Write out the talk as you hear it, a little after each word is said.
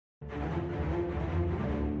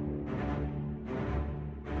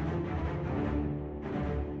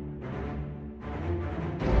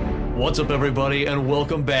What's up, everybody, and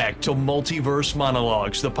welcome back to Multiverse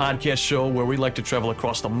Monologues, the podcast show where we like to travel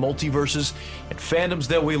across the multiverses and fandoms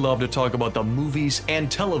that we love to talk about the movies and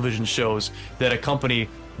television shows that accompany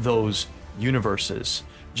those universes.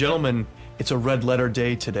 Gentlemen, it's a red letter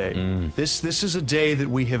day today. This is a day that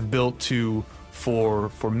we have built to for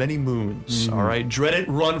many moons, all right? Dread it,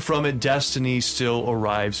 run from it, destiny still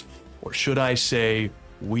arrives. Or should I say,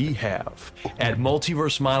 we have, at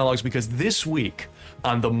Multiverse Monologues, because this week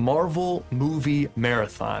on the Marvel Movie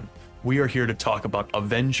Marathon, we are here to talk about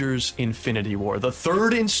Avengers Infinity War, the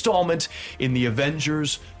third installment in the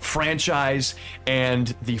Avengers franchise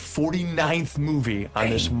and the 49th movie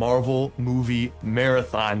on this Marvel Movie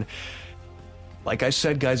Marathon. Like I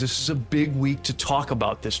said, guys, this is a big week to talk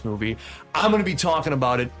about this movie. I'm going to be talking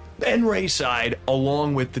about it, Ben Rayside,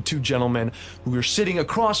 along with the two gentlemen who are sitting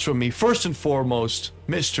across from me. First and foremost,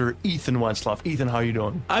 Mr. Ethan Wentzloff. Ethan, how you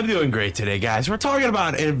doing? I'm doing great today, guys. We're talking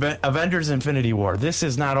about Avengers Infinity War. This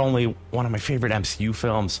is not only one of my favorite MCU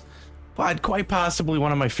films, but quite possibly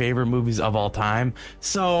one of my favorite movies of all time.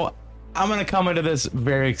 So I'm going to come into this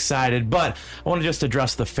very excited, but I want to just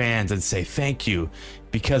address the fans and say thank you,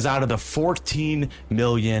 because out of the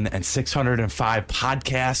 14,605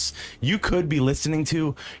 podcasts you could be listening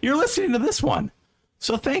to, you're listening to this one.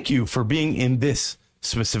 So thank you for being in this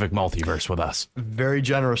specific multiverse with us. Very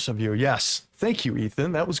generous of you. Yes. Thank you,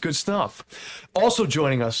 Ethan. That was good stuff. Also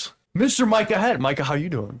joining us, Mr. Micah Head. Micah, how you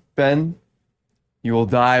doing? Ben, you will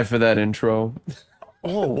die for that intro.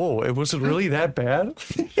 Oh, it wasn't really that bad?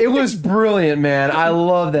 It was brilliant, man. I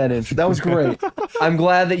love that intro. That was great. I'm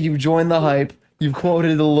glad that you've joined the hype. You've quoted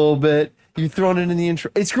it a little bit. You've thrown it in the intro.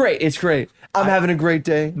 It's great. It's great. I'm having a great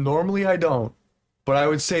day. Normally I don't, but I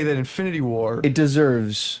would say that Infinity War, It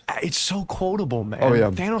deserves. it's so quotable, man. Oh, yeah.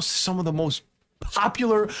 Thanos is some of the most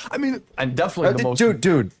popular, and definitely the most...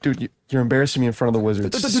 Dude, you're embarrassing me in front of the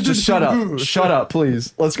Wizards. Just shut up. Shut up,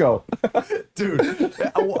 please. Let's go. Dude,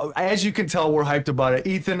 as you can tell, we're hyped about it.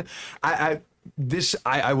 Ethan, I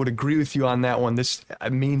would agree with you on that one. This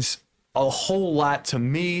means a whole lot to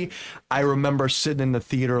me. I remember sitting in the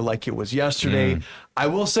theater like it was yesterday. I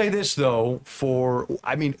will say this, though,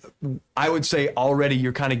 I would say already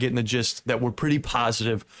you're kind of getting the gist that we're pretty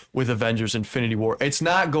positive with Avengers Infinity War. It's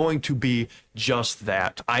not going to be just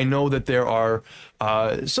that. I know that there are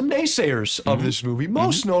some naysayers of this movie,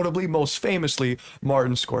 most notably, most famously,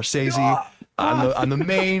 Martin Scorsese on the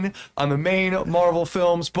main Marvel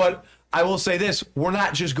films, but I will say this, we're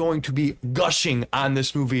not just going to be gushing on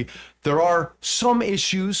this movie. There are some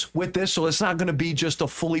issues with this, so it's not going to be just a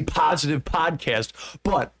fully positive podcast,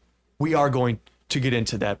 but we are going to get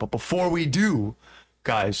into that. But before we do,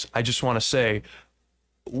 guys, I just want to say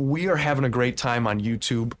we are having a great time on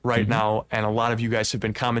YouTube right now, and a lot of you guys have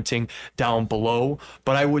been commenting down below.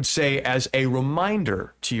 But I would say, as a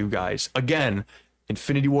reminder to you guys, again,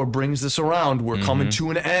 Infinity War brings this around. We're coming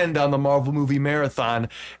to an end on the Marvel Movie Marathon,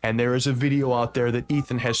 and there is a video out there that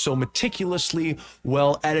Ethan has so meticulously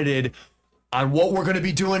well edited on what we're going to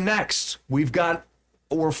be doing next. We're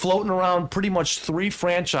floating around pretty much 3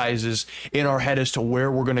 franchises in our head as to where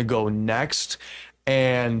we're going to go next.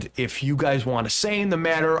 And if you guys want to say in the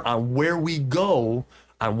matter on where we go,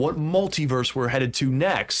 on what multiverse we're headed to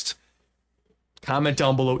next, comment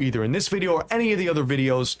down below either in this video or any of the other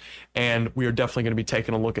videos, and we are definitely going to be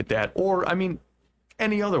taking a look at that. Or,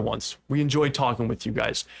 any other ones. We enjoy talking with you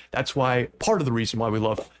guys. That's why, part of the reason why we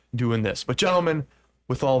love doing this. But gentlemen,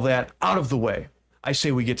 with all that out of the way, I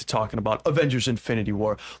say we get to talking about Avengers Infinity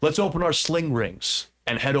War. Let's open our sling rings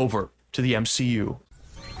and head over to the MCU.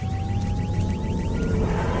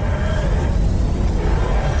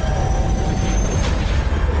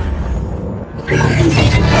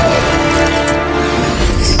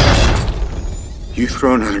 You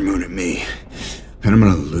throw another moon at me, and I'm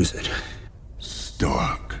gonna lose it.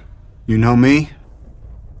 Stark. You know me?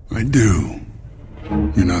 I do.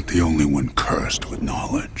 You're not the only one cursed with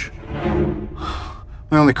knowledge.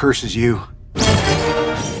 My only curse is you.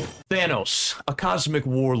 Thanos, a cosmic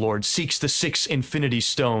warlord, seeks the 6 Infinity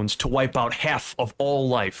Stones to wipe out half of all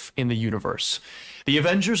life in the universe. The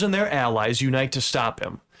Avengers and their allies unite to stop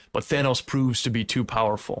him, but Thanos proves to be too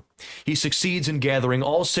powerful. He succeeds in gathering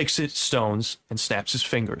all 6 stones and snaps his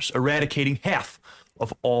fingers, eradicating half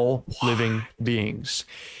of all living beings,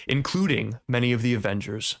 including many of the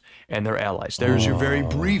Avengers and their allies. There's your very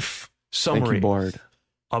brief summary. Thank you, Bard.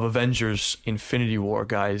 of Avengers Infinity War,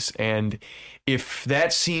 guys. And if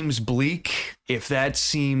that seems bleak, if that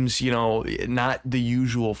seems, not the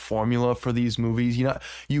usual formula for these movies,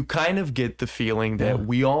 you kind of get the feeling that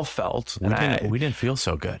we all felt. We didn't feel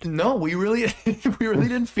so good. No, we really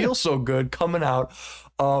didn't feel so good coming out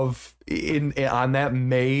of on that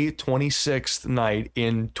May 26th night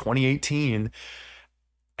in 2018.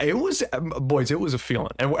 It was, boys, it was a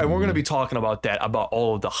feeling. And we're going to be talking about that, about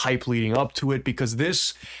all of the hype leading up to it, because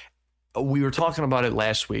we were talking about it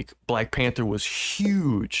last week. Black Panther was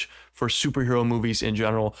huge for superhero movies in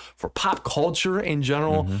general, for pop culture in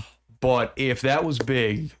general. But if that was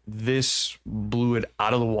big, this blew it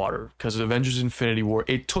out of the water, because Avengers Infinity War,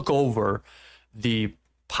 it took over the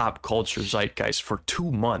pop culture zeitgeist for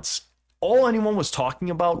 2 months. All anyone was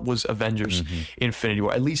talking about was Avengers Infinity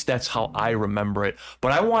War. At least that's how I remember it.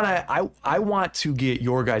 But I want to get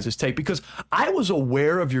your guys' take, because I was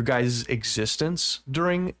aware of your guys' existence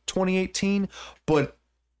during 2018, but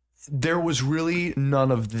there was really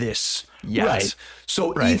none of this yet. Right.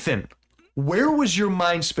 So Ethan, where was your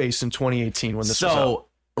mind space in 2018 when this was out?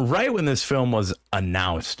 Right when this film was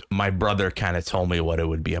announced, my brother kind of told me what it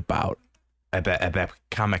would be about. At that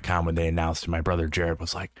Comic-Con when they announced it, my brother Jared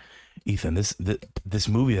was like, Ethan, this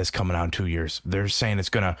movie that's coming out in 2 years, they're saying it's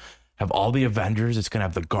going to have all the Avengers. It's going to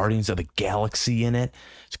have the Guardians of the Galaxy in it.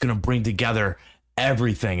 It's going to bring together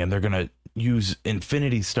everything, and they're going to use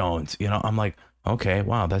Infinity Stones. I'm like, okay,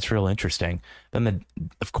 wow, that's real interesting. Then,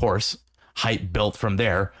 of course, hype built from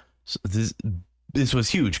there. So this was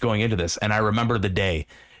huge going into this. And I remember the day.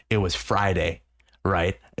 It was Friday,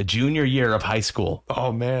 right? A junior year of high school.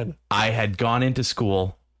 Oh, man. I had gone into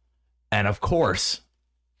school, and of course,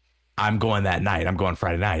 I'm going that night. I'm going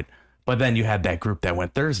Friday night. But then you had that group that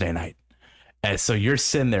went Thursday night. And so you're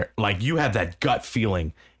sitting there, like, you have that gut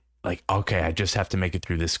feeling, like, okay, I just have to make it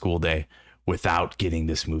through this school day without getting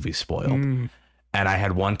this movie spoiled. And I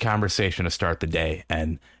had one conversation to start the day,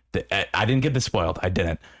 and I didn't get this spoiled. I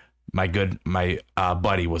didn't. My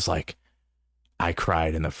buddy was like, I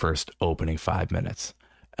cried in the first opening 5 minutes.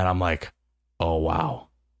 And I'm like, oh, wow.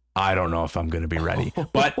 I don't know if I'm going to be ready.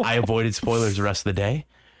 But I avoided spoilers the rest of the day.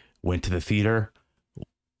 Went to the theater,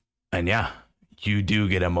 and yeah, you do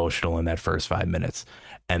get emotional in that first 5 minutes,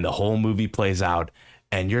 and the whole movie plays out,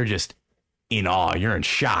 and you're just in awe. You're in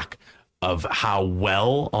shock of how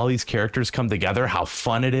well all these characters come together, how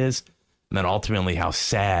fun it is, and then ultimately how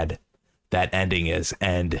sad that ending is.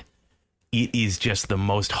 And it is just the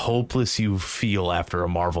most hopeless you feel after a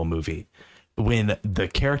Marvel movie when the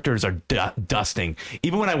characters are dusting.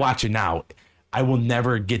 Even when I watch it now, I will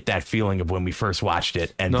never get that feeling of when we first watched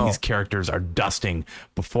it, and these characters are dusting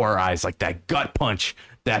before our eyes, like that gut punch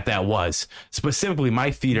that was. Specifically,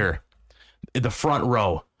 my theater, the front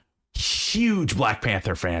row, huge Black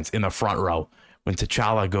Panther fans in the front row when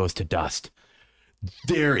T'Challa goes to dust.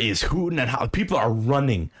 There is hooting and hollering. People are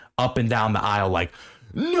running up and down the aisle like,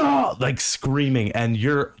 no, like screaming, and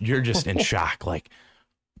you're just in shock, like,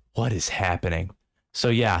 what is happening? So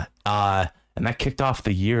yeah, and that kicked off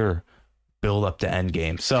the year build up to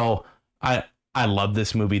Endgame. So I love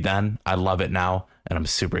this movie then. I love it now, and I'm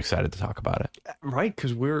super excited to talk about it. Right,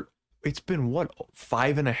 because it's been what,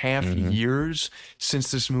 5.5 years since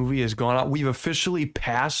this movie has gone out. We've officially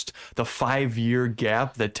passed the 5-year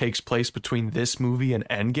gap that takes place between this movie and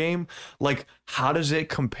Endgame. Like, how does it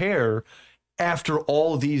compare after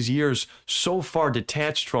all these years, so far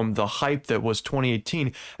detached from the hype that was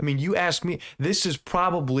 2018? I mean, you ask me, this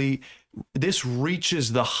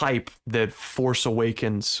reaches the hype that Force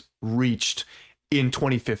Awakens reached in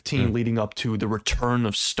 2015, leading up to the return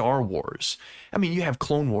of Star Wars. I mean, you have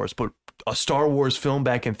Clone Wars, but a Star Wars film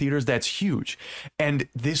back in theaters, that's huge. And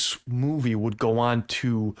this movie would go on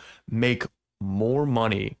to make more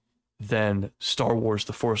money than Star Wars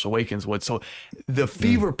The Force Awakens would. So the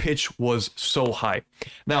fever pitch was so high.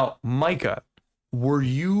 Now, Micah, were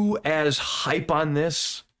you as hype on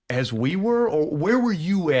this as we were, or where were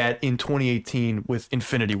you at in 2018 with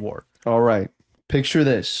Infinity War? All right. Picture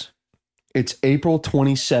this. It's April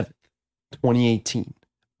 27th, 2018.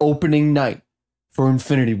 Opening night for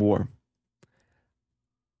Infinity War.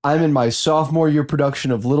 I'm in my sophomore year production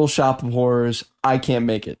of Little Shop of Horrors. I can't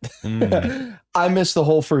make it. I missed the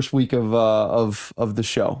whole first week of the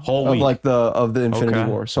show. Whole week. Of the Infinity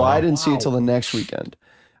War. So I didn't see it till the next weekend.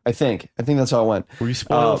 I think that's how it went. Were you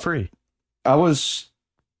spoiler free? I was.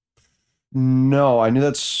 No, I knew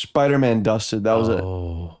that Spider-Man dusted. That was it.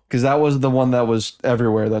 Because that was the one that was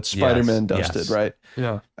everywhere. That Spider-Man dusted, right?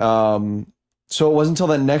 Yeah. So it wasn't until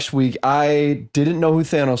that next week. I didn't know who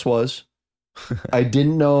Thanos was. I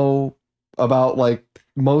didn't know about like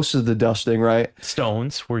most of the dusting, right?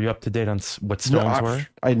 Stones. Were you up to date on what stones were?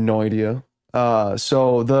 I had no idea.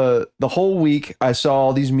 So the whole week I saw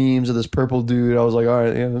all these memes of this purple dude. I was like, all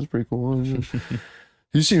right, yeah, that's pretty cool.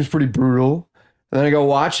 He seems pretty brutal. And then I go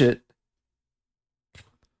watch it.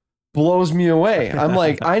 Blows me away. I'm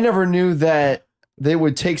like, I never knew that they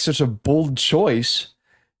would take such a bold choice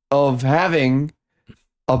of having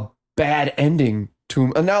a bad ending to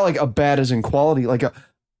him. And not like a bad as in quality, like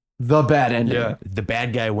the bad ending. Yeah. The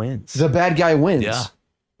bad guy wins. The bad guy wins. Yeah.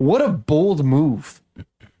 What a bold move.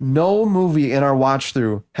 No movie in our watch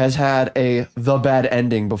through has had the bad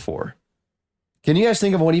ending before. Can you guys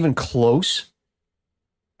think of one even close?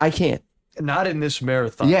 I can't. Not in this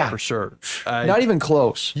marathon, Yeah. for sure. Not even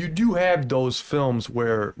close. You do have those films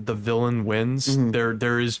where the villain wins. Mm-hmm.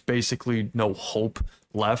 There is basically no hope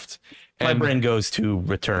left. My brain goes to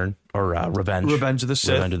Return or Revenge. Revenge of the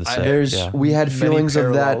Sith. Revenge of the Sith. There's yeah. we had Many feelings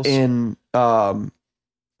of that parallels. in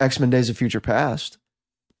X-Men Days of Future Past,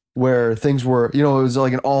 where things were, it was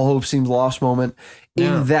like an all hope seems lost moment.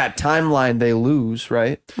 Yeah. In that timeline, they lose,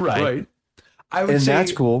 right? Right. I would And say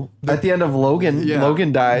that's cool. At the end of Logan, Yeah.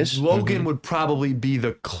 Logan dies. Logan would probably be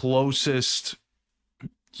the closest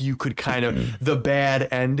you could kind of the bad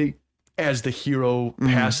ending as the hero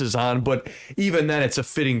passes on. But even then, it's a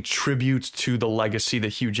fitting tribute to the legacy that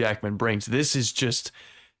Hugh Jackman brings. This is just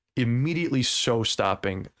immediately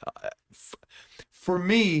show-stopping. For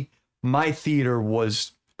me, my theater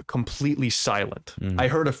was completely silent. I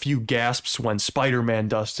heard a few gasps when Spider-Man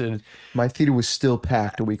dusted. My theater was still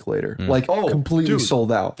packed a week later, like Oh, completely dude.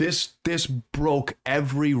 sold out. This broke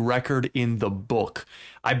every record in the book.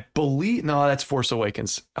 I believe that's Force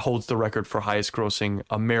Awakens holds the record for highest grossing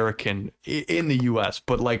American in the US,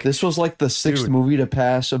 but like This was like the sixth Dude. movie to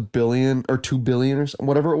pass $1 billion or $2 billion or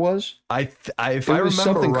whatever it was. if I was remember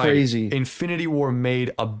something right, crazy. Infinity War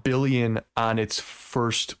made $1 billion on its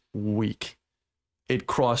first week. It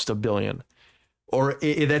crossed $1 billion. Or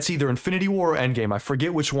that's either Infinity War or Endgame. I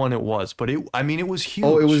forget which one it was, but it was huge.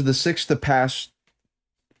 Oh, it was the sixth to pass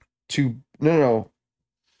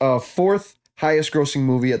fourth highest grossing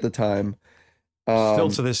movie at the time. still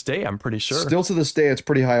to this day, I'm pretty sure. Still to this day, it's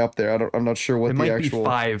pretty high up there. I'm not sure what it the might actual be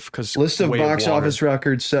 5 because list of box office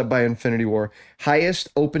records set by Infinity War. Highest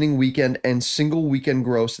opening weekend and single weekend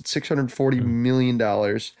gross at $640 million.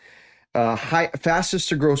 Fastest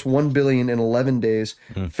to gross $1 billion in 11 days.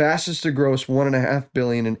 Fastest to gross $1.5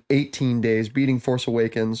 billion in 18 days, beating Force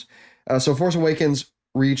Awakens. So Force Awakens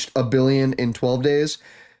reached $1 billion in 12 days.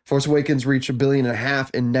 Force Awakens reached $1.5 billion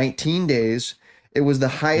in 19 days. It was the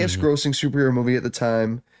highest grossing superhero movie at the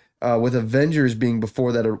time, with Avengers being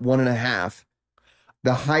before that at 1.5.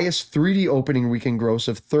 The highest 3D opening weekend gross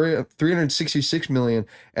of $366 million,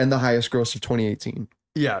 and the highest gross of 2018.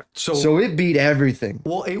 Yeah. So it beat everything.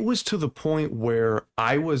 Well, it was to the point where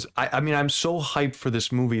I mean, I'm so hyped for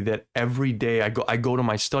this movie that every day I go to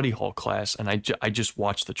my study hall class and I just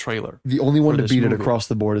watch the trailer. The only one for to this beat it movie. across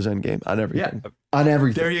the board is Endgame on everything. Yeah. On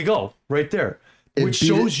everything. There you go, right there. It Which beat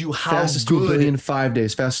shows it you how fastest to $1 billion in good. 5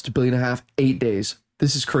 days, fastest to $1.5 billion, 8 days.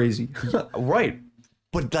 This is crazy. Right.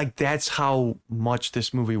 But like that's how much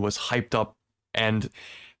this movie was hyped up. And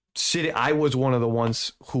I was one of the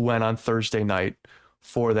ones who went on Thursday night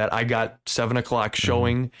for that. I got 7:00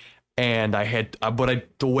 showing, and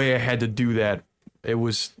the way I had to do that, it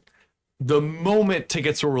was the moment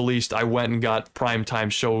tickets were released, I went and got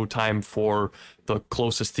primetime show time for the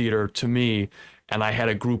closest theater to me, and I had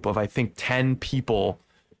a group of I think 10 people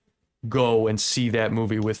go and see that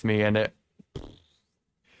movie with me, and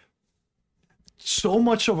so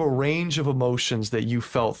much of a range of emotions that you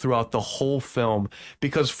felt throughout the whole film,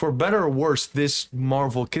 because for better or worse, this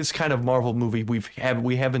kind of Marvel movie we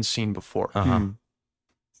haven't seen before.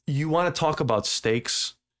 You want to talk about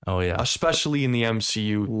stakes, Oh yeah. especially in the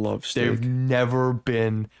MCU. Love steak. They've never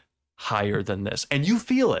been higher than this, and you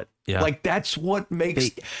feel it. Yeah. Like that's what makes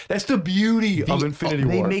that's the beauty of Infinity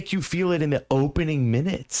They War. make you feel it in the opening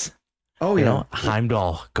minutes. Oh, You yeah. know,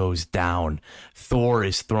 Heimdall goes down. Thor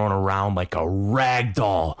is thrown around like a rag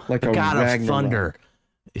doll. Like the a God of Ragnarok. Thunder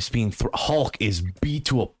is being Hulk is beat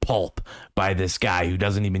to a pulp by this guy who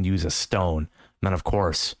doesn't even use a stone. And then, of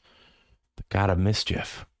course, the God of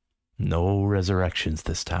Mischief. No resurrections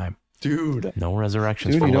this time. Dude. No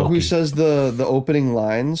resurrections Dude, for you know Loki. who says the opening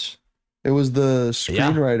lines? It was the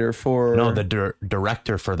screenwriter for... No, the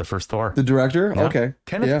director for the first Thor. The director? Yeah. Okay.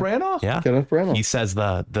 Kenneth yeah. Branagh? Yeah. Kenneth Branagh. He says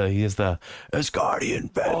he is the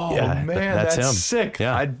Asgardian. Oh yeah, man, that's that's him. sick.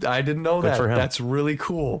 Yeah. I didn't know Good that. for him. That's really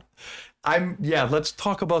cool. Let's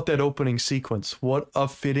talk about that opening sequence. What a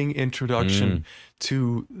fitting introduction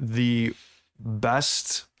to the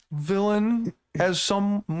best villain, as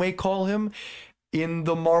some may call him. in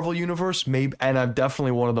the Marvel universe, maybe, and I'm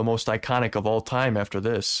definitely one of the most iconic of all time after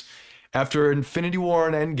this. After Infinity War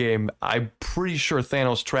and Endgame, I'm pretty sure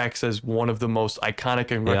Thanos tracks as one of the most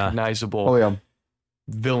iconic and recognizable Oh yeah.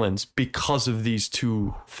 villains because of these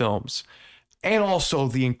two films. And also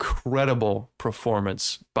the incredible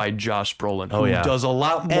performance by Josh Brolin, who does a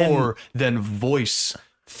lot more than voice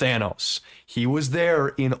Thanos. He was there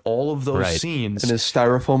in all of those scenes. In his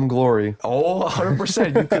styrofoam glory. Oh,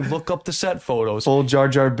 100%. You can look up the set photos. Full Jar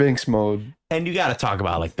Jar Binks mode. And you got to talk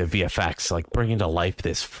about like the VFX, like bringing to life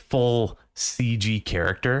this full CG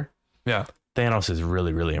character. Yeah. Thanos is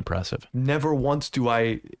really, really impressive. Never once do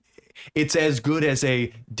I... It's as good as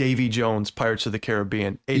a Davy Jones Pirates of the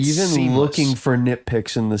Caribbean. It's Even seamless. looking for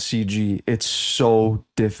nitpicks in the CG, it's so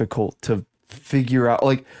difficult to figure out.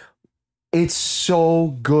 Like, it's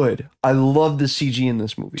so good. I love the CG in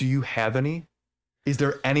this movie. Do you have any? Is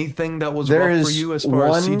there anything that was There rough for is you as far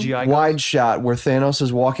as one CGI goes? wide shot where Thanos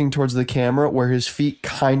is walking towards the camera where his feet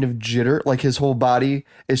kind of jitter, like his whole body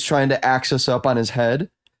is trying to axis up on his head.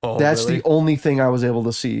 Oh, That's really? the only thing I was able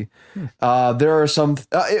to see. There are some.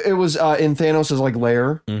 It was in Thanos' like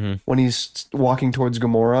lair when he's walking towards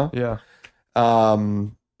Gamora. Yeah.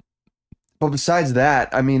 But besides that,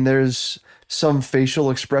 I mean, there's some facial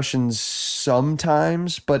expressions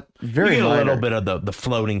sometimes, but very You get a minor. little bit of the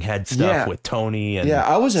floating head stuff Yeah. with Tony and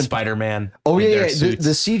I was in Spider-Man. Oh in yeah, their yeah. suits.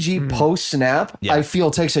 The CG post snap, Yeah. I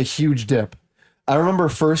feel takes a huge dip. I remember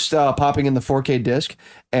first popping in the 4K disc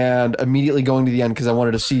and immediately going to the end because I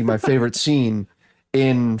wanted to see my favorite scene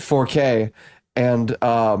in 4K, and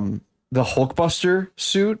the Hulkbuster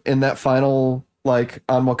suit in that final like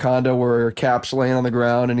on Wakanda where Cap's laying on the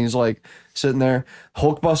ground and he's like sitting there.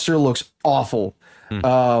 Hulkbuster looks awful.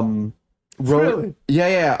 Really?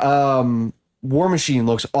 Yeah. War Machine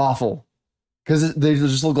looks awful because they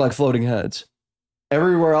just look like floating heads.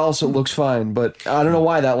 Everywhere else it looks fine, but I don't know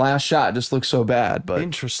why that last shot just looks so bad. But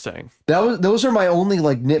Interesting. those are my only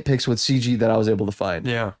like nitpicks with CG that I was able to find.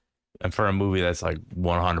 Yeah. And for a movie that's like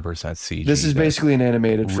 100% CG. This is that's basically an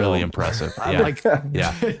animated film. really impressive. I Yeah. like.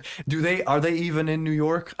 Yeah. Are they even in New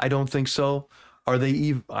York? I don't think so. Are they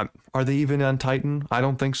even on Titan? I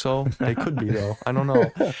don't think so. They could be though. I don't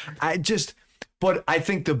know. But I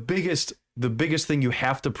think the biggest thing you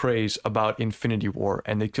have to praise about Infinity War,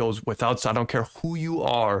 and it goes without, I don't care who you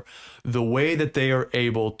are, the way that they are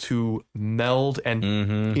able to meld and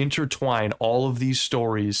intertwine all of these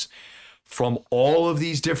stories from all of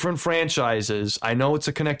these different franchises. I know it's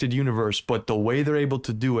a connected universe, but the way they're able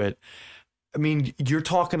to do it, I mean, you're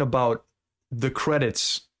talking about the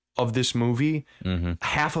credits of this movie.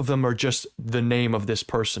 Half of them are just the name of this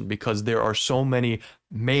person because there are so many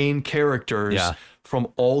main characters from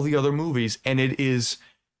all the other movies, and it is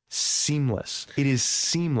seamless. It is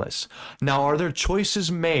seamless. Now, are there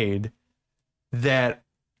choices made that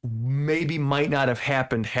maybe might not have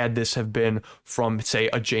happened had this have been from, say,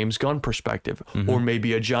 a James Gunn perspective or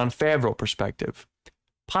maybe a Jon Favreau perspective?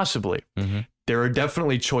 Possibly. There are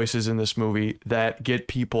definitely choices in this movie that get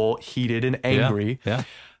people heated and angry. Yeah.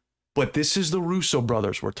 But this is the Russo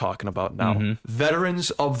brothers we're talking about now. Veterans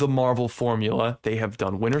of the Marvel formula. They have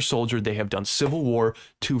done Winter Soldier. They have done Civil War,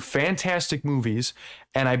 2 fantastic movies.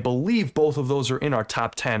 And I believe both of those are in our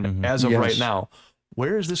top 10 as of right now.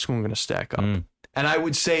 Where is this one going to stack up? And I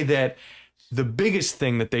would say that the biggest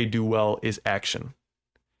thing that they do well is action.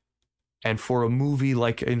 And for a movie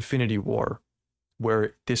like Infinity War,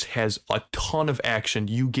 where this has a ton of action,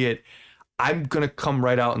 I'm going to come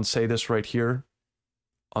right out and say this right here.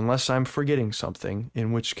 Unless I'm forgetting something,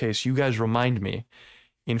 in which case you guys remind me.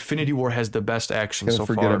 Infinity War has the best action so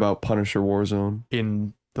forget far about Punisher Warzone.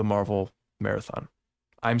 in the Marvel marathon.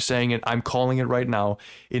 I'm saying it. I'm calling it right now.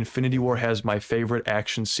 Infinity War has my favorite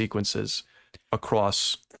action sequences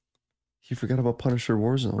across You forgot about Punisher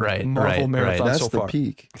Warzone. Right. Marvel marathon That's so the far.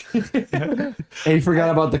 peak. And you forgot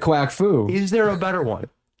about the Quack Fu. Is there a better one?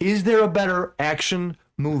 Is there a better action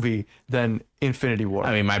movie than Infinity War?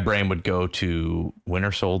 I mean, my brain would go to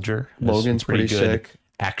Winter Soldier. There's Logan's some pretty good sick.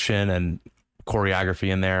 action and choreography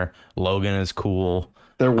in there. Logan is cool.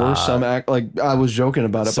 There were some like I was joking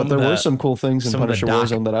about it, but some there of were the- some cool things in some of the Punisher Doc-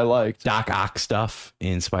 Warzone that I liked. Doc Ock stuff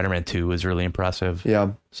in Spider-Man 2 was really impressive.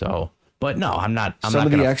 Yeah. So, but no, I'm not Some not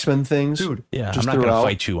of gonna, the X-Men things. Dude, yeah, I'm just not going to throughout.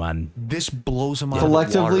 fight you on. this blows them out of the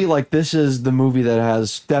Collectively, water. like this is the movie that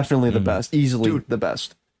has definitely the best, easily Dude. the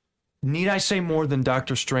best. Need I say more than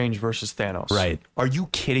Doctor Strange versus Thanos? Right. Are you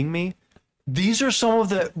kidding me? These are some of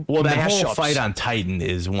the Well, that whole mashups. fight on Titan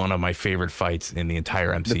is one of my favorite fights in the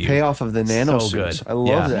entire MCU. The payoff of the nano So suits. good. I love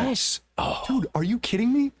Yeah. that. Yes. Dude, are you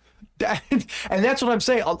kidding me? And that's what I'm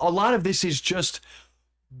saying. A lot of this is just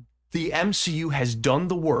the MCU has done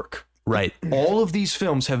the work Right. All of these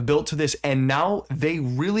films have built to this, and now they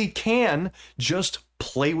really can just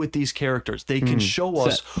play with these characters. They can show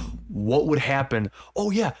us what would happen. Oh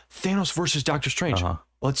yeah, Thanos versus Doctor Strange.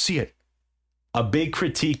 Let's see it. A big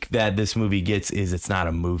critique that this movie gets is it's not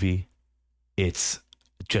a movie. It's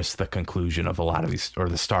just the conclusion of a lot of these, or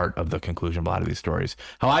the start of the conclusion of a lot of these stories.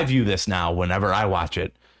 How I view this now, whenever I watch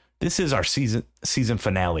it, this is our season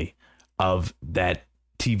finale of that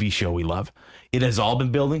TV show we love. It has all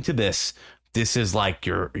been building to this. This is like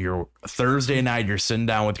your Thursday night. You're sitting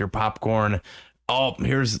down with your popcorn. Oh,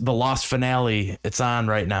 here's the Lost finale. It's on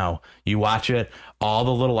right now. You watch it. All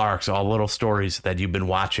the little arcs, all the little stories that you've been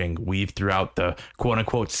watching weave throughout the quote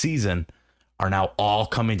unquote season are now all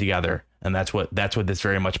coming together. And that's what this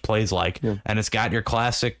very much plays like. Yeah. And it's got your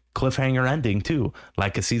classic cliffhanger ending too,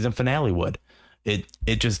 like a season finale would. It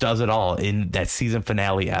just does it all in that season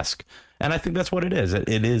finale-esque. And I think that's what it is. It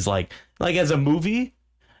is like as a movie,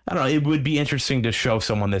 I don't know, it would be interesting to show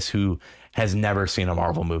someone this who has never seen a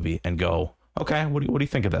Marvel movie and go, okay, what do you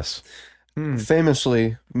think of this?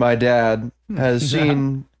 Famously, my dad has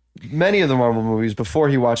seen many of the Marvel movies before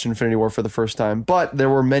he watched Infinity War for the first time, but there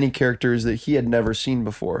were many characters that he had never seen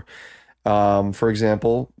before. For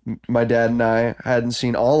example, my dad and I hadn't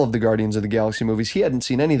seen all of the Guardians of the Galaxy movies. He hadn't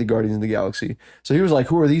seen any of the Guardians of the Galaxy. So he was like,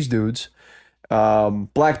 who are these dudes?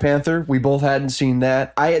 Black Panther, we both hadn't seen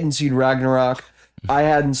that. I hadn't seen Ragnarok. I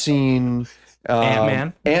hadn't seen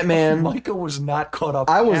Ant-Man. Micah was not caught up.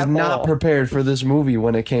 I was not prepared for this movie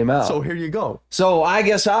when it came out. So here you go. So I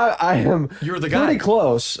guess I am You're the guy. pretty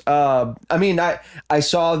close. I mean, I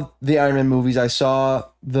saw the Iron Man movies. I saw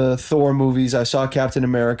the Thor movies. I saw Captain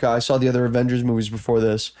America. I saw the other Avengers movies before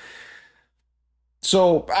this.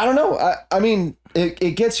 So I don't know. I mean,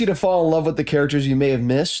 it gets you to fall in love with the characters you may have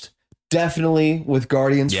missed. Definitely with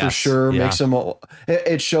Guardians for sure. Yeah. Makes them.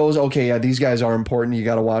 It shows. Okay, yeah, these guys are important. You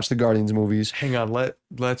got to watch the Guardians movies. Hang on,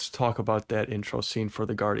 let's talk about that intro scene for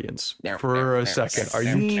the Guardians for a second. Are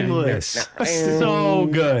you kidding? So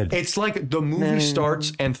good. It's like the movie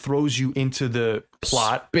starts and throws you into the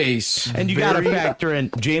plot. Base. And you got to factor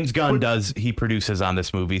in James Gunn he produces on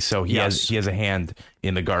this movie, so he has a hand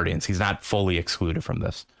in the Guardians. He's not fully excluded from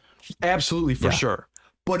this. Absolutely, for sure.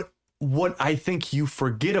 But what I think you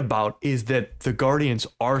forget about is that the Guardians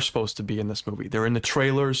are supposed to be in this movie. They're in the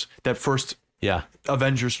trailers. That first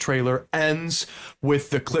Avengers trailer ends with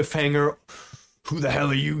the cliffhanger, who the hell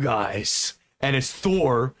are you guys? And it's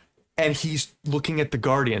Thor, and he's looking at the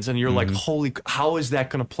Guardians, and you're like, holy, how is that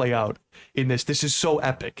going to play out in this? This is so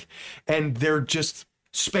epic. And they're just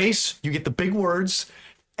space. You get the big words.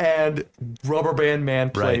 And Rubber Band Man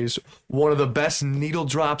plays one of the best needle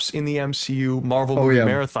drops in the MCU Marvel movie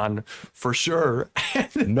marathon for sure.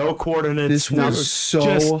 No coordinates. This was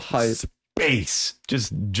so hype. Space,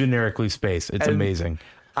 just generically space. It's amazing.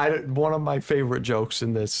 One of my favorite jokes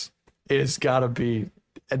in this is gotta be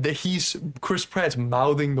that Chris Pratt's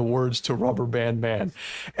mouthing the words to Rubber Band Man,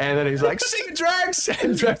 and then he's like, "See you, Drax,"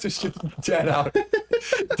 and Drax is just dead out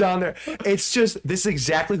down there. It's just this is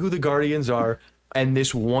exactly who the Guardians are. And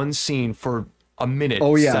this one scene for a minute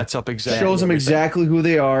sets up exactly. Shows them exactly who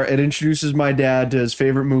they are. It introduces my dad to his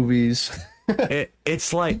favorite movies.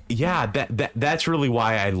 It's like, that's really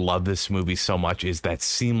why I love this movie so much, is that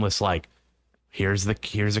seamless, like, here's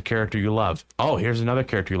a character you love. Oh, here's another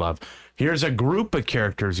character you love. Here's a group of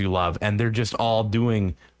characters you love, and they're just all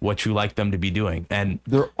doing what you like them to be doing. And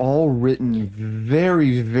they're all written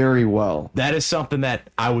very, very well. That is something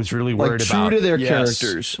that I was really worried true about. True to their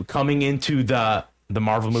characters. Coming into the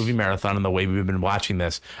Marvel movie marathon and the way we've been watching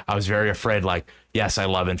this, I was very afraid, like, yes, I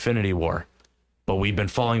love Infinity War, but we've been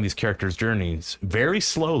following these characters' journeys very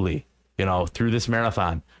slowly, through this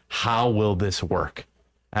marathon. How will this work?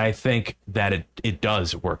 I think that it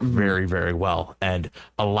does work very, very well. And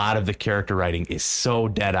a lot of the character writing is so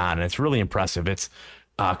dead on, and it's really impressive. It's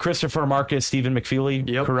Christopher Marcus, Stephen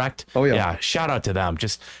McFeely, correct? Oh, yeah. Yeah, shout out to them.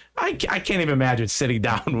 Just, I can't even imagine sitting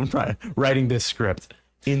down and writing this script.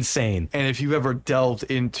 Insane. And if you've ever delved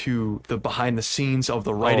into the behind the scenes of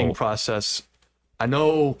the writing process, I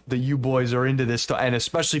know that you boys are into this stuff, and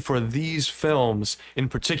especially for these films in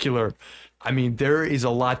particular, I mean, there is a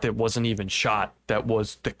lot that wasn't even shot that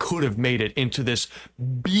could have made it into this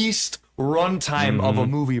beast runtime of a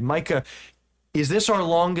movie. Micah, is this our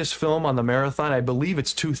longest film on the marathon? I believe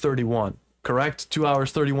it's 2:31, correct? 2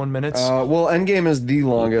 hours, 31 minutes? Well, Endgame is the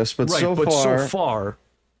longest, but so far,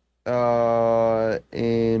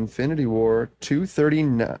 Infinity War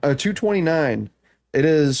 229. It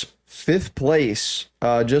is 5th place,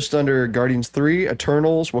 just under Guardians 3,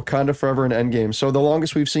 Eternals, Wakanda Forever, and Endgame. So the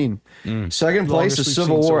longest we've seen. Second place is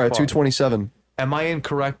Civil War at 227. Am I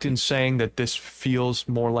incorrect in saying that this feels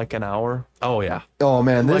more like an hour? Oh yeah, Oh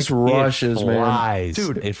man, this Like, rushes, it man. flies,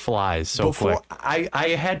 Dude, It flies so quick.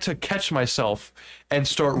 I had to catch myself and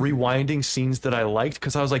start rewinding scenes that I liked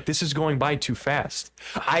because I was like, this is going by too fast.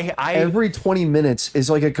 Every 20 minutes is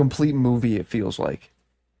like a complete movie. It feels like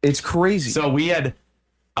it's crazy. So we had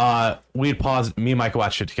paused. Me and Mike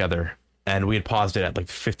watched it together, and we had paused it at like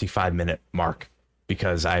the 55-minute mark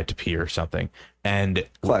because I had to pee or something. And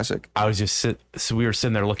Classic. I was just so we were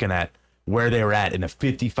sitting there looking at where they were at in the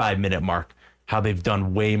 55-minute mark, how they've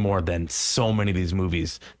done way more than so many of these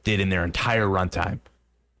movies did in their entire runtime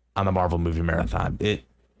on the Marvel movie marathon.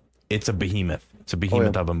 It's a behemoth. It's a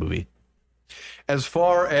behemoth of a movie. As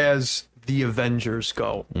far as the Avengers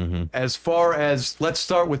go, as far as, let's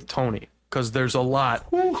start with Tony, because there's a lot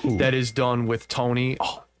that is done with Tony.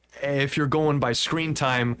 If you're going by screen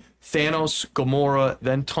time, Thanos, Gamora,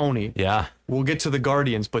 then Tony. Yeah. We'll get to the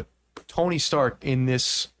Guardians, but Tony Stark in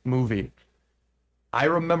this movie, I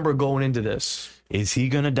remember going into this. Is he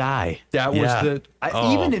gonna die? That was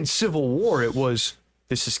Oh. even in Civil War, it was,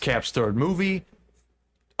 this is Cap's third movie.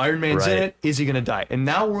 Iron Man's in Right. it. Is he going to die? And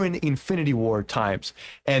now we're in Infinity War times.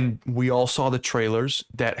 And we all saw the trailers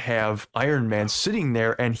that have Iron Man sitting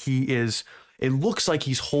there, and it looks like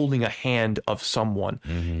he's holding a hand of someone,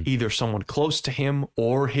 either someone close to him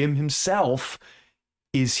or him himself.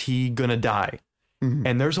 Is he going to die?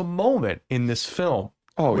 And there's a moment in this film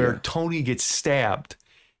where Tony gets stabbed.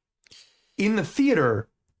 In the theater,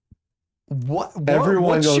 Everyone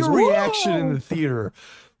what's goes, your reaction in "Whoa!" the theater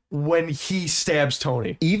when he stabs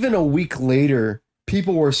Tony? Even a week later,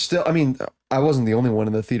 people were still. I mean, I wasn't the only one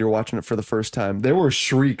in the theater watching it for the first time. There were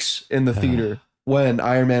shrieks in the theater when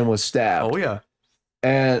Iron Man was stabbed. Oh yeah.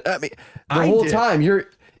 And I mean, the I whole did. time you're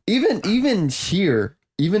even here,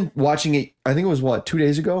 even watching it. I think it was 2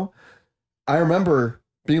 days ago. I remember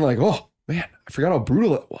being like, "Oh man, I forgot how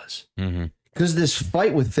brutal it was." Because this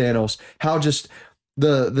fight with Thanos, how just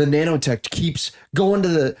the nanotech keeps going to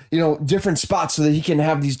the different spots so that he can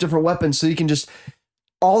have these different weapons, so he can just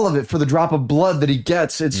all of it for the drop of blood that he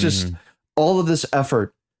gets. It's just all of this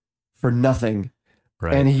effort for nothing.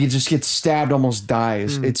 Right. And he just gets stabbed, almost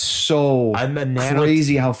dies. It's so And the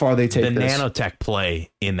crazy how far they take the this. nanotech play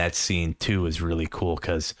in that scene too is really cool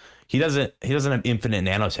because he doesn't have infinite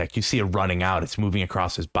nanotech. You see it running out; it's moving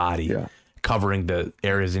across his body, covering the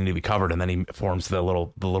areas that need to be covered, and then he forms the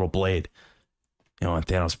little blade. And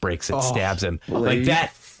Thanos breaks it, stabs him like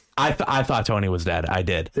that. I thought Tony was dead. I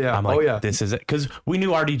did. Yeah. I'm like, this is it, because we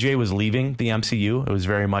knew RDJ was leaving the MCU. It was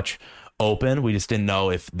very much open. We just didn't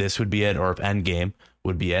know if this would be it or if Endgame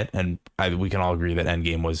would be it. And we can all agree that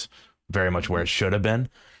Endgame was very much where it should have been.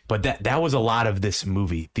 But that was a lot of this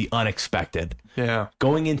movie, the unexpected. Yeah.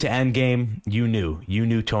 Going into Endgame, you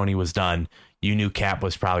knew Tony was done. You knew Cap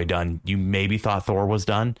was probably done. You maybe thought Thor was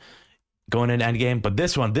done going into Endgame, but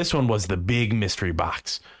this one was the big mystery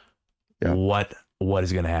box. Yeah. What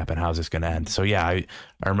is going to happen? How's this going to end? So yeah, I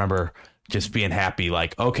remember just being happy,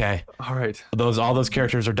 like, okay, All right. all those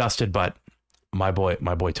characters are dusted, but my boy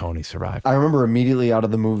Tony survived. I remember immediately out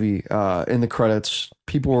of the movie, in the credits,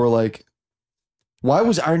 people were like, "Why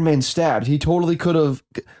was Iron Man stabbed? He totally could have,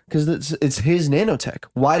 because it's his nanotech.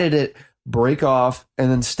 Why did it break off and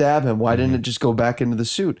then stab him? Why didn't it just go back into the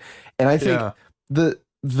suit?" And I think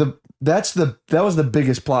that was the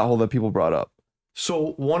biggest plot hole that people brought up.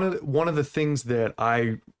 So one of the things that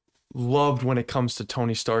I loved when it comes to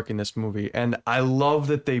Tony Stark in this movie, and I love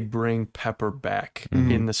that they bring Pepper back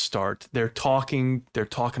in the start. They're talking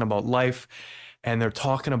about life, and they're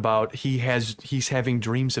talking about he's having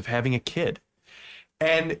dreams of having a kid.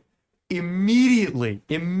 And immediately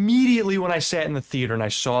when I sat in the theater and I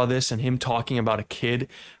saw this and him talking about a kid,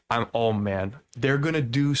 oh man, they're going to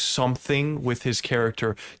do something with his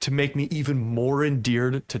character to make me even more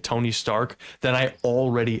endeared to Tony Stark than I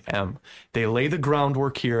already am. They lay the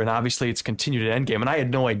groundwork here, and obviously it's continued at Endgame, and I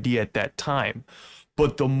had no idea at that time.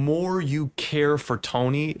 But the more you care for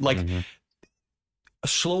Tony,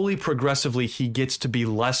 slowly, progressively, he gets to be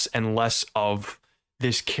less and less of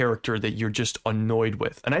this character that you're just annoyed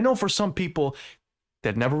with. And I know for some people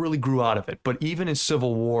that never really grew out of it, but even in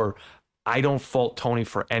Civil War, I don't fault Tony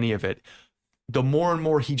for any of it. The more and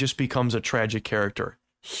more he just becomes a tragic character.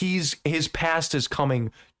 His past is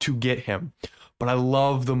coming to get him. But I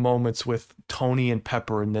love the moments with Tony and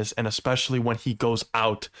Pepper in this, and especially when he goes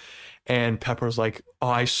out and Pepper's like, "Oh,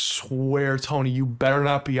 I swear, Tony, you better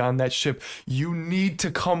not be on that ship. You need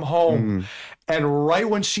to come home." And right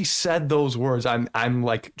when she said those words, I'm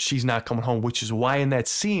like, she's not coming home, which is why in that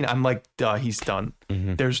scene, I'm like, duh, he's done.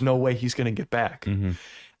 There's no way he's going to get back.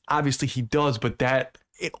 Obviously he does, but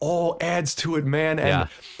it all adds to it, man. And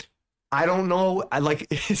I don't know. I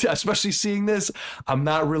like, especially seeing this, I'm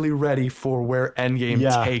not really ready for where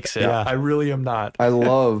Endgame takes it. yeah. I really am not. I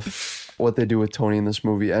love what they do with Tony in this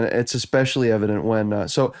movie, and it's especially evident when.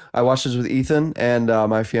 So I watched this with Ethan and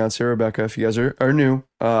my fiance Rebecca. If you guys are new,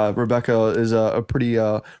 Rebecca is a pretty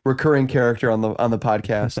recurring character on the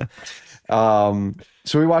podcast.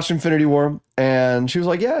 So we watched Infinity War, and she was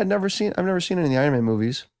like, "Yeah, I've never seen any of the Iron Man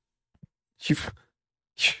movies."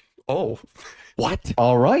 Oh, What?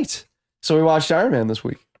 All right. So we watched Iron Man this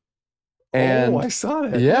week. And I saw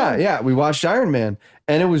that. yeah, we watched Iron Man,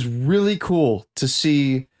 and it was really cool to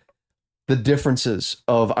see the differences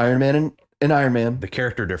of Iron Man and Iron Man. The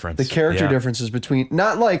character difference. The character differences between,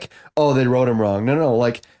 not like, oh, they wrote him wrong. No,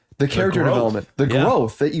 like the character growth. development, the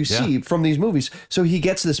growth that you see from these movies. So he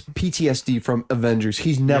gets this PTSD from Avengers.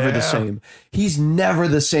 He's never the same. He's never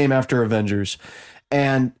the same after Avengers.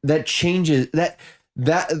 And that changes that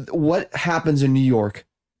what happens in New York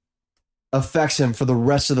affects him for the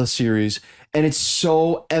rest of the series. And it's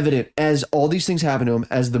so evident as all these things happen to him,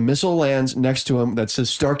 as the missile lands next to him that says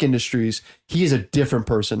Stark Industries, he is a different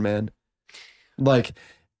person, man. Like,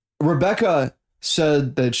 Rebecca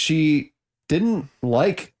said that she didn't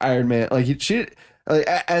like Iron Man. Like,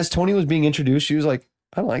 as Tony was being introduced, she was like,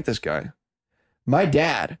 I don't like this guy. My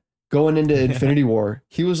dad, going into Infinity War,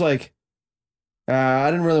 he was like, I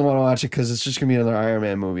didn't really want to watch it because it's just going to be another Iron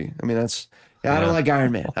Man movie. I mean, I don't like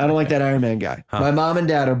Iron Man. I don't like that Iron Man guy. Huh. My mom and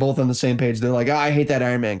dad are both on the same page. They're like, I hate that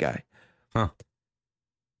Iron Man guy. Huh.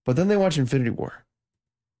 But then they watch Infinity War.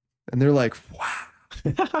 And they're like,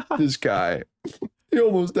 wow, this guy, he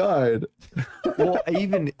almost died. Well,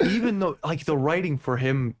 even though, like, the writing for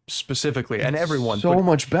him specifically, and everyone, So but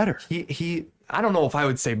much better. he I don't know if I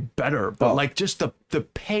would say better, but Oh. like just the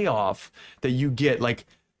payoff that you get, like,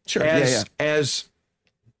 Sure. as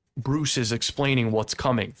Bruce is explaining what's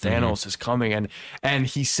coming, Thanos is coming, and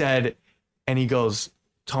he said, and he goes,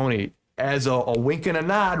 Tony, as a wink and a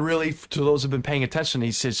nod, really, to those who've been paying attention,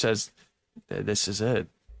 he says, this is it.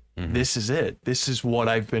 This is it. This is what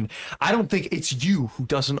I've been. I don't think it's you who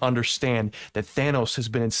doesn't understand that Thanos has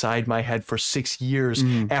been inside my head for 6 years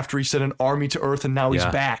after he sent an army to Earth, and now he's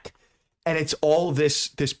back. And it's all this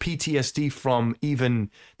PTSD from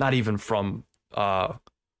not even from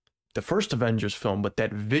the first Avengers film, but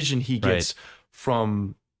that vision he gets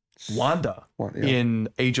from Wanda in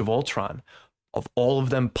Age of Ultron, of all of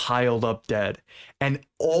them piled up dead. And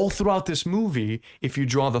all throughout this movie, if you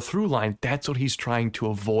draw the through line, that's what he's trying to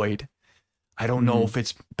avoid. I don't know if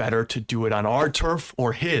it's better to do it on our turf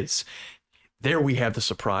or his. There we have the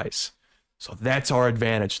surprise. So that's our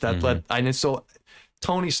advantage. And so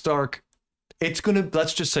Tony Stark,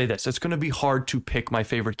 let's just say this, it's gonna be hard to pick my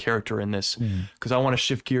favorite character in this, because I want to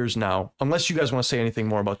shift gears now. Unless you guys want to say anything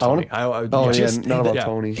more about Tony. Not about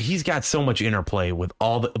Tony. He's got so much interplay with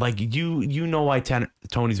all the, like, you know why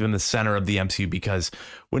Tony's been the center of the MCU, because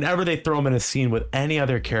whenever they throw him in a scene with any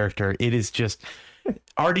other character, it is just,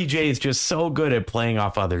 RDJ is just so good at playing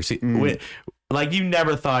off others. Like, you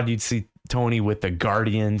never thought you'd see Tony with the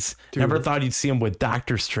Guardians. Dude. Never thought you'd see him with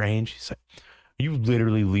Doctor Strange. He's like, you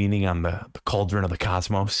literally leaning on the cauldron of the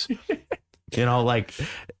cosmos. You know, like,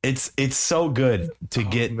 it's so good to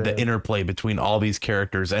get the interplay between all these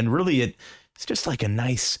characters, and really it's just like a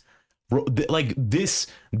nice, like, this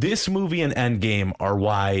movie and Endgame are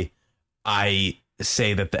why I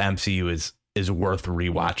say that the MCU is worth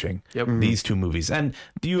rewatching. These two movies, and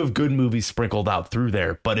you have good movies sprinkled out through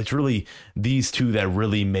there, but it's really these two that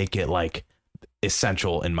really make it, like,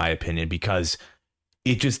 essential in my opinion, because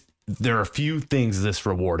there are few things this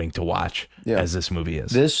rewarding to watch as this movie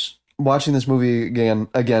is. Watching this movie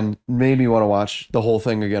again made me want to watch the whole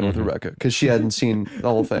thing again with Rebecca, because she hadn't seen the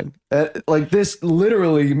whole thing. Like, this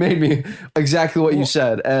literally made me exactly what you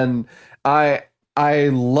said. And I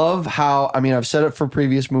love how, I mean, I've said it for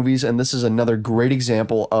previous movies, and this is another great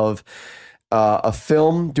example of a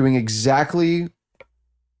film doing exactly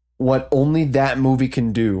what only that movie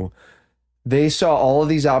can do. They saw all of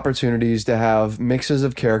these opportunities to have mixes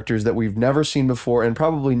of characters that we've never seen before and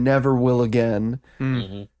probably never will again.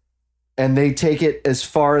 And they take it as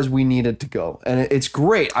far as we need it to go. And it's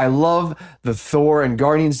great. I love the Thor and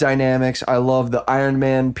Guardians dynamics. I love the Iron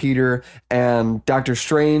Man, Peter, and Doctor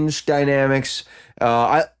Strange dynamics.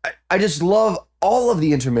 I just love all of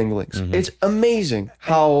the interminglings. It's amazing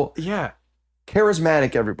how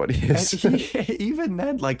charismatic everybody is. Even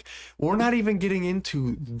then, like, we're not even getting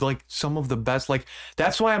into, like, some of the best, like,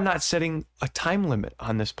 that's why I'm not setting a time limit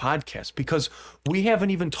on this podcast, because we haven't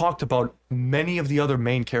even talked about many of the other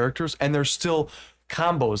main characters, and there's still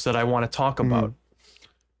combos that I want to talk about.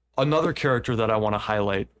 Another character that I want to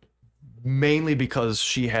highlight, mainly because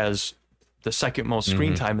she has the second most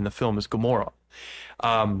screen time in the film is Gamora.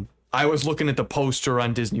 I was looking at the poster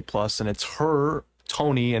on Disney Plus, and it's her,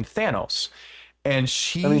 Tony, and Thanos. And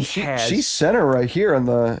she's center right here in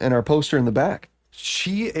our poster in the back.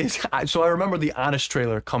 She is. So I remember the Honest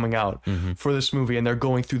trailer coming out for this movie, and they're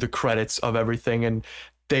going through the credits of everything, and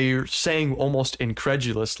they're saying almost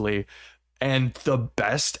incredulously, and the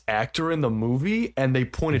best actor in the movie, and they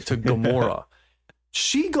pointed to Gamora.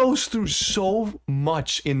 She goes through so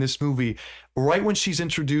much in this movie. Right when she's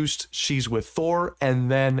introduced, she's with Thor, and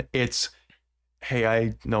then it's, hey,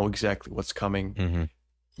 I know exactly what's coming.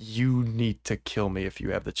 You need to kill me if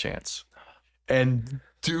you have the chance. And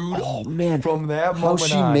dude, oh man, from that how moment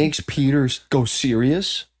she on, makes Peter go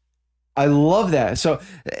serious. I love that. So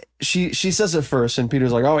she says it first, and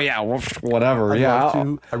Peter's like, "Oh yeah, whatever,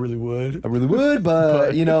 I really would,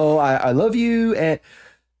 but you know, I love you." And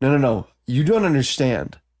no, you don't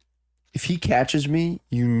understand. If he catches me,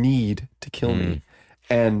 you need to kill me.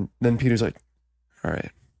 And then Peter's like, "All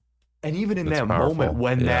right." And even in That's that powerful. moment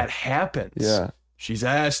when that happens, she's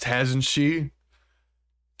asked, hasn't she?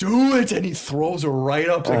 Do it, and he throws her right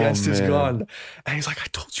up against his gun, and he's like, "I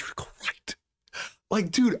told you to go right." Like,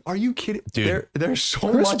 dude, are you kidding? Dude, there's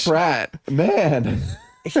so Chris much. Pratt, man.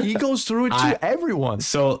 He goes through it to everyone.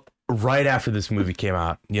 So right after this movie came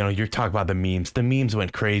out, you know, you're talking about the memes. The memes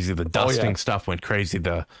went crazy. The dusting stuff went crazy.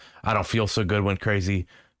 The I don't feel so good went crazy.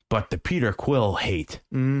 But the Peter Quill hate,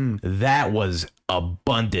 that was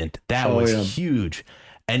abundant. That was huge.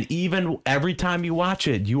 And even every time you watch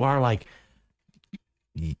it, you are like,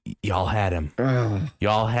 y'all had him.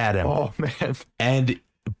 Y'all had him. Oh man.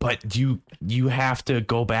 But you have to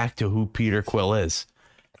go back to who Peter Quill is.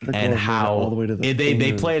 And how all the way to the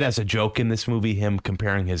they play it as a joke in this movie, him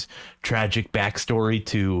comparing his tragic backstory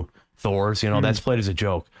to Thor's, you know, that's played as a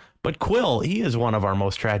joke. But Quill, he is one of our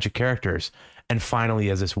most tragic characters. And finally,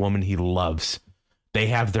 as this woman he loves, they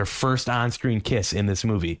have their first on-screen kiss in this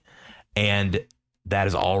movie. And that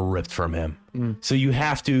is all ripped from him. So you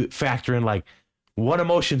have to factor in, like, what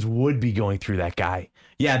emotions would be going through that guy.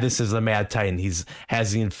 Yeah, this is the Mad Titan.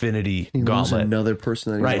 Has the Infinity Gauntlet. Another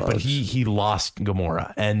person that he right, loves. but he lost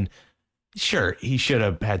Gamora. And sure, he should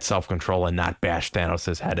have had self-control and not bashed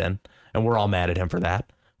Thanos' head in. And we're all mad at him for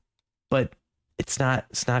that. But it's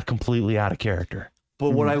not completely out of character.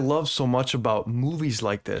 But what I love so much about movies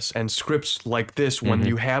like this and scripts like this, when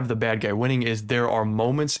you have the bad guy winning, is there are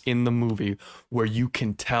moments in the movie where you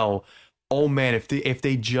can tell, oh man, if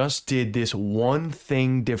they just did this one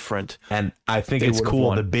thing different. And I think it's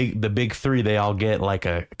cool. The big three, they all get like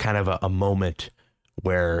a kind of a moment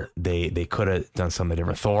where they could have done something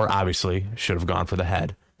different. Thor obviously should have gone for the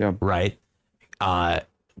head. Yeah. Right.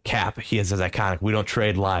 Cap, he has his iconic "We don't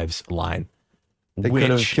trade lives" line. They could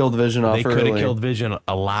have killed Vision off early. They could have killed Vision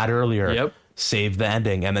a lot earlier. Yep. Saved the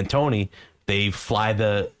ending. And then Tony, they fly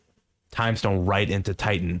the time stone right into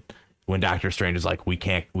Titan when Doctor Strange is like, we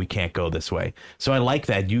can't go this way. So I like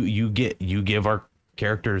that. You give our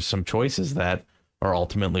characters some choices that are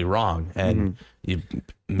ultimately wrong. And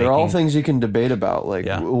they're all things you can debate about. Like,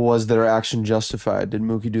 was their action justified? Did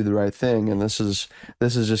Mookie do the right thing? And this is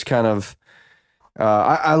just kind of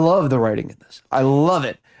I love the writing in this. I love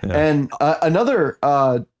it. Yeah. And another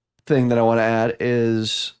thing that I want to add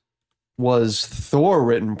was Thor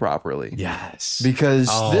written properly? Yes. Because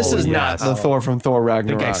this is not the Thor from Thor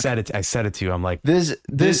Ragnarok. I think I said it to you. I'm like, this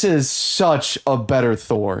is such a better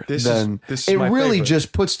Thor than this is it my really favorite.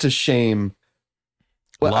 just puts to shame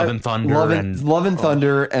Love and Thunder Love and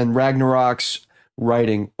Thunder and Ragnarok's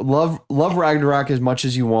writing. Love Ragnarok as much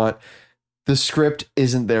as you want. The script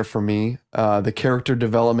isn't there for me. The character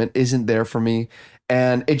development isn't there for me.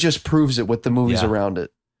 And it just proves it with the movies around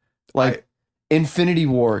it. Like Infinity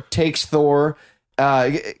War takes Thor,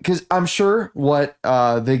 because I'm sure what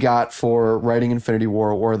they got for writing Infinity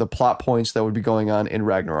War were the plot points that would be going on in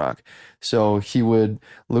Ragnarok. So he would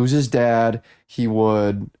lose his dad. He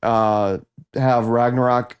would have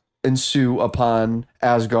Ragnarok ensue upon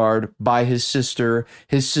Asgard by his sister.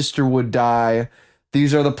 His sister would die.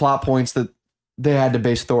 These are the plot points that they had to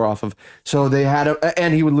base Thor off of. So they had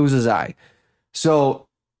and he would lose his eye. So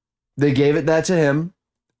they gave that to him,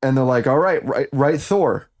 and they're like, all right, write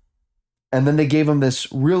Thor. And then they gave him this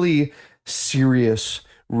really serious,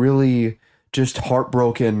 really just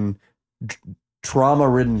heartbroken,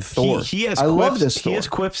 trauma-ridden Thor. He has I quips, love this Thor. He has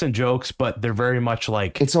quips and jokes, but they're very much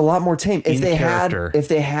like it's a lot more tame. If they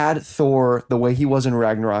had Thor the way he was in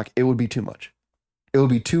Ragnarok, it would be too much. It would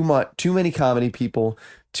be too much, too many comedy people,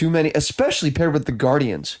 too many, especially paired with the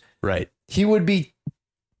Guardians. Right. He would be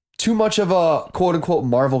too much of a quote unquote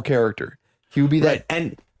Marvel character. He would be that. Right.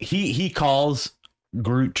 And he calls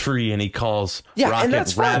Groot tree and he calls Yeah, Rocket and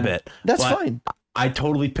that's fine. Rabbit. That's But fine. I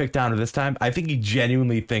totally picked on it this time. I think he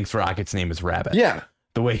genuinely thinks Rocket's name is Rabbit. Yeah.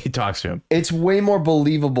 The way he talks to him. It's way more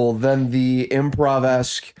believable than the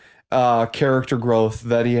improv-esque character growth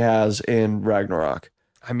that he has in Ragnarok.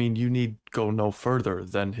 I mean, you need go no further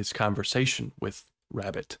than his conversation with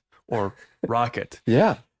Rabbit or Rocket.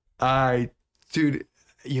 Yeah. Dude,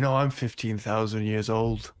 I'm 15,000 years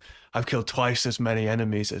old. I've killed twice as many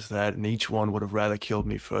enemies as that, and each one would have rather killed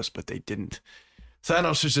me first, but they didn't.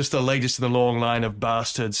 Thanos is just the latest in the long line of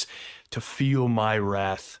bastards to feel my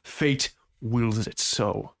wrath. Fate wills it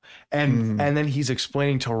so. And then he's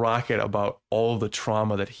explaining to Rocket about all the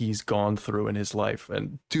trauma that he's gone through in his life.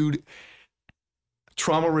 And dude,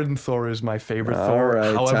 trauma-ridden Thor is my favorite Thor,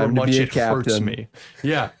 right, however time to much be a it hurts captain. me.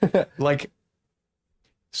 Yeah. Like,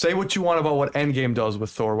 say what you want about what Endgame does with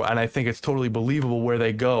Thor, and I think it's totally believable where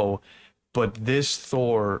they go, but this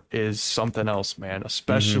Thor is something else, man,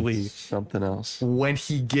 especially Something else. when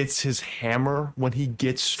he gets his hammer, when he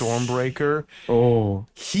gets Stormbreaker. Oh.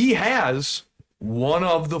 He has one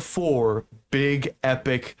of the 4 big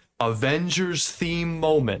epic Avengers theme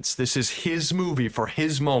moments. This is his movie for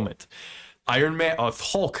his moment.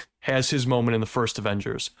 Hulk has his moment in the first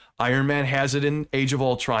Avengers. Iron Man has it in Age of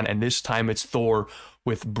Ultron, and this time it's Thor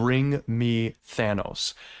with Bring Me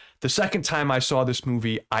Thanos. The second time I saw this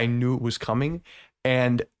movie, I knew it was coming,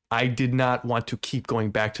 and I did not want to keep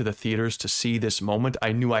going back to the theaters to see this moment.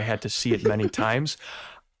 I knew I had to see it many times.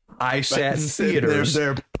 I sat in theaters.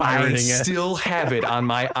 They're I pirating it. still have it on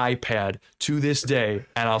my iPad to this day,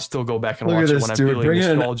 and I'll still go back and Look watch at it this when I'm dude feeling bringing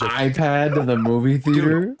an nostalgic. iPad to the movie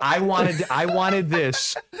theater. Dude, I wanted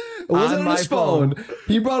this It wasn't on on my his phone.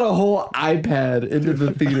 He brought a whole iPad into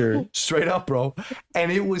the theater. straight up, bro,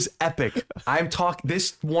 and it was epic. I'm talking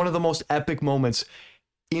this one of the most epic moments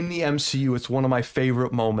in the MCU. It's one of my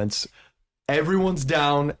favorite moments. Everyone's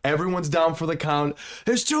down for the count.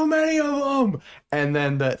 There's too many of them, and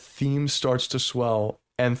then the theme starts to swell,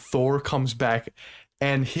 and Thor comes back,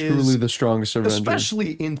 and Truly the strongest Avenger.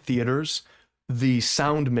 especially in theaters, the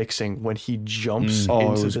sound mixing when he jumps Oh, it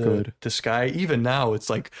into was good. the sky. Even now, it's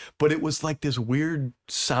like, but it was like this weird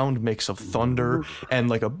sound mix of thunder and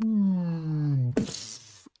like a.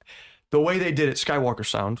 The way they did it, Skywalker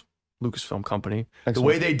Sound, Lucasfilm Company. The Excellent.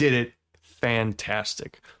 way they did it,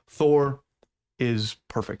 fantastic. Thor is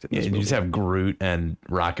perfect in Yeah, this you movie. just have Groot and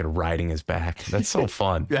Rocket riding his back. That's so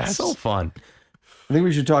fun. Yes. So fun. I think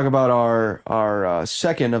we should talk about our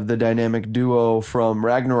second of the dynamic duo from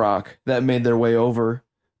Ragnarok that made their way over,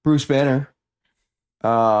 Bruce Banner.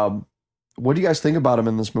 What do you guys think about him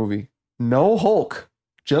in this movie? No Hulk,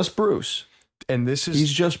 just Bruce. And this is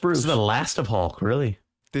He's just This Bruce. is the last of Hulk, really.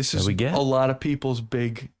 this that is we get. a lot of people's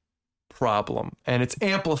big problem, and it's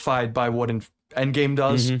amplified by what Endgame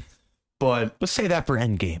does. Mhm. But Let's say that for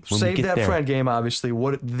Endgame. When we save get that there. for Endgame, obviously.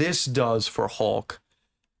 What this does for Hulk,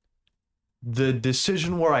 the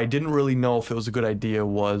decision where I didn't really know if it was a good idea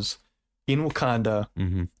was in Wakanda,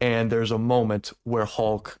 Mhm. and there's a moment where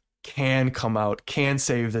Hulk can come out, can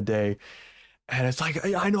save the day. And it's like,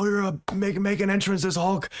 I know you're make an entrance as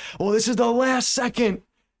Hulk. Well, this is the last second.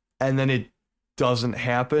 And then it doesn't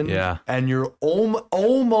happen. Yeah. And you're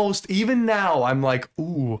almost, even now, I'm like,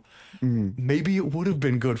 ooh, Mhm. maybe it would have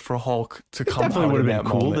been good for Hulk to come Definitely out would in have been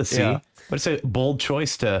that cool moment. to see. Yeah. But it's a bold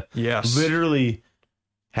choice to Yes. literally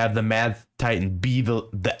have the Mad Titan be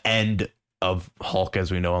the end of Hulk as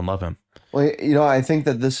we know and love him. Well, I think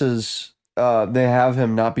that this is they have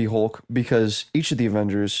him not be Hulk because each of the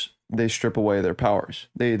Avengers they strip away their powers.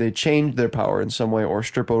 They change their power in some way or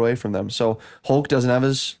strip away from them. So Hulk doesn't have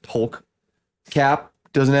his Hulk. Cap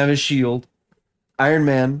doesn't have his shield. Iron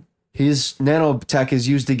Man, his nanotech is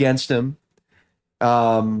used against him.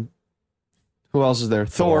 Who else is there?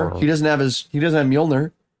 Thor. He doesn't have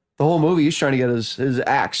Mjolnir. The whole movie he's trying to get his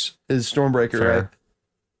axe, his Stormbreaker, Fair. right?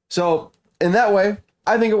 So in that way,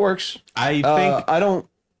 I think it works. I think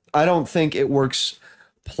I don't think it works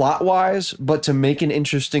plot wise, but to make an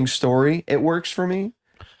interesting story, it works for me.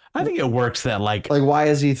 it works that like Like, why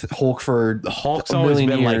is he Hulk for Hulk's a always million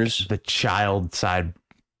been years? like the child side,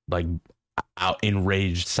 like out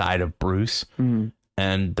enraged side of Bruce, Mhm.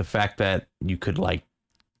 and the fact that you could like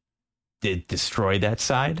destroy that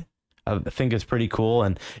side, I think is pretty cool.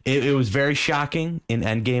 And it was very shocking in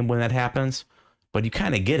Endgame when that happens, but you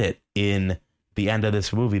kind of get it in the end of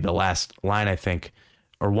this movie. The last line, I think,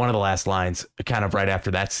 or one of the last lines, kind of right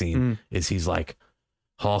after that scene, is he's like,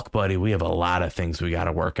 "Hulk, buddy, we have a lot of things we got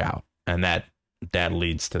to work out," and that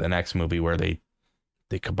leads to the next movie where they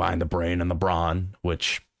combine the brain and the brawn,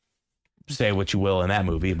 which say what you will in that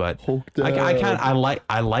movie, but Hulk I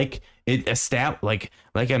like it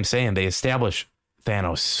like I'm saying, they establish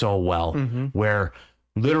Thanos so well, where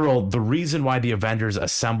the reason why the Avengers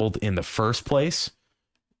assembled in the first place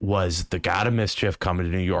was the God of Mischief coming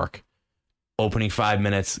to New York. Opening 5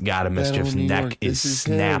 minutes, God of Mischief's New neck York, is this is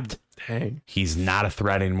snapped. Dang. He's not a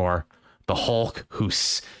threat anymore. The Hulk, who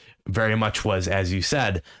very much was, as you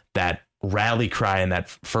said, that rally cry in that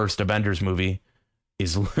first Avengers movie,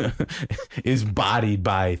 is is bodied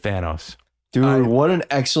by Thanos. Dude, what an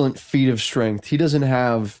excellent feat of strength. He doesn't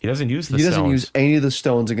use any of the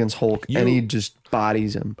stones against Hulk, and he just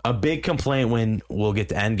bodies him. A big complaint when we'll get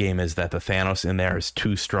to Endgame is that the Thanos in there is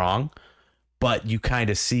too strong, but you kind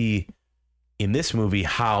of see in this movie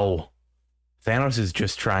how Thanos is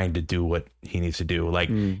just trying to do what he needs to do. Like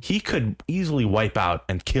he could easily wipe out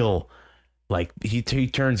and kill. Like he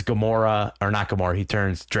turns Gamora, or not Gamora, he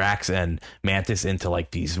turns Drax and Mantis into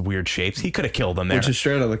like these weird shapes. He could have killed them there. Which is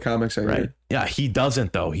straight out of the comics, I hear. Yeah, he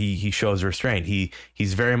doesn't though. He shows restraint.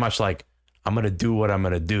 He's very much like, I'm gonna do what I'm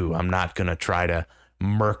gonna do. I'm not gonna try to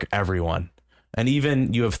murk everyone. And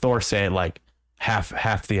even you have Thor say it like half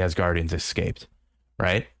the Asgardians escaped,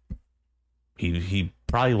 right? He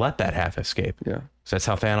probably let that half escape. Yeah. So that's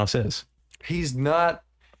how Thanos is. He's not,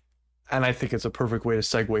 and I think it's a perfect way to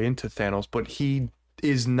segue into Thanos, but he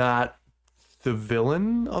is not the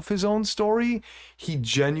villain of his own story. He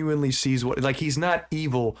genuinely sees he's not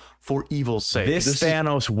evil for evil's sake. This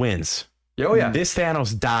Thanos wins. Oh yeah. This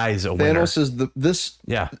Thanos dies a winner. Thanos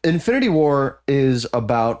is Infinity War is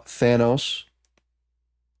about Thanos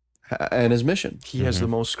and his mission. He has the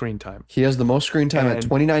most screen time. He has the most screen time at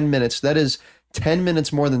 29 minutes. That is 10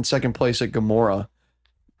 minutes more than second place at Gamora.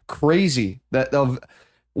 Crazy.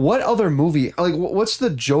 What other movie? Like, what's the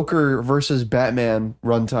Joker versus Batman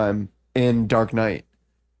runtime in Dark Knight?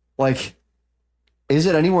 Like, is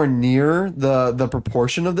it anywhere near the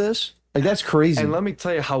proportion of this? Like, that's crazy. And let me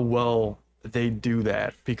tell you how well they do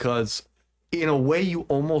that, because in a way you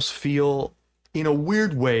almost feel, in a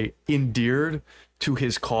weird way, endeared to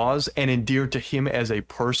his cause and endeared to him as a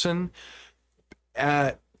person.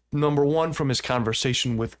 Number one, from his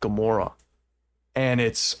conversation with Gamora. And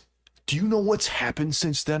it's, do you know what's happened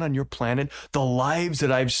since then on your planet? The lives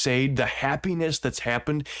that I've saved, the happiness that's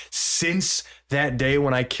happened since that day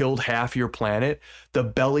when I killed half your planet, the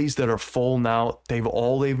bellies that are full now,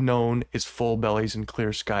 they've known is full bellies and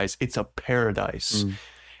clear skies. It's a paradise.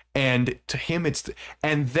 And to him,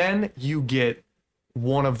 and then you get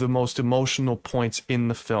one of the most emotional points in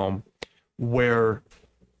the film where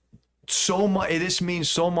this means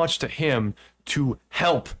so much to him to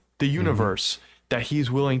help the universe that he's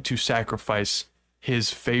willing to sacrifice his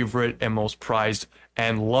favorite and most prized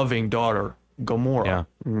and loving daughter, Gamora.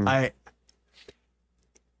 Yeah.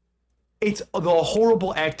 It's the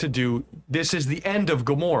horrible act to do. This is the end of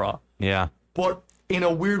Gamora. Yeah. But in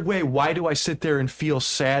a weird way, why do I sit there and feel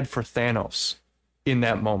sad for Thanos in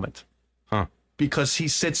that moment? Because he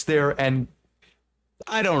sits there and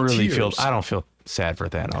I don't feel sad for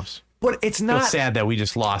Thanos. But it's not sad that we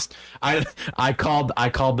just lost. I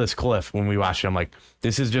called this cliff when we watched it. I'm like,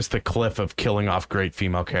 this is just the cliff of killing off great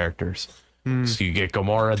female characters. So you get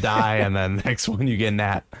Gamora die, and then the next one you get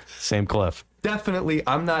Nat. Same cliff. Definitely,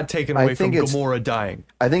 I'm not taking away from Gamora dying.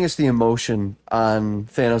 I think it's the emotion on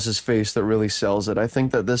Thanos' face that really sells it. I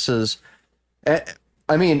think that this is...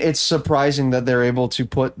 I mean, it's surprising that they're able to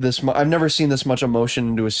put this... I've never seen this much emotion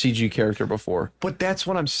into a CG character before. But that's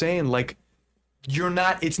what I'm saying. Like,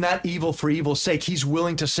 it's not evil for evil's sake. He's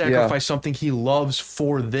willing to sacrifice something he loves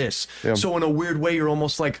for this. Yeah. So in a weird way, you're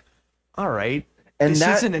almost like, all right, and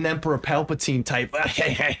this isn't an Emperor Palpatine type.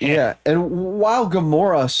 Yeah. And while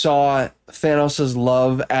Gamora saw Thanos'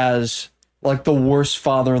 love as like the worst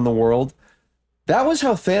father in the world, that was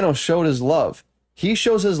how Thanos showed his love. He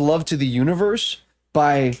shows his love to the universe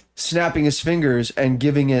by snapping his fingers and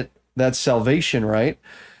giving it that salvation, right?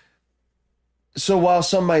 So while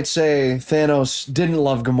some might say Thanos didn't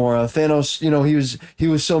love Gamora, Thanos, he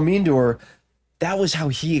was so mean to her, that was how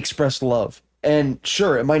he expressed love. And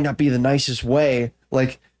sure, it might not be the nicest way.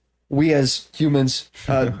 Like, we as humans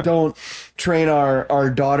don't train our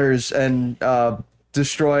daughters and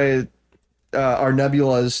destroy our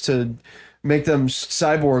nebulas to make them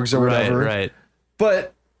cyborgs or whatever. Right.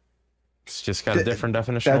 But it's just got a different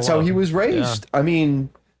definition. That's how he was raised. Yeah. I mean,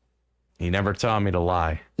 he never taught me to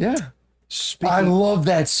lie. Yeah. I love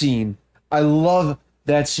that scene. I love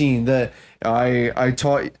that scene. That I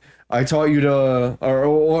taught you to, or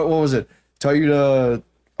what was it? Taught you to.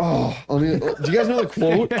 Oh, do you guys know the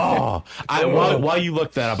quote? While you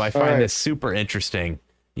look that up, I find this super interesting.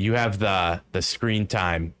 You have the screen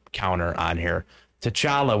time counter on here.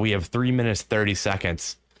 T'Challa, we have 3 minutes 30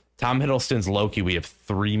 seconds. Tom Hiddleston's Loki, we have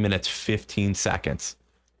 3 minutes 15 seconds.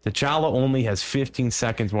 T'Challa only has 15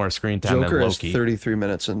 seconds more screen time Joker than has Loki. 33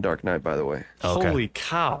 minutes in Dark Knight, by the way. Okay. Holy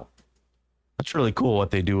cow. That's really cool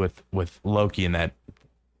what they do with Loki in that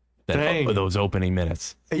Dang. those opening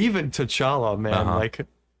minutes. Even T'Challa, man. Like,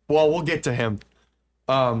 well, we'll get to him.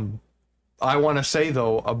 I want to say,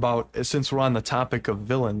 though, about, since we're on the topic of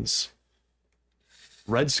villains,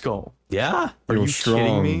 Red Skull. Yeah. Are You're you strong.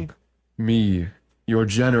 kidding me? Me. You're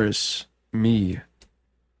generous. Me.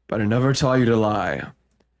 But I never taught you to lie.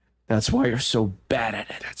 That's why you're so bad at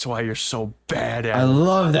it. That's why you're so bad at I it.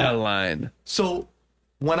 love that line. So,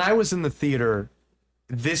 when I was in the theater,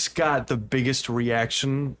 this got the biggest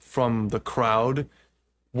reaction from the crowd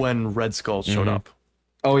when Red Skull showed up.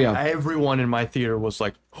 Oh, yeah. Everyone in my theater was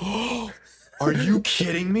like, oh, are you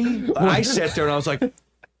kidding me? I sat there and I was like,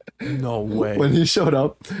 no way. When he showed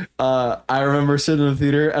up, I remember sitting in the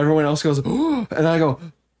theater. Everyone else goes, oh, and I go,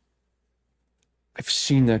 I've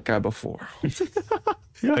seen that guy before.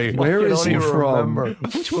 Where is he from?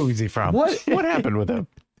 Which movie is he from? What? What happened with him?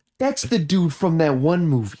 That's the dude from that one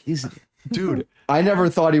movie, isn't it? Dude, I never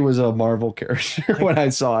thought he was a Marvel character when I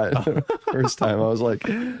saw it first time. I was like,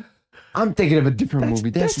 I'm thinking of a different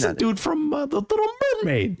movie. That's the not dude from The Little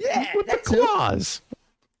Mermaid. Yeah, with the that's it. claws.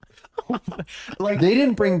 like, They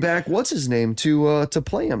didn't bring back what's his name to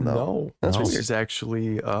play him though. no, That's this weird. is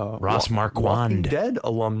actually Ross Walking Marquand. Dead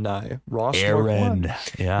alumni. Ross Aaron. Marquand.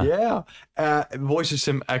 Yeah. Yeah, voices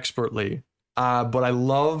him expertly. But I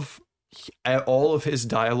love all of his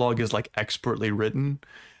dialogue is like expertly written.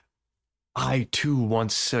 I too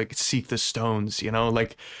once seek the stones,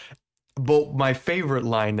 like. But my favorite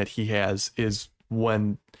line that he has is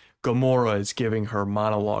when Gamora is giving her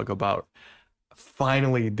monologue about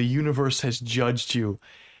finally the universe has judged you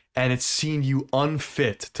and it's seen you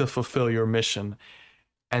unfit to fulfill your mission.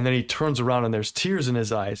 And then he turns around and there's tears in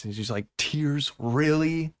his eyes and he's like, tears,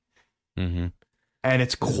 really? Mm-hmm. And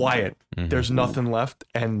it's quiet. Mhm. There's nothing left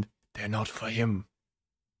and they're not for him.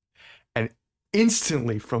 And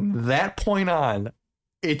instantly from that point on,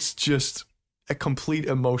 it's just a complete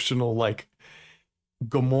emotional, like,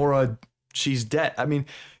 Gamora, she's dead. I mean,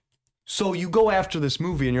 so you go after this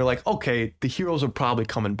movie and you're like, okay, the heroes are probably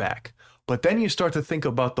coming back. But then you start to think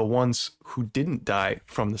about the ones who didn't die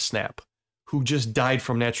from the snap, who just died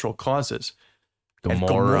from natural causes. And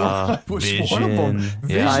Gamora, was Vision. one of them. Yeah.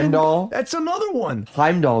 Vision, Heimdall. that's another one.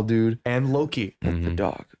 Heimdall, dude. And Loki. Mm-hmm. The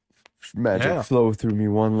dog. Magic Yeah. flow through me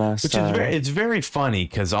one last Which time. is it's very funny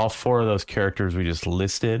because all four of those characters we just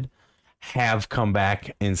listed have come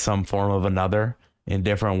back in some form of another in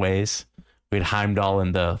different ways. We had Heimdall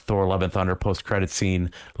in the Thor: Love and Thunder post-credit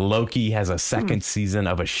scene. Loki has a second season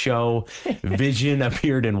of a show. Vision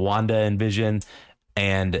appeared in Wanda and Vision,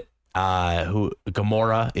 and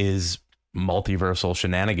Gamora is multiversal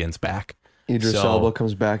shenanigans back. Idris So- Elba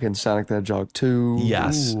comes back in Sonic the Hedgehog 2.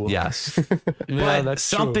 Yes, Ooh. yes. Yeah, But that's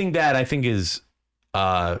something that I think is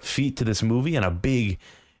feat to this movie and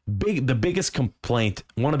the biggest complaint,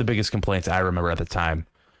 one of the biggest complaints I remember at the time,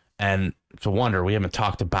 and it's a wonder we haven't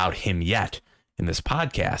talked about him yet in this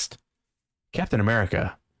podcast. Captain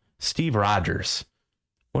America, Steve Rogers.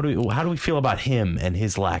 How do we feel about him and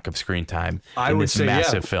his lack of screen time I in would this say,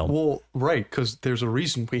 massive yeah. film? Well, right, because there's a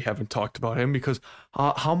reason we haven't talked about him. Because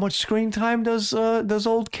how much screen time does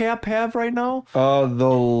old Cap have right now? The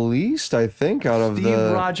least, I think, out of Steve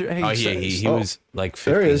the... Rogers. Hey, Oh, he Oh, was like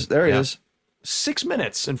 15. There he is. There he Yeah. is. 6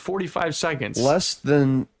 minutes and 45 seconds. Less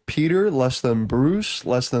than Peter, less than Bruce,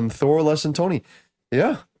 less than Thor, less than Tony.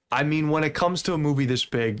 Yeah. I mean, when it comes to a movie this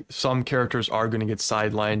big, some characters are going to get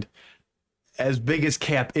sidelined. As big as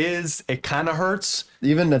Cap is, it kind of hurts.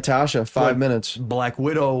 Even Natasha, 5 But- minutes. Black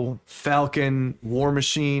Widow, Falcon, War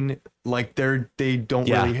Machine, like they don't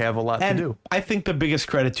Yeah. really have a lot And to do. I think the biggest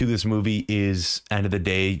credit to this movie is, end of the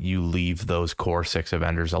day, you leave those core 6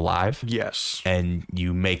 Avengers alive. Yes. And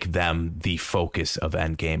you make them the focus of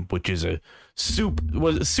Endgame, which is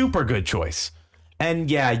was a super good choice.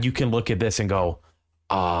 And yeah, you can look at this and go,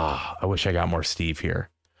 I wish I got more Steve here.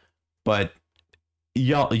 But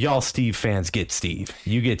y'all Steve fans get Steve.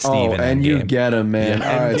 You get Steve Oh, in and you Endgame. get him, man.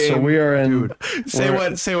 Yeah, All right, so Endgame, we are in... dude.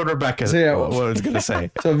 Say what Rebecca So, yeah, was going to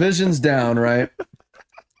say. So Vision's down, right?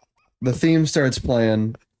 The theme starts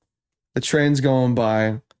playing. The train's going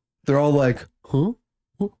by. They're all like, huh?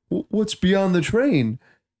 What's beyond the train?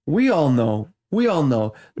 We all know.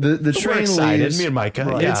 The We're train excited. leaves. Me and Micah.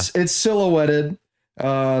 Right. Yeah. It's silhouetted.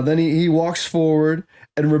 Then he walks forward,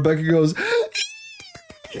 and Rebecca goes.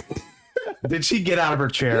 Did she get out of her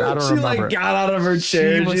chair? I don't She remember. like got out of her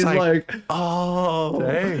chair. was She's like- like, Oh,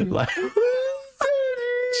 Dang. Like,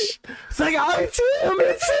 it's like, oh, it's him.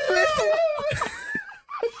 It's him.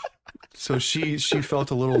 So she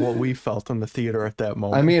felt a little what we felt in the theater at that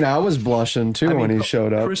moment. I mean, I was blushing too when he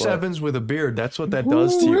showed up. Chris but- Evans with a beard, that's what that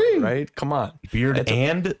does to you, Woo-wee. right? Come on. Beard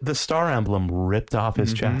and the star emblem ripped off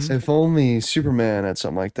his chest. If only Superman had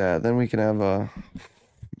something like that, then we can have a.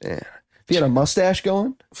 Man. If he had a mustache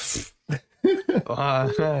going,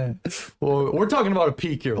 Well, we're talking about a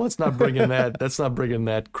peak here. Let's not bring in that. That's not bringing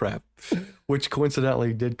that crap, which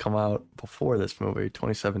coincidentally did come out before this movie,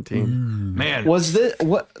 2017. Man, was this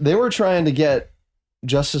what they were trying to get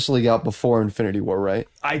Justice League out before Infinity War, right?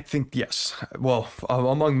 I think yes. Well,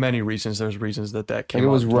 among many reasons, there's reasons that Like came it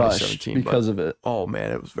out was in rushed 2017 because but, of it. oh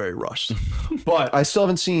man, it was very rushed. But I still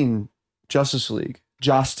haven't seen Justice League,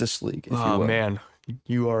 if you oh will. man,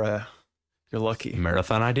 you're lucky.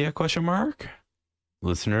 Marathon idea? Question mark.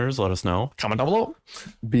 Listeners, let us know. Comment down below.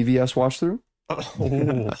 BVS watch through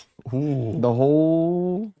Ooh. the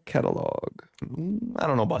whole catalog. I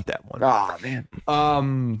don't know about that one. Ah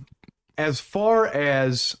man, As far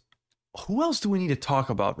as who else do we need to talk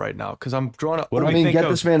about right now? Because I'm drawing up. What do I we mean, think get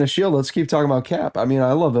of- this man a shield. Let's keep talking about Cap. I mean,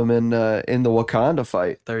 I love him in the Wakanda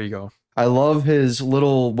fight. There you go. I love his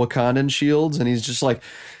little Wakandan shields, and he's just like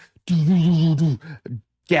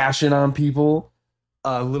gashing on people.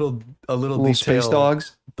 A little Little detail. space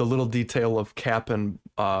dogs. The little detail of Cap and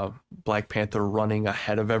Black Panther running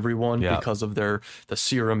ahead of everyone Yeah. because of the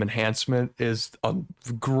serum enhancement is a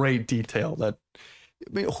great detail. That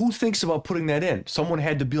I mean, who thinks about putting that in? Someone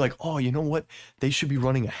had to be like, oh, you know what? They should be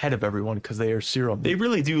running ahead of everyone because they are serum. They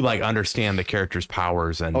really do like understand the character's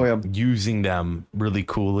powers and Oh, yeah. using them really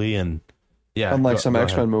coolly and yeah. Unlike go- some go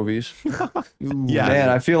X-Men ahead. movies. Yeah, Man,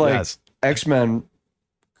 I feel like yes. X-Men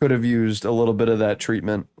could have used a little bit of that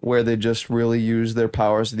treatment where they just really use their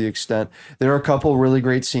powers to the extent. There are a couple really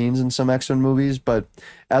great scenes in some X-Men movies, but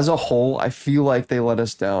as a whole, I feel like they let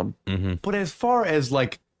us down. But as far as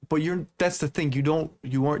like, that's the thing. You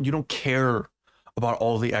don't care about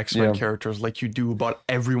all the X-Men Yeah. characters like you do about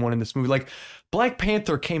everyone in this movie. Like Black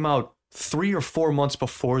Panther came out 3 or 4 months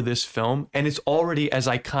before this film, and it's already as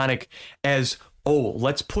iconic as, oh,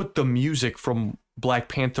 let's put the music from Black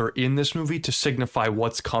Panther in this movie to signify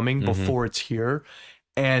what's coming before it's here.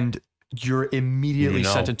 And you're immediately You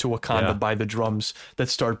know. sent into Wakanda Yeah. by the drums that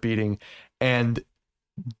start beating. And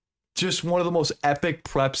just one of the most epic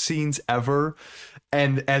prep scenes ever.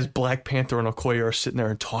 And as Black Panther and Okoye are sitting there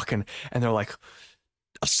and talking, and they're like,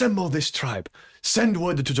 assemble this tribe, send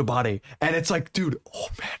wood to Jabari. And it's like, dude, oh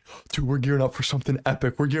man, dude, we're gearing up for something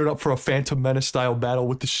epic. We're gearing up for a Phantom Menace style battle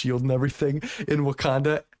with the shield and everything in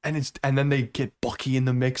Wakanda. And then they get Bucky in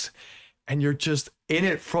the mix, and you're just in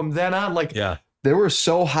it from then on. Like, Yeah. They were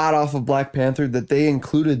so hot off of Black Panther that they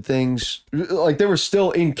included things like they were still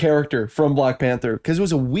in character from Black Panther because it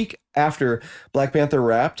was a week after Black Panther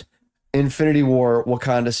wrapped. Infinity War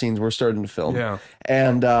Wakanda scenes were starting to film. Yeah.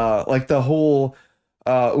 And like the whole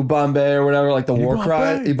Ubambe or whatever, like the war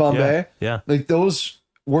cry, Ibambe. Yeah. Like those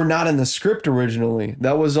were not in the script originally.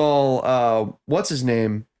 That was all what's his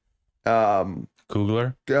name?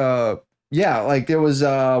 Coogler. Yeah, like there was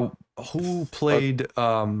who played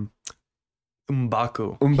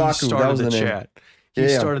M'Baku? M'Baku, He started that was the the name. chat. He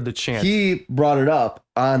Yeah. started the chant. he brought it up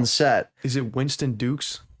on set. Is it Winston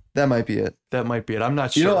Dukes? That might be it. That might be it. I'm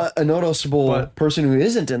not sure. You know, a noticeable But- person who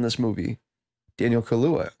isn't in this movie, Daniel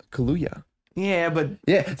Kaluuya. Yeah, but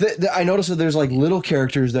Yeah, I noticed that there's like little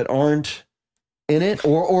characters that aren't in it,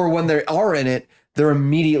 or when they are in it, they're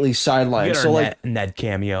immediately We sidelined. get our So like, Ned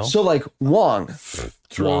cameo. Wong,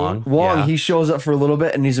 Wong. yeah. He shows up for a little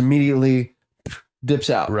bit and he's immediately dips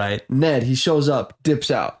out. Right. Ned, he shows up,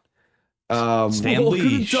 dips out. Stan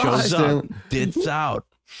Lee shows up, Stan- dips out.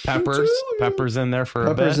 Pepper's in there for a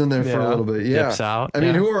bit. Pepper's in there for a Yeah. little bit. Yeah. Dips out. I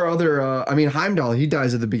mean, yeah. who are other? I mean, Heimdall. He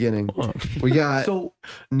dies at the beginning. We got so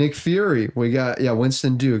Nick Fury. We got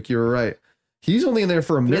Winston Duke. You were right. He's only in there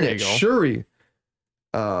for a There minute. you go. Shuri.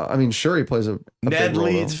 I mean, Shuri plays a Ned big role,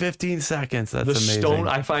 leads though. 15 seconds. That's the amazing. stone.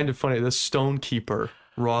 I find it funny. The Stone Keeper,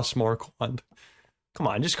 Ross Marquand. Come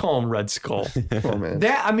on, just call him Red Skull. Oh man.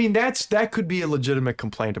 that could be a legitimate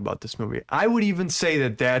complaint about this movie. I would even say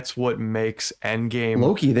that that's what makes Endgame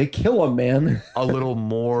Loki. They kill him, man. a little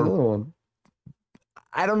more. Another one.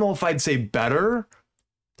 I don't know if I'd say better,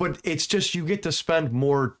 but it's just you get to spend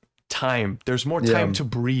more time. There's more time Yeah. to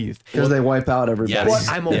breathe. Because they wipe out everybody. Yes.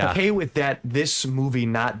 But I'm okay with that. This movie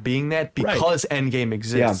not being that because Endgame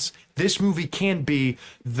exists. This movie can be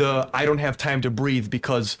the I don't have time to breathe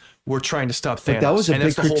because we're trying to stop Thanos. But that was a And big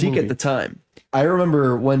that's the whole critique movie. at the time. I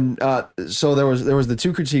remember when so there was the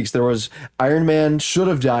two critiques. There was Iron Man should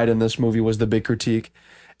have died in this movie was the big critique.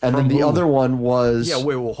 And From then the who? other one was Yeah,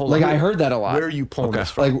 wait, well, hold like on. I heard that a lot. Where are you pulling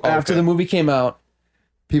this from? Like after the movie came out,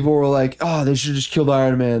 people were like, oh, they should have just killed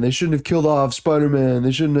Iron Man. They shouldn't have killed off Spider-Man.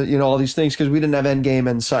 They shouldn't have, all these things, because we didn't have Endgame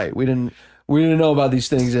in sight. We didn't know about these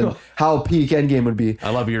things and how peak Endgame would be. I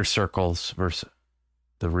love your circles versus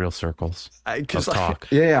the real circles of talk.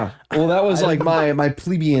 Yeah. Well, that was like my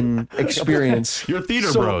plebeian experience. Your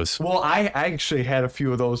theater bros. Well, I actually had a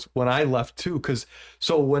few of those when I left too, because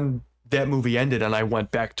when that movie ended and I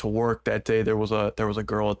went back to work that day, there was a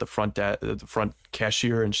girl at the front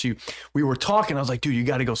cashier, and we were talking. I was like, dude, you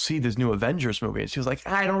got to go see this new Avengers movie. And she was like,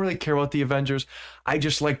 I don't really care about the Avengers. I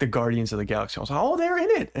just like the Guardians of the Galaxy. I was like, oh, they're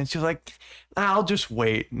in it. And she was like, I'll just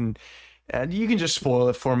wait, and you can just spoil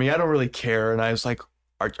it for me. I don't really care. And I was like,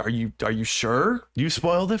 are you sure? You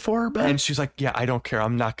spoiled it for her, Ben? And she's like, yeah, I don't care.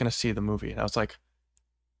 I'm not going to see the movie. And I was like,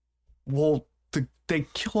 well, they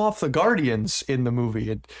kill off the Guardians in the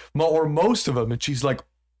movie, or most of them. And she's like,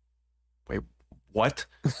 wait, what?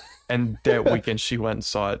 And that weekend she went and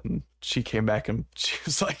saw it, and she came back and she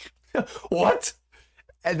was like, what?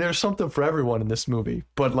 And there's something for everyone in this movie.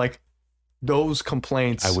 But like those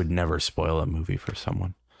complaints. I would never spoil a movie for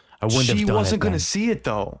someone. I wouldn't have done it. She wasn't going to see it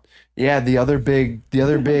though. Yeah, the other big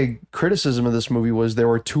criticism of this movie was there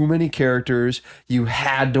were too many characters. You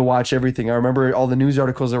had to watch everything. I remember all the news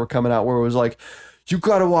articles that were coming out where it was like, you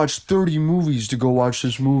got to watch 30 movies to go watch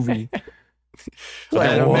this movie.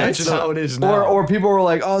 Like, imagine how it is now. Or people were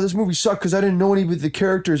like, oh, this movie sucked because I didn't know any of the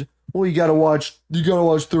characters. Well, you got to watch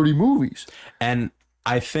 30 movies. And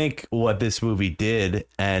I think what this movie did,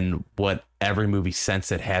 and what every movie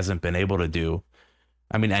since it hasn't been able to do,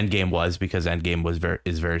 I mean, Endgame was, because Endgame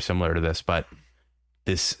is very similar to this, but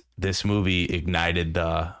this movie ignited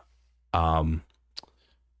the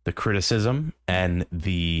criticism and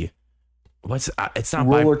it's not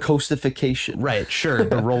roller coastification, right? Sure,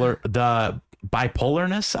 the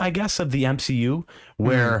bipolarness, I guess, of the MCU,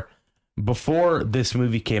 where before this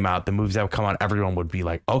movie came out, the movies that would come out, everyone would be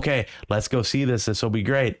like, okay, let's go see this. This will be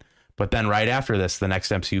great. But then right after this, the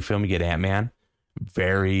next MCU film, you get Ant-Man,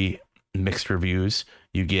 very mixed reviews.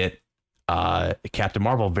 You get Captain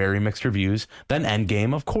Marvel, very mixed reviews. Then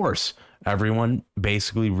Endgame, of course, everyone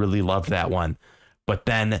basically really loved that one. But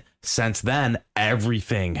then since then,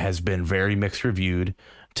 everything has been very mixed reviewed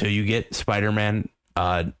till you get Spider-Man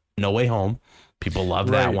No Way Home. People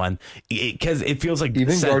love that one because it feels like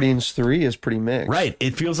even Guardians 3 is pretty mixed. Right.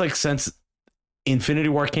 It feels like since Infinity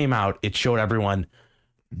War came out, it showed everyone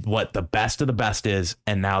what the best of the best is,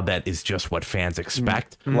 and now that is just what fans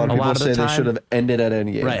expect. A lot of people say they should have ended at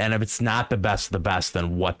Endgame. Right, and if it's not the best of the best,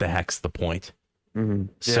 then what the heck's the point? Mm-hmm.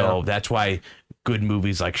 So that's why good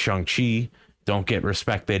movies like Shang-Chi don't get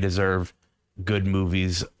respect they deserve. Good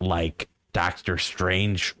movies like Doctor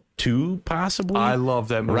Strange 2, possibly. I love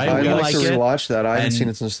that movie. Right? I'd We like to it. rewatch that. I haven't seen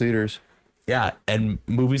it since theaters. Yeah, and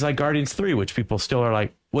movies like Guardians 3, which people still are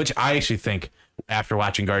like, which I actually think after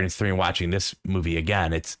watching Guardians 3 and watching this movie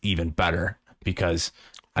again, it's even better because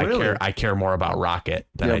I care more about Rocket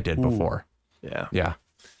than I did before. Yeah. Yeah.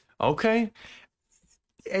 Okay.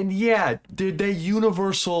 And yeah, the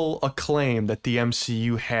universal acclaim that the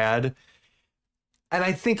MCU had, and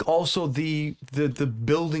I think also the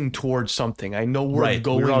building towards something. I know we're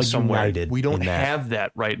going somewhere. We don't have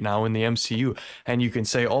that right now in the MCU. And you can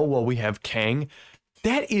say, oh, well, we have Kang.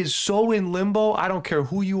 That is so in limbo. I don't care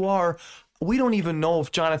who you are. We don't even know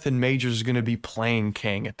if Jonathan Majors is going to be playing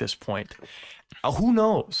Kang at this point. Who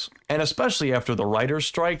knows? And especially after the writer's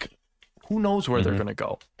strike, who knows where they're going to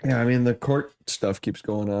go? Yeah, I mean, the court stuff keeps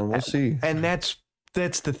going on. We'll see. And that's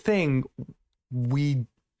the thing. We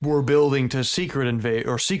were building to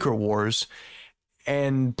Secret Wars,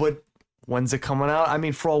 but when's it coming out? I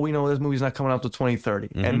mean, for all we know, this movie's not coming out till 2030,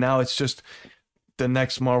 and now it's just the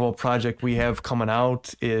next Marvel project we have coming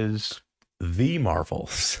out is The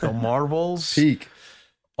Marvels. The Marvels. Peak.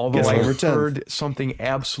 Although I heard something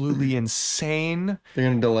absolutely insane. They're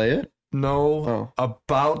gonna delay it? No,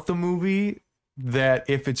 about the movie, that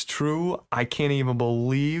if it's true, I can't even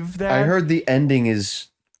believe that. I heard the ending is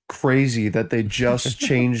crazy, that they just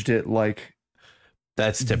changed it like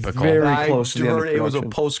that's typical. Very close to the end of it was a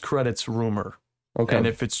production. post-credits rumor. Okay. And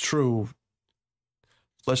if it's true,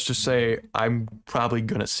 let's just say I'm probably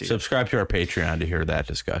gonna see it. Subscribe to our Patreon to hear that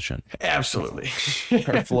discussion. Absolutely.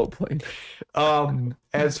 Our float plane.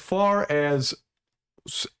 As far as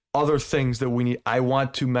other things that we need, I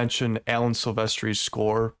want to mention Alan Silvestri's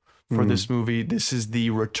score for this movie. This is the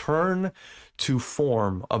return to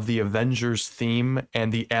form of the Avengers theme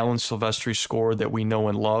and the Alan Silvestri score that we know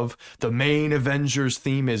and love. The main Avengers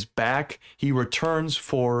theme is back. He returns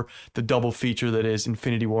for the double feature that is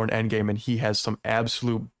Infinity War and Endgame, and he has some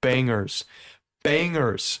absolute bangers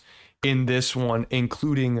in this one,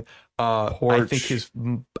 including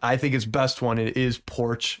I think his best one is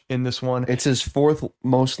Porch in this one. It's his fourth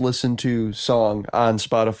most listened to song on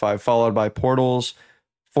Spotify, followed by Portals,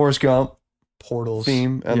 Forrest Gump Portals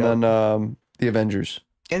theme, and then the Avengers.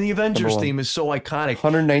 And the Avengers theme is so iconic.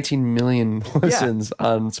 119 million listens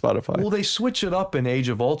on Spotify. Well, they switch it up in Age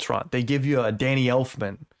of Ultron. They give you a Danny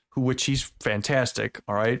Elfman, which he's fantastic,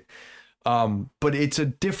 all right? But it's a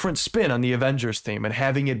different spin on the Avengers theme, and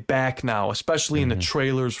having it back now, especially in the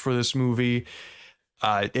trailers for this movie,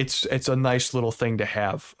 it's a nice little thing to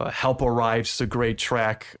have. Help Arrives is a great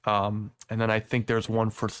track, and then I think there's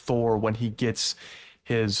one for Thor when he gets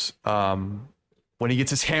his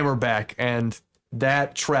hammer back, and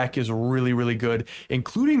that track is really, really good,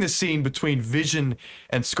 including the scene between Vision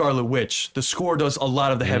and Scarlet Witch. The score does a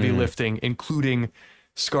lot of the heavy lifting, including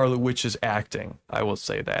Scarlet Witch's acting. I will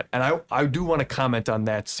say that. And I do want to comment on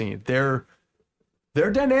that scene. Their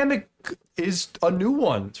dynamic is a new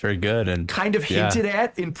one. It's very good and kind of hinted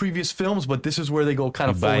at in previous films, but this is where they go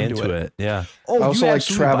kind of full buy into it. Yeah. Oh, I also like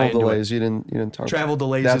absolutely buy travel into delays. it. You didn't talk Travel about.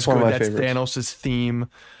 delays That's is one good. of my That's favorites. Thanos' theme.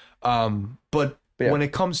 But Yeah. when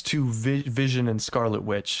it comes to Vision and Scarlet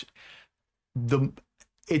Witch,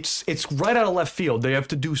 it's right out of left field. They have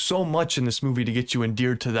to do so much in this movie to get you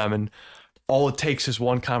endeared to them, and all it takes is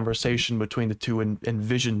one conversation between the two, and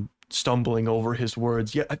Vision stumbling over his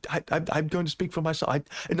words. Yeah, I'm going to speak for myself.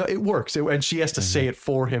 No, it works, and she has to say it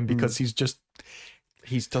for him because he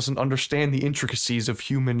doesn't understand the intricacies of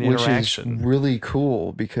human interaction. Which is really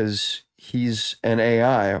cool because he's an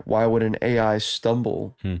AI. Why would an AI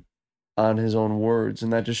stumble on his own words?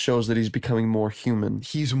 And that just shows that he's becoming more human.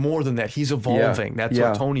 He's more than that. He's evolving. That's Yeah.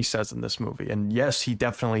 what Tony says in this movie. And yes, he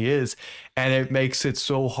definitely is. And it makes it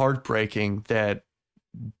so heartbreaking that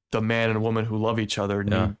the man and woman who love each other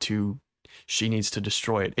she needs to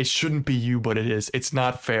destroy it. It shouldn't be you, but it is. It's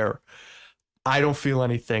not fair. I don't feel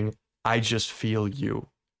anything. I just feel you.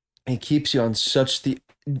 It keeps you on such the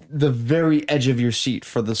very edge of your seat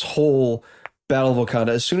for this whole Battle of Wakanda.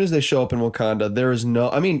 As soon as they show up in Wakanda, there is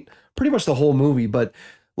pretty much the whole movie, but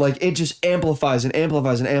like it just amplifies and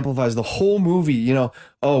amplifies and amplifies the whole movie. You know,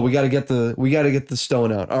 oh, we got to get the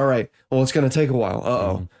stone out. All right. Well, it's going to take a while.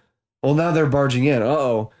 Uh-oh. Well, now they're barging in.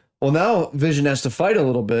 Uh-oh. Well, now Vision has to fight a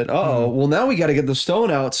little bit. Uh-oh. Well, now we got to get the stone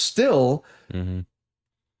out still.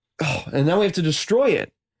 Oh, and now we have to destroy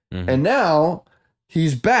it. And now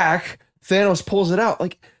he's back. Thanos pulls it out.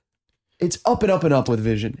 Like, it's up and up and up with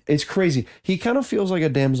Vision. It's crazy. He kind of feels like a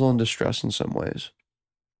damsel in distress in some ways.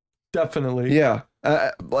 Definitely. Yeah.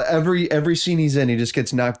 Every scene he's in, he just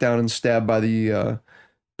gets knocked down and stabbed by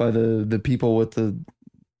the people with the.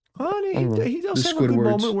 He does have a good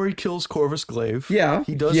moment where he kills Corvus Glaive. Yeah.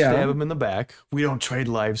 He does stab him in the back. We don't trade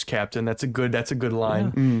lives, Captain. That's a good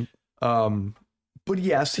line. But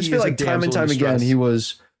yes, I just feel like time and time again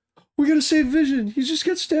we gotta save Vision. He just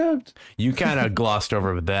gets stabbed. You kind of glossed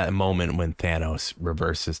over that moment when Thanos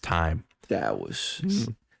reverses time. That was.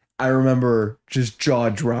 I remember just jaw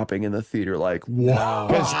dropping in the theater, like, wow.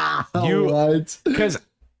 Because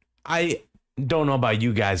I don't know about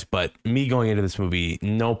you guys, but me going into this movie,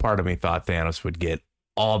 no part of me thought Thanos would get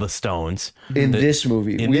all the stones in this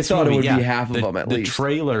movie. We thought it would be half of them at least. The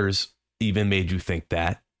trailers even made you think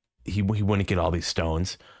that he wouldn't get all these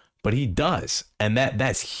stones, but he does, and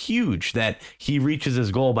that's huge. That he reaches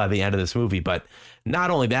his goal by the end of this movie. But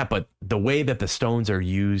not only that, but the way that the stones are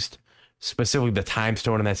used, specifically the time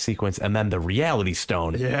stone in that sequence, and then the reality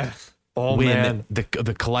stone. Yeah. Oh, when man.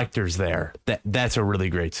 the collector's there. That's a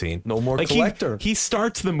really great scene. No more like collector. He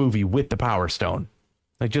starts the movie with the Power Stone.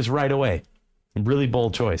 Like just right away. Really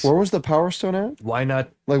bold choice. Where was the Power Stone at? Why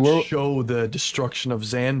not show the destruction of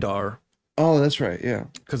Xandar? Oh, that's right. Yeah.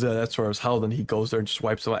 Because that's where it was held, and he goes there and just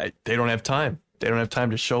wipes them out. They don't have time. They don't have time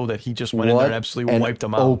to show that he just went in there and absolutely wiped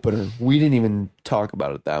them out. Opener. We didn't even talk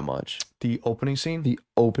about it that much. The opening scene? The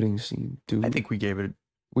opening scene, dude. I think we gave it.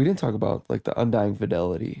 We didn't talk about like the undying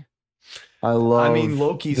fidelity.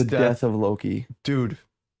 Loki's the death of Loki. Dude.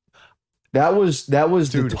 That was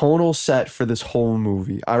the tonal set for this whole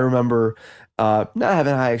movie. I remember not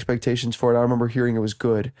having high expectations for it. I remember hearing it was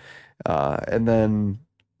good. And then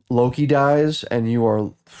Loki dies and you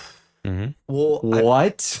are well,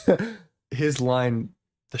 what? His line,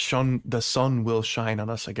 the sun will shine on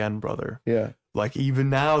us again, brother. Yeah. Like even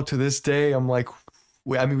now to this day, I'm like,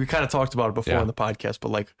 we kind of talked about it before on the podcast, but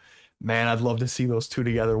like, man, I'd love to see those two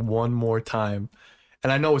together one more time.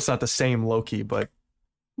 And I know it's not the same Loki, but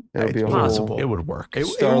it would be possible. It would work. It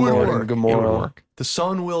would work. It would work. The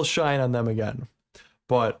sun will shine on them again.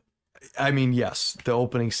 But I mean, yes, the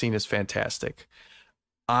opening scene is fantastic.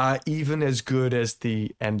 Even as good as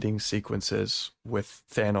the ending sequences with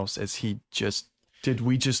Thanos, as he just did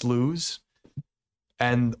we just lose?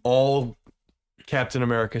 And all Captain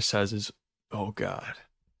America says is, oh God.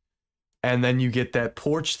 And then you get that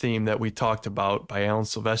porch theme that we talked about by Alan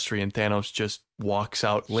Silvestri, and Thanos just walks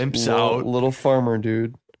out, limps out, Little farmer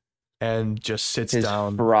dude. and just sits His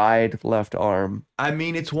down. fried left arm. I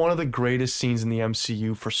mean, it's one of the greatest scenes in the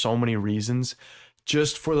MCU for so many reasons.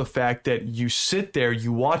 Just for the fact that you sit there,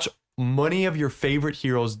 you watch many of your favorite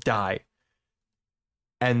heroes die,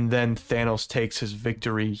 and then Thanos takes his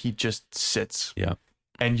victory. He just sits. Yeah.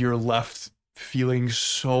 And you're left feeling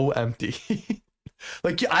so empty.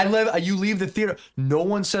 Like you leave the theater, no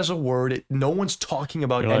one says a word, no one's talking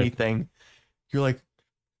about You're like- anything. You're like,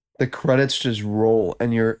 The credits just roll,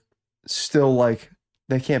 and you're still like,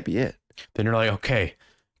 that can't be it. Then you're like, okay,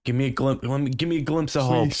 give me a glimpse. Give me a glimpse of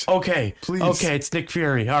Please. hope. Okay, Please. Okay, it's Nick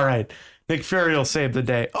Fury. All right, Nick Fury will save the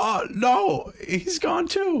day. Oh no, he's gone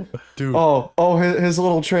too. dude, Oh, his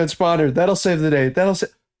little transponder. That'll save the day. That'll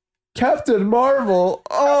save. Captain Marvel.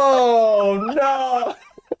 Oh, no.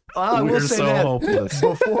 I will We're say so that hopeless.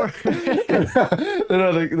 before.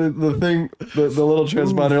 No, the thing, the little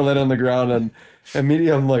transponder landed on the ground, and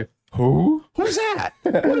immediately I'm like, who? Who's that?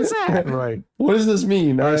 What is that? Right. What does this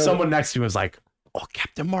mean? Someone next to me was like, "Oh,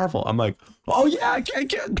 Captain Marvel." I'm like, "Oh yeah, I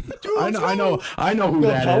can't. Dude, I know who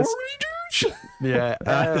that Power is." Rangers? Yeah.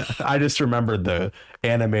 I just remembered the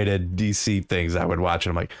animated DC things I would watch,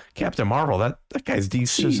 and I'm like, Captain Marvel, that guy's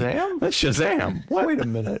DC. Shazam? That's Shazam. What? Wait a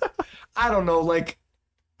minute. I don't know. Like,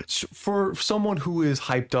 for someone who is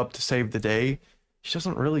hyped up to save the day, she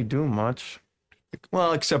doesn't really do much.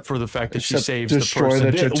 Well, except for the fact that she Except saves the destroy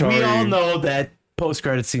person. the Chitauri. We all know that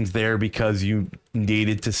post-credit scene's there because you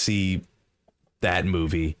needed to see that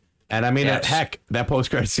movie. And I mean, Yes. heck, that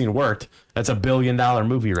post-credit scene worked. That's $1 billion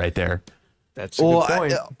movie right there. That's a good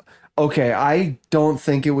point. Okay, I don't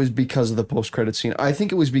think it was because of the post-credit scene. I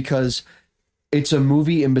think it was because it's a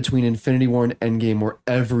movie in between Infinity War and Endgame where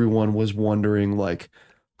everyone was wondering, like,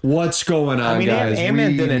 what's going on, I mean, guys?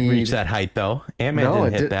 Ant-Man We didn't need- reach that height, though. Ant-Man No,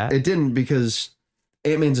 didn't hit that. It didn't, because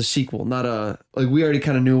Ant-Man's a sequel, not a... Like, we already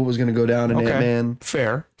kind of knew what was going to go down in Okay. Ant-Man.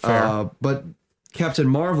 Fair. But Captain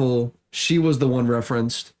Marvel, she was the one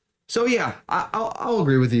referenced. So, yeah, I'll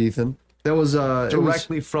agree with you, Ethan. That was...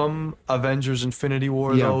 Directly from Avengers Infinity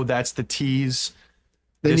War, Yeah. though, that's the tease.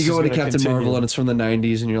 Then This you go is into gonna Captain continue. Marvel and it's from the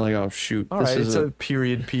 90s and you're like, oh, shoot. All right, it's a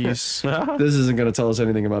period piece. This isn't going to tell us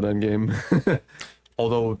anything about Endgame.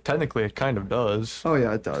 Although, technically, it kind of does. Oh,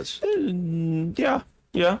 yeah, it does. Yeah.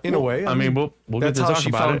 Yeah. In a way. I mean, we'll get that's to how talk she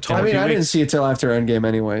about found it. Tony. I mean, I didn't weeks. see it till after Endgame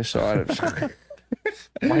anyway, so I don't...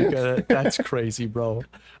 Micah, that's crazy, bro.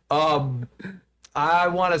 I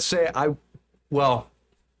want to say,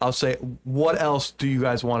 I'll say, what else do you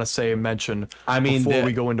guys want to say and mention before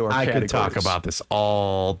we go into our I categories? could talk about this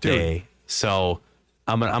all day. So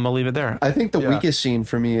I'm gonna leave it there. I think the Yeah. weakest scene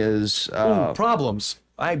for me is... Ooh, problems.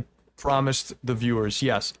 I promised the viewers,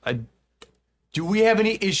 yes. Do we have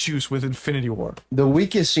any issues with Infinity War? the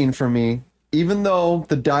weakest scene for me, even though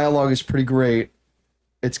the dialogue is pretty great,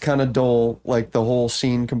 it's kind of dull, like the whole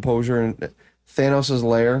scene composure and Thanos'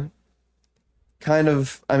 lair. Kind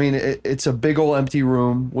of, I mean, it's a big old empty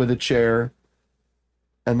room with a chair.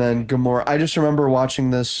 And then Gamora. I just remember watching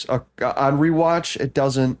this on rewatch. It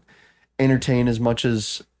doesn't entertain as much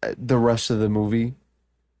as the rest of the movie.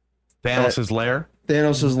 Thanos' lair.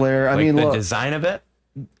 Thanos' lair. I Like mean, the look, design of it.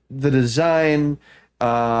 the design,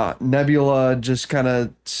 Nebula just kind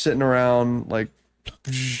of sitting around, like,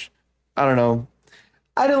 I don't know.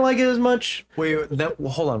 I didn't like it as much. Wait,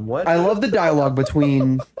 hold on, what? I love the dialogue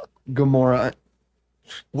between Gamora.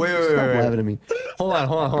 Wait, Stop laughing at me. Hold on.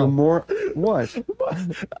 Gamora, what?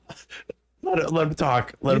 Let him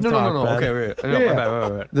talk. Let him No, talk. no. Ben. Okay, wait. No, Yeah. my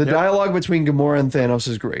bad. The Yep. dialogue between Gamora and Thanos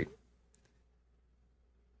is great.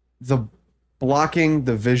 The blocking,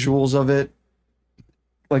 the visuals of it,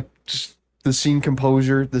 like just the scene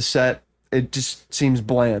composure, the set, it just seems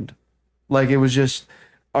bland. Like it was just,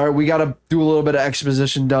 all right, we got to do a little bit of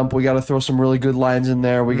exposition dump. We got to throw some really good lines in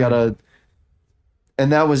there. We got to,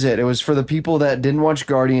 and that was it. It was for the people that didn't watch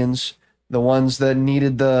Guardians, the ones that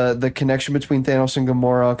needed the connection between Thanos and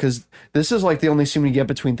Gamora, because this is like the only scene we get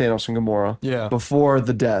between Thanos and Gamora. Yeah. Before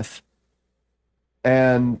the death.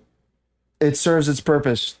 And it serves its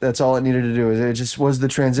purpose. That's all it needed to do. It just was the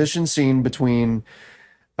transition scene between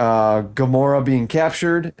Gamora being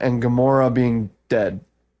captured and Gamora being dead.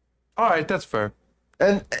 All right, that's fair.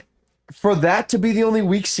 And for that to be the only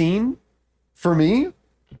weak scene, for me,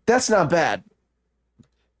 that's not bad.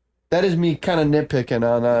 That is me kind of nitpicking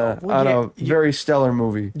on a very stellar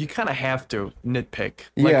movie. You kind of have to nitpick.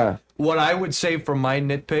 Like, Yeah. What I would say for my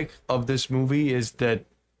nitpick of this movie is that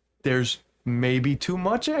there's maybe too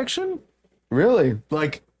much action. Really?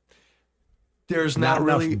 Like, there's Not not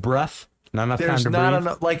enough really breath. Not enough time there's to not breathe.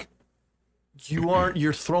 enough like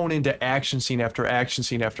you're thrown into action scene after action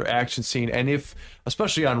scene after action scene, and if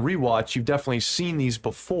especially on rewatch you've definitely seen these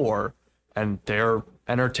before and they're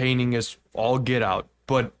entertaining as all get out,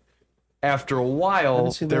 but after a while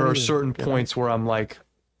Haven't seen that there are either. certain Yeah. points where I'm like,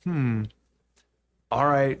 all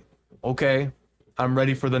right, okay, I'm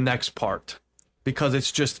ready for the next part, because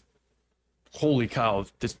it's just holy cow,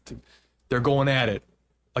 they're going at it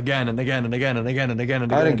again and again and again and again and again and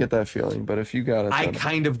again. I didn't get that feeling, but if you got it, I then-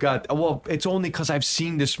 kind of got, well, it's only because I've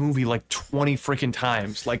seen this movie like 20 freaking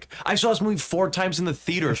times. Like, I saw this movie 4 times in the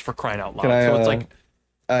theaters, for crying out loud. Can I, So it's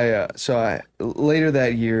like, later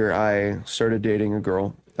that year I started dating a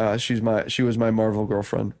girl. She was my Marvel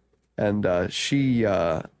girlfriend, and she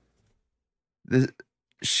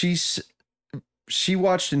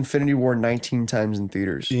watched Infinity War 19 times in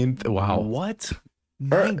theaters. Wow. what?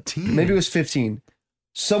 Or 19? maybe it was 15,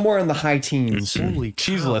 somewhere in the high teens. Holy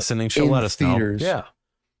She's cow. listening. She'll in let us know. theaters. Yeah.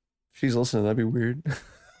 She's listening. That'd be weird.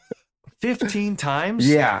 15 times?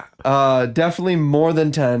 Yeah, definitely more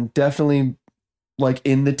than 10. Definitely like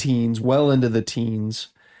in the teens, well into the teens.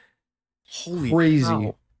 Holy Crazy.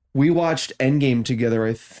 cow. We watched Endgame together,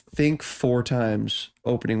 I think 4 times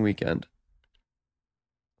opening weekend.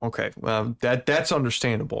 Okay. That's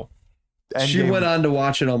understandable. She Endgame- went on to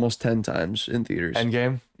watch it almost 10 times in theaters.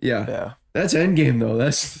 Endgame? yeah. Yeah. That's Endgame though.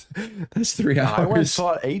 That's 3 hours. I went and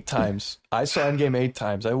saw it 8 times. I saw Endgame 8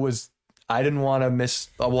 times. I didn't want to miss.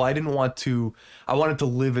 Well, I didn't want to. I wanted to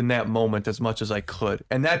live in that moment as much as I could,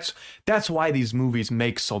 and that's why these movies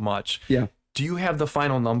make so much. Yeah. Do you have the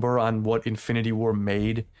final number on what Infinity War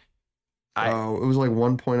made? It was like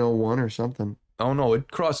 1.01 or something. Oh no, it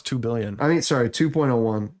crossed 2 billion. I mean, sorry,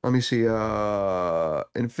 2.01. Let me see.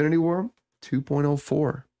 Infinity War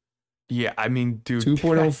 2.04. Yeah, I mean, dude,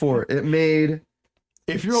 2.04. It made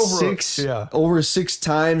If you're over over 6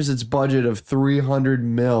 times its budget of 300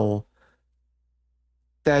 mil.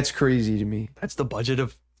 That's crazy to me. that's the budget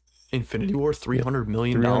of Infinity War, $300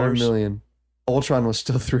 million. 300 million. Ultron was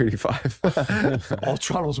still 385.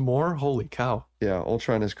 Ultron was more. Holy cow. Yeah,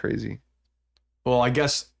 Ultron is crazy. Well, I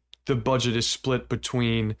guess the budget is split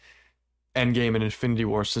between Endgame and Infinity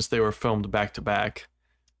War since they were filmed back to back.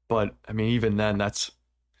 But I mean, even then,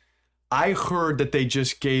 I heard that they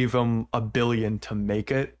just gave them $1 billion to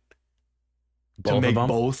make it. Both To of make them?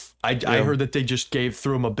 both. I heard that they just threw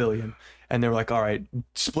them $1 billion. And they were like, all right,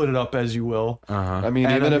 split it up as you will. Uh-huh. I mean,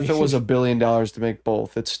 And even I if it mean- was $1 billion to make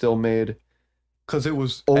both, it still made Because it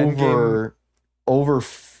was Endgame.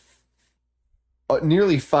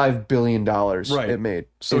 nearly $5 billion. Right. It made.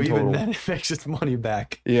 So in even total. then, it makes its money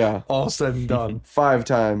back. Yeah, All said and done. 5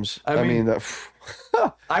 times. I I mean- mean that.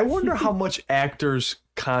 I wonder how much actors'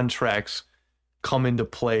 contracts come into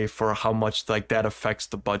play for how much like that affects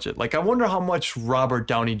the budget. Like, I wonder how much Robert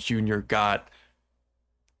Downey Jr. got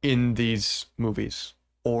in these movies,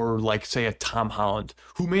 or like say a Tom Holland,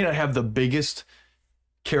 who may not have the biggest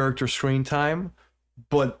character screen time,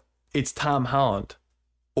 but it's Tom Holland,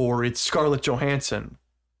 or it's Scarlett Johansson,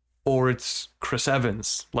 or it's Chris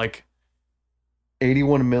Evans. Like,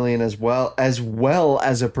 81 million as well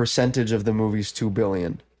as a percentage of the movie's 2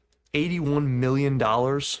 billion $81 million.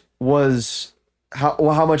 was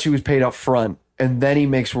how much he was paid up front, and then he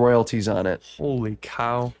makes royalties on it. Holy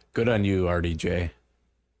cow. Good on you, RDJ.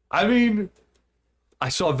 I mean, I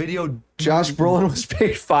saw a video. Josh Brolin was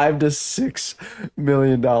paid $5 to $6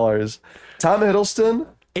 million. Tom Hiddleston,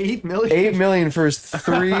 8 million. 8 million for his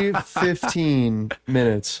 3:15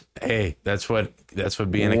 minutes. Hey, that's what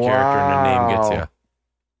being a character in a name gets Wow. you.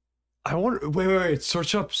 I wonder. Wait.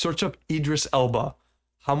 Search up Idris Elba.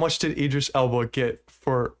 How much did Idris Elba get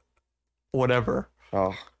for whatever?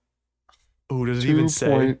 Oh, Who does it 2 even say?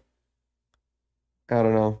 point. I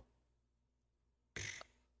don't know.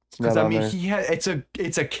 It's Because not I on mean, there.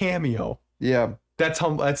 it's a cameo. Yeah. That's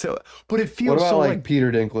how. That's it. But it What feels about so like like.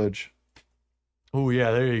 Peter Dinklage? Oh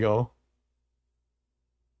yeah, there you go.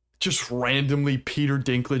 Just randomly, Peter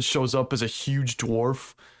Dinklage shows up as a huge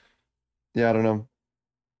dwarf. Yeah, I don't know.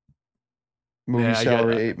 Movie Yeah, I get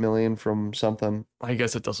salary that. 8 million from something. I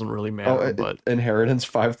guess it doesn't really matter, Oh, but inheritance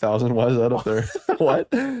 5,000. Why is that up there?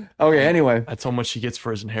 What? Okay, anyway. that's how much he gets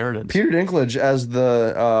for his inheritance. Peter Dinklage as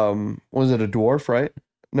the was it a dwarf, right?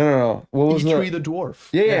 No. What was Eitri the the dwarf.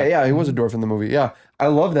 Yeah, he was a dwarf in the movie. Yeah. I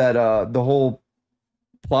love that the whole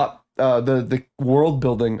plot the world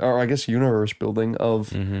building, or I guess universe building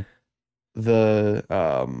of Mm-hmm.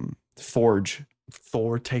 the forge.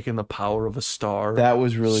 Thor taking the power of a star. That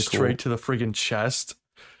was really straight cool. to the friggin' chest.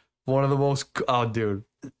 One of the most. Oh, dude.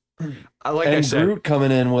 Like and I said, Groot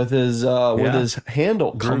coming in with his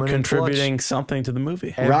handle. Groot Coming in contributing something to the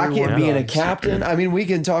movie. Rocket everyone being a does. captain. I mean, we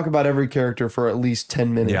can talk about every character for at least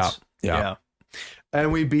 10 minutes. Yeah.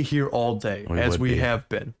 And we'd be here all day, We as would we be. have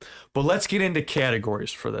been. But let's get into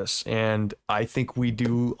categories for this. And I think we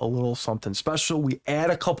do a little something special. We add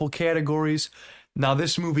a couple categories. Now,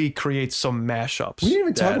 this movie creates some mashups. We didn't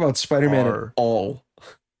even talk that about Spider-Man are at all.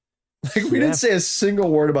 Like, we didn't say a single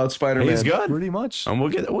word about Spider-Man. He's good. Pretty much. And we'll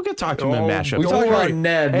get talk to him in Oh, mashup. We Don't talked worry. about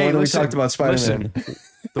Ned Hey, more than listen, we talked about Spider-Man. listen.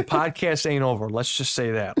 The podcast ain't over. Let's just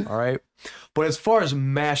say that. All right. But as far as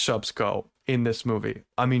mashups go in this movie,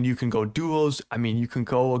 I mean, you can go duos. I mean, you can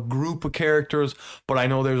go a group of characters. But I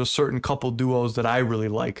know there's a certain couple duos that I really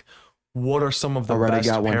like. What are some of the Already best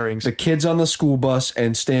got one. pairings? The kids on the school bus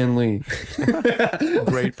and Stan Lee.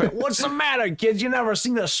 Great. What's the matter, kids? You never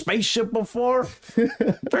seen a spaceship before?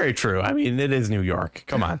 Very true. I mean, it is New York.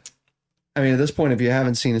 Come on. I mean, at this point, if you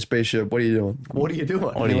haven't seen a spaceship, what are you doing? What are you doing?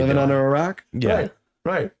 What Are are you you living doing? under a rock? Yeah.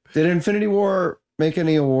 Right. Did Infinity War make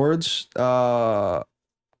any awards?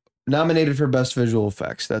 Nominated for Best Visual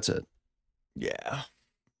Effects. That's it. Yeah.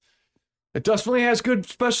 It definitely has good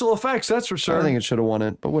special effects, that's for sure. I think it should have won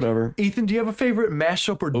it, but whatever. Ethan, do you have a favorite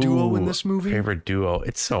mashup or duo in Ooh, this movie? Favorite duo.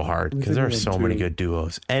 It's so hard because think there I are had so many two. good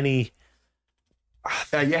duos. Any,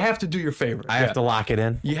 You have to do your favorite. I have to lock it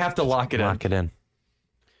in. You have to lock it in. Lock it in.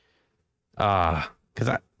 Because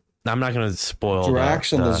I'm not going to spoil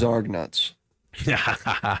Drax and the Zarg Nuts.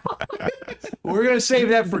 We're gonna save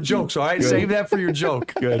that for jokes, all right? Save that for your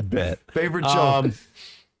joke. Good bit. Favorite joke.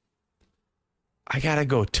 I gotta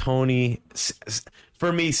go Tony.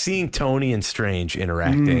 For me, seeing Tony and Strange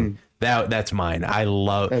interacting, that's mine. I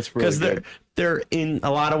love That's really because good. they're in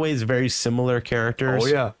a lot of ways very similar characters. Oh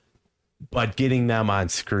yeah. But getting them on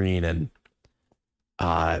screen and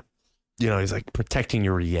he's like protecting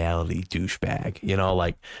your reality, douchebag.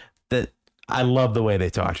 Like that. I love the way they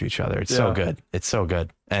talk to each other. It's so Yeah. good. It's so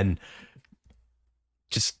good. And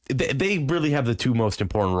just they really have the two most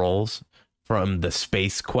important roles from the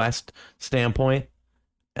space quest standpoint,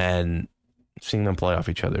 and seeing them play off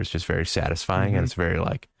each other is just very satisfying. And it's very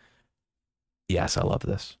like, yes, I love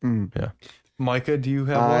this. Yeah. Micah, do you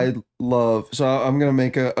have I one? love. So I'm gonna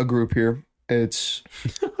make a group here. It's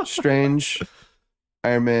Strange,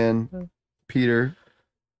 Iron Man, Peter,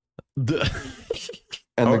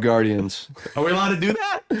 and the Guardians. Are we allowed to do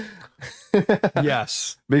that?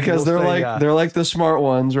 Yes. Because We'll they're say like yes. they're like the smart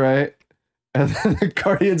ones, right? And then the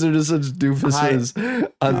Guardians are just such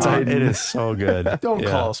doofuses on Titan. It is so good. Don't Yeah.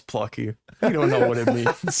 call us plucky. We don't know what it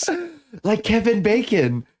means. Like Kevin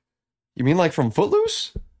Bacon. You mean like from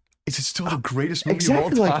Footloose? Is it still the greatest movie Exactly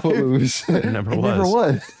of all like time? Footloose. It never was. Never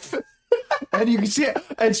was. And you can see it.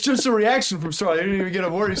 It's just a reaction from Star. I didn't even get a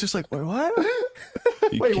word. He's just like, wait, what?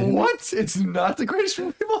 Wait, kidding? what? It's not the greatest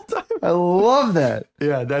movie of all time. I love that.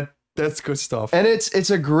 Yeah, that's good stuff. And it's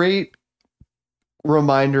a great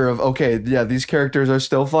reminder of, okay, yeah, these characters are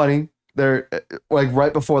still funny. They're like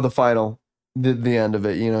right before the final, the end of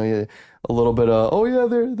it, a little bit of, oh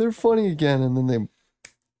yeah, they're funny again, and then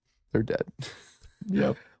they're dead.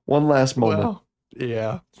 Yep. One last moment Well,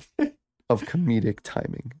 yeah. of comedic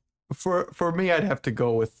timing. For me, I'd have to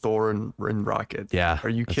go with Thor and Rocket. Yeah. Are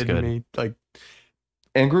you that's kidding good. me? Like,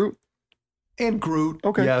 And Groot? and Groot.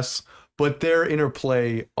 Okay. Yes. But their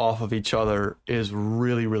interplay off of each other is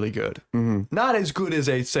really, really good. Mm-hmm. Not as good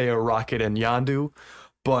as say a Rocket and Yondu,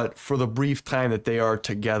 but for the brief time that they are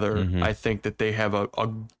together, Mhm. I think that they have a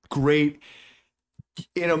great,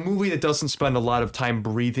 in a movie that doesn't spend a lot of time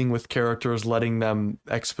breathing with characters, letting them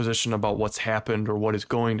exposition about what's happened or what is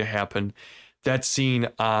going to happen. That scene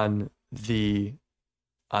on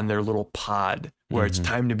their little pod where it's Mhm.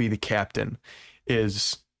 time to be the captain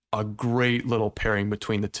is a great little pairing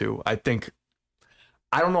between the two. I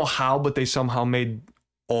don't know how, but they somehow made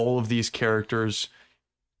all of these characters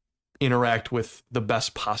interact with the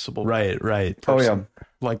best possible Right. person.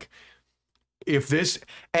 Like, if this,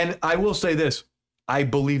 and I will say this, I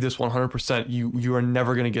believe this 100%. You are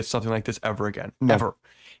never going to get something like this ever again. No. Ever.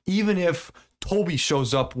 Even if Toby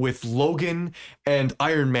shows up with Logan and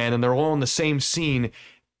Iron Man and they're all in the same scene,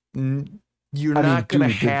 you're not going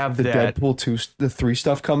to have the that. Deadpool 2, the 3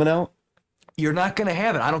 stuff coming out. You're not going to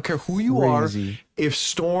have it. I don't care who you Crazy. are. If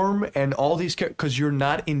Storm and all these characters, because you're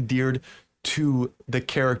not endeared to the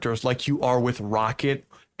characters like you are with Rocket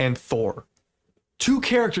and Thor. Two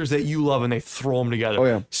characters that you love and they throw them together. Oh,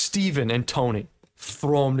 yeah. Steven and Tony.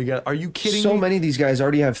 Throw them together. Are you kidding So me? many of these guys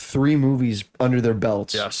already have 3 movies under their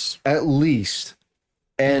belts. Yes. At least.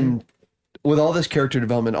 And with all this character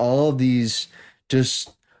development, all of these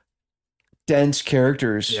just dense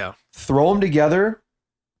characters, Yeah. throw them together.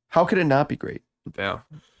 How could it not be great? Yeah.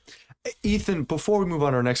 Ethan, before we move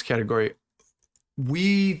on to our next category,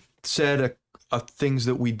 we said things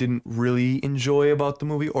that we didn't really enjoy about the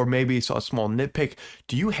movie, or maybe it's a small nitpick.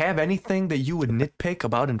 Do you have anything that you would nitpick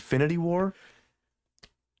about Infinity War?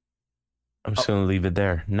 I'm just gonna leave it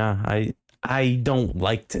there. No, I don't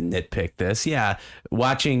like to nitpick this. Yeah,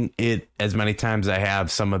 watching it as many times as I have,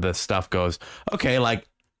 some of the stuff goes, okay, like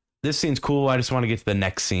this scene's cool. I just want to get to the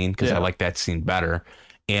next scene because I like that scene better.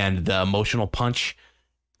 And the emotional punch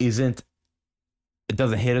it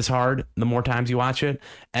doesn't hit as hard the more times you watch it.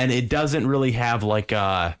 And it doesn't really have like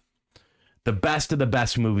the best of the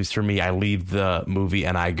best movies for me. I leave the movie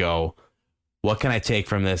and I go, what can I take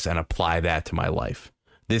from this and apply that to my life?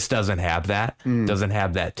 This doesn't have that. Doesn't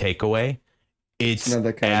have that takeaway. It's,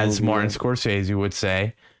 as Martin Scorsese would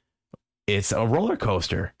say, it's a roller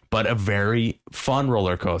coaster, but a very fun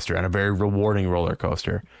roller coaster and a very rewarding roller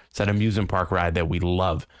coaster. It's that amusement park ride that we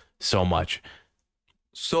love so much.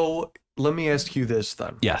 So let me ask you this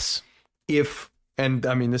then. Yes. And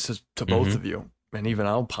I mean, this is to both of you, and even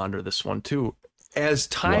I'll ponder this one too. As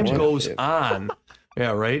time goes on,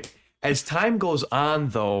 yeah, right? As time goes on,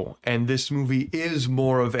 though, and this movie is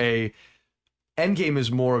more of Endgame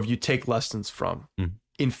is more of you take lessons from.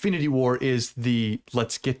 Infinity War is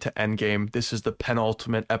let's get to Endgame. This is the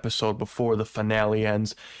penultimate episode before the finale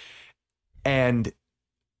ends. And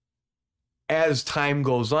as time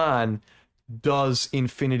goes on, does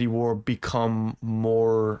Infinity War become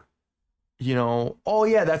more, oh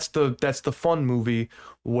yeah, that's the fun movie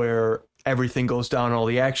where everything goes down, all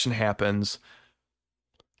the action happens.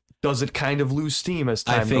 Does it kind of lose steam as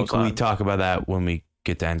time goes on? I think we talk about that when we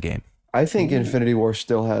get to Endgame. I think Infinity War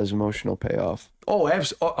still has emotional payoff. Oh,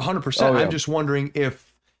 100%. Oh, yeah. I'm just wondering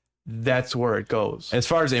if that's where it goes. As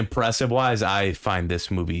far as impressive wise, I find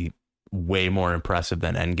this movie way more impressive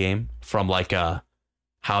than Endgame from like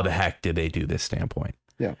how the heck did they do this standpoint.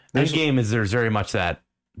 Yeah. Endgame there's very much that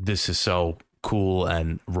this is so cool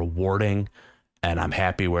and rewarding and I'm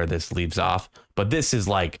happy where this leaves off. But this is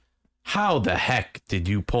like, how the heck did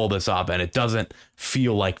you pull this off? And it doesn't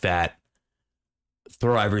feel like that.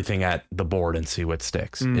 Throw everything at the board and see what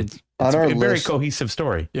sticks. It's a very cohesive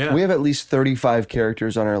story. Yeah. We have at least 35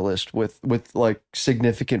 characters on our list with like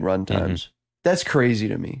significant runtimes. That's crazy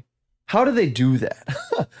to me. How do they do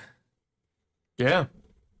that? Yeah.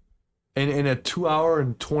 In a 2 hour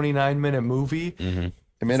and 29-minute movie, it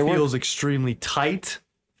feels extremely tight.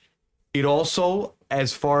 It also,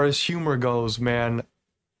 as far as humor goes, man,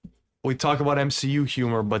 we talk about MCU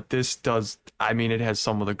humor, but this does, I mean, it has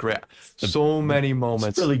some of the great, so many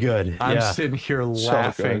moments. It's really good. I'm sitting here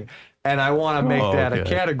laughing, and I want to make that a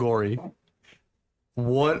category.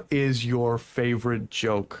 What is your favorite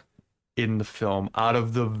joke in the film out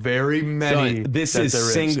of the very many? So this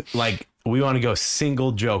is like, we want to go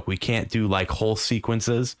single joke. We can't do like whole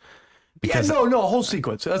sequences. Because no, whole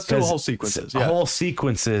sequence. Let's do whole sequences. Yeah. Whole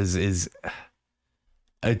sequences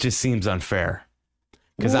it just seems unfair.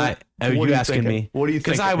 Because you asking me? What do you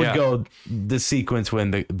think? Because I would go the sequence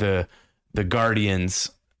when the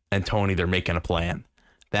Guardians and Tony, they're making a plan.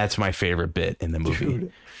 That's my favorite bit in the movie.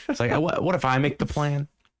 Dude. It's like, what if I make the plan?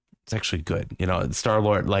 It's actually good.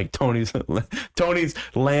 Star-Lord, like Tony's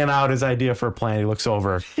laying out his idea for a plan. He looks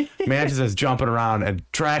over, Mantis is jumping around, and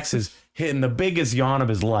Drax is hitting the biggest yawn of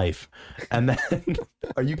his life. And then,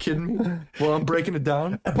 are you kidding me? Well, I'm breaking it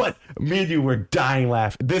down. But me and you were dying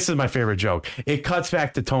laughing. This is my favorite joke. It cuts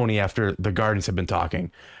back to Tony after the Guardians have been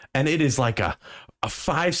talking, and it is like a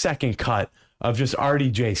 5-second cut of just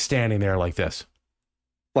RDJ standing there like this.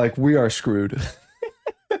 Like, we are screwed.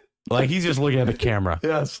 Like, he's just looking at the camera.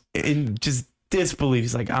 Yes. In just disbelief.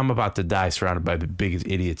 He's like, I'm about to die surrounded by the biggest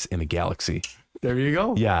idiots in the galaxy. There you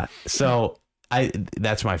go. Yeah. So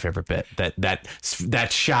that's my favorite bit.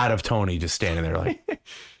 That shot of Tony just standing there like,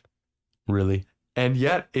 really? And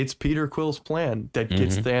yet it's Peter Quill's plan that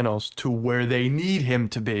gets Thanos to where they need him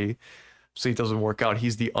to be. So he doesn't work out.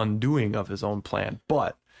 He's the undoing of his own plan.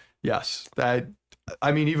 But yes,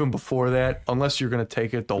 even before that, unless you're going to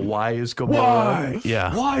take it, the why is Gamora. Why?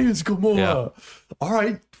 Yeah. Why is Gamora? Yeah. All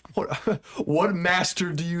right. What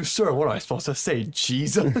master do you serve? What am I supposed to say?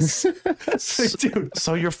 Jesus? Dude.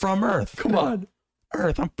 So you're from Earth. Come on.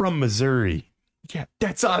 Earth. I'm from Missouri. Yeah,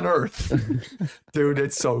 that's on Earth. Dude,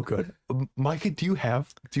 it's so good. Micah, do you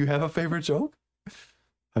have a favorite joke?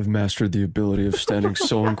 I've mastered the ability of standing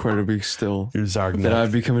so incredibly still You're Zargnef. that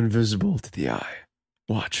I've become invisible to the eye.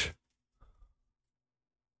 Watch.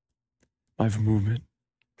 My movement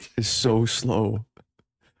is so slow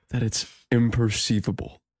that it's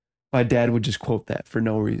imperceivable. My dad would just quote that for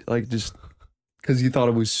no reason, like just because he thought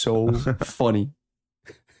it was so funny.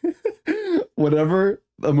 Whatever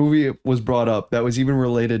a movie was brought up that was even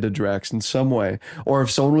related to Drax in some way, or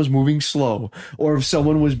if someone was moving slow, or if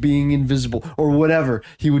someone was being invisible, or whatever,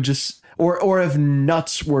 he would just, or if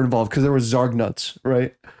nuts were involved, because there was Zarg nuts,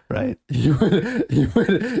 right? Right. He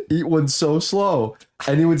would eat one so slow,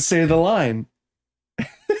 and he would say the line.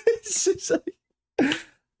 It's just like,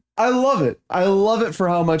 I love it. I love it for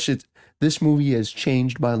how much this movie has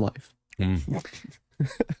changed my life.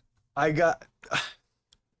 I got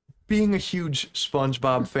being a huge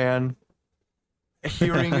SpongeBob fan,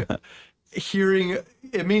 hearing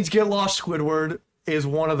it means get lost, Squidward is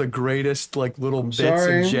one of the greatest like little bits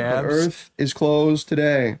Sorry, and the jabs. Earth is closed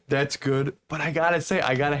today. That's good. But I gotta say,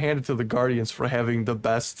 I gotta hand it to the Guardians for having the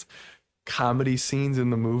best comedy scenes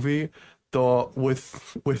in the movie. With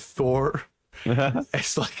Thor.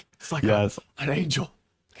 It's like Yes. an angel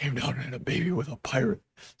came down and had a baby with a pirate.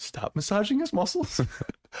 Stop massaging his muscles.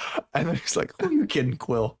 And then he's like, who are you kidding,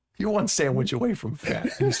 Quill? You're one sandwich away from fat.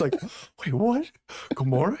 And he's like, wait, what?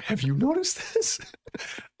 Gamora, have you noticed this?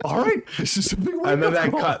 All right, this is something. And then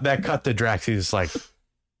that cut to Drax. He's just like,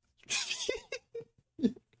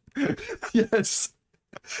 yes.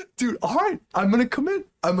 Dude, all right, I'm going to commit.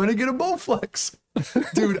 I'm going to get a Bowflex.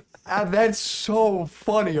 Dude, that's so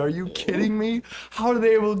funny. Are you kidding me? How are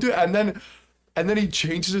they able to do it? And then he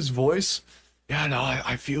changes his voice. Yeah, no,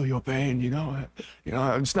 I feel your pain. You know,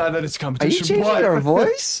 it's not that it's Are you competition. changing but our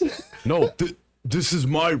voice? no, this is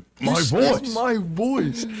my this voice. is my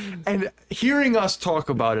voice. And hearing us talk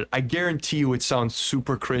about it, I guarantee you it sounds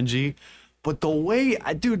super cringy. But the way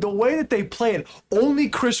that they play it, only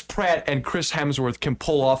Chris Pratt and Chris Hemsworth can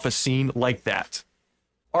pull off a scene like that.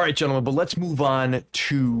 All right, gentlemen, but let's move on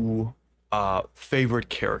to favorite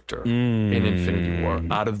character in Infinity War.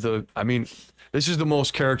 This is the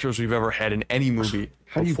most characters we've ever had in any movie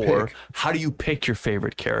before. How do you pick your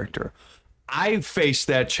favorite character? I face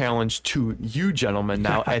that challenge to you, gentlemen,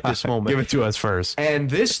 now at this moment. Give it to us first. And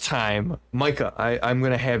this time, Micah, I'm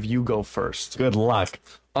going to have you go first. Good luck.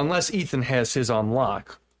 Unless Ethan has his on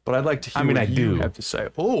lock. But I'd like to hear what you have to say.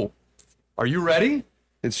 Oh, are you ready?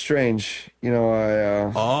 It's strange, you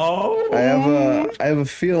know. Oh, I have a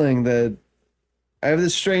feeling that I have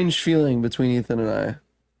this strange feeling between Ethan and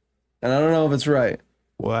I don't know if it's right.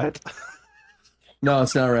 what? No,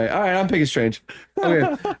 it's not right. All right, I'm picking Strange. Okay,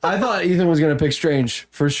 I thought Ethan was gonna pick Strange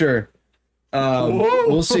for sure.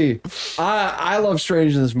 We'll see. I love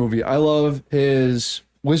Strange in this movie. I love his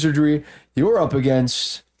wizardry. You're up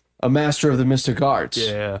against a master of the mystic arts.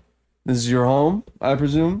 Yeah. This is your home, I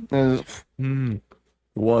presume.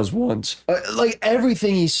 Was once. Like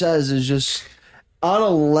everything he says is just on a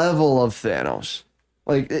level of Thanos.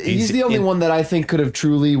 Like he's the only one that I think could have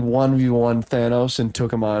truly 1v1 Thanos and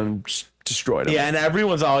took him on and just destroyed him. Yeah, and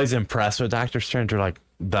everyone's always impressed with Doctor Strange. Or like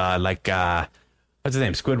what's his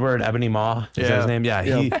name? Squidward, Ebony Maw. Is that his name?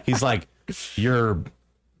 Yeah. He's like, your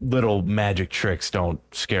little magic tricks don't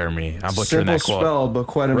scare me. I'm butchering Simple that quote. spell, but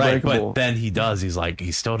quite Right, unbreakable. but then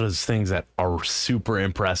he still does things that are super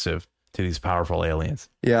impressive to these powerful aliens.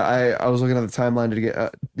 Yeah, I was looking at the timeline to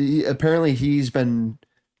get. Apparently,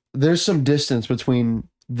 there's some distance between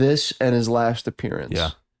this and his last appearance.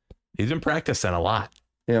 Yeah, he's been practicing a lot.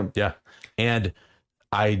 Yeah. And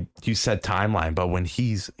you said timeline, but when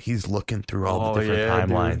he's looking through all the different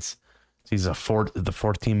timelines, he's the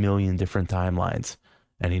 14 million different timelines,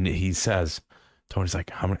 and he says, Tony's like,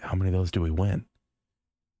 how many of those do we win?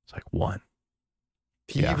 It's like one.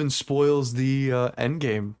 He even spoils the end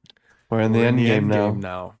game. We're in the end game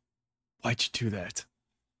now. Why'd you do that?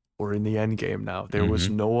 We're in the end game now. There was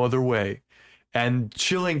no other way. And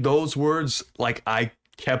chilling those words, like I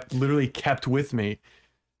literally kept with me.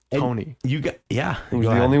 Tony. It was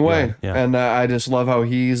the only way. Yeah. And I just love how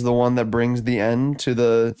he's the one that brings the end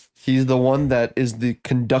to he's the one that is the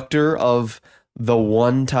conductor of the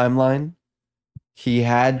one timeline. He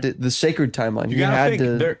had the sacred timeline. You gotta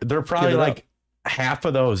think, they're probably like half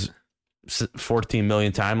of those 14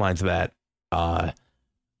 million timelines that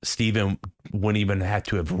Steven wouldn't even have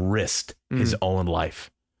to have risked his own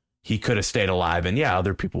life. He could have stayed alive, and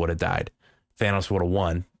other people would have died. Thanos would have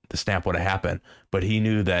won. The snap would have happened, but he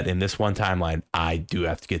knew that in this one timeline, I do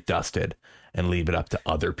have to get dusted and leave it up to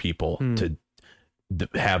other people to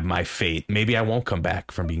have my fate. Maybe I won't come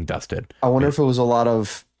back from being dusted. I wonder if it was a lot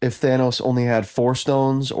of, if Thanos only had 4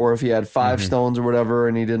 stones or if he had 5 stones or whatever,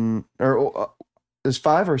 and he didn't, or is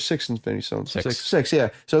 5 or 6 Infinity Stones? 6, yeah.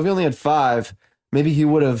 So if he only had 5, maybe he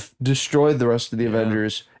would have destroyed the rest of the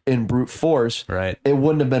Avengers in brute force. Right. It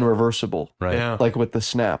wouldn't have been reversible. Right. Yeah. Like with the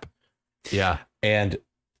snap. Yeah. And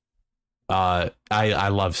I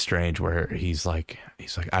love Strange where he's like,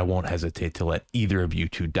 I won't hesitate to let either of you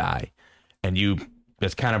two die. And you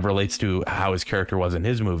this kind of relates to how his character was in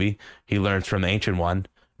his movie. He learns from the Ancient One,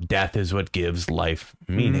 death is what gives life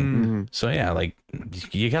meaning. So yeah, like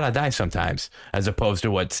you gotta die sometimes, as opposed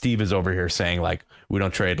to what Steve is over here saying, like we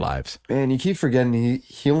don't trade lives. Man, you keep forgetting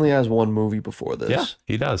he only has one movie before this. Yeah,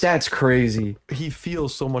 he does. That's crazy. He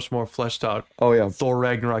feels so much more fleshed out. Oh yeah, Thor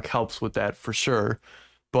Ragnarok helps with that for sure.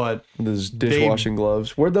 But with his dishwashing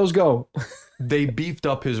gloves. Where'd those go? they beefed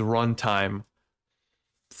up his runtime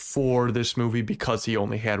for this movie because he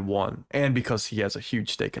only had one, and because he has a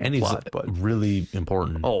huge stake in And the he's plot. But really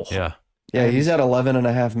important. Oh. Yeah. Yeah, he's at 11 and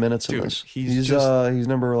a half minutes in Dude, this. he's He's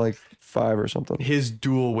number like 5 or something. his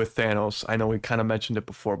duel with Thanos, I know we kind of mentioned it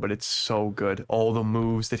before, but it's so good. All the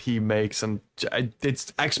moves that he makes, and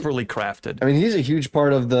it's expertly crafted. I mean, he's a huge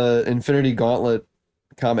part of the Infinity Gauntlet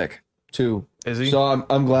comic too. Is he? So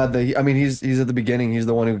I'm glad that he's at the beginning. He's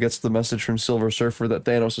the one who gets the message from Silver Surfer that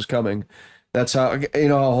Thanos is coming. That's how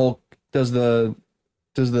how Hulk does the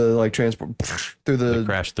like transport through the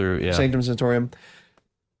crash through. Yeah. Sanctum Sanctorum.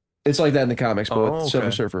 It's like that in the comics, but Oh, with okay.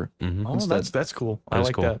 Silver Surfer. Mhm. Oh, instead. that's cool. I That is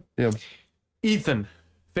like cool. that. Yeah. Ethan,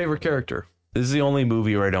 favorite character? This is the only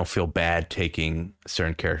movie where I don't feel bad taking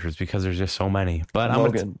certain characters because there's just so many. But I'm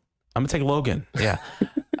Logan. gonna take Logan. Yeah.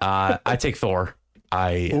 I take Thor.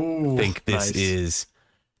 I Ooh, think this nice. is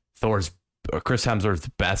Thor's Chris Hemsworth's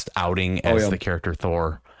best outing as the character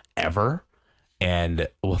Thor ever. And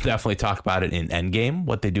we'll definitely talk about it in Endgame,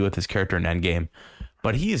 what they do with his character in Endgame.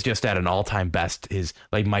 But he is just at an all-time best. His,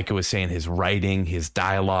 like Micah was saying, his writing, his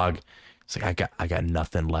dialogue. It's like I got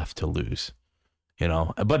nothing left to lose, you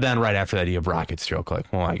know. But then right after that, you have Rocket's joke,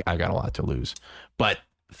 like, well, I got a lot to lose. But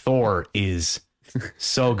Thor is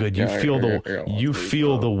so good. You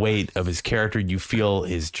feel the weight of his character. You feel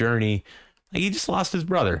his journey. Like, he just lost his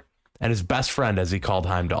brother and his best friend, as he called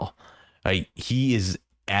Heimdall. Like, he is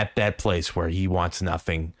at that place where he wants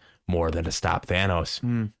nothing more than to stop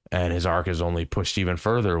Thanos. And his arc is only pushed even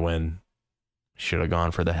further when should have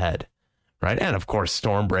gone for the head. Right. And of course,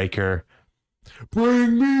 Stormbreaker,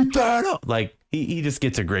 bring me Thanos. Like, he just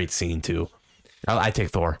gets a great scene too. I take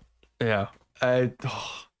Thor. Yeah.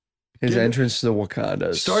 His entrance to Wakanda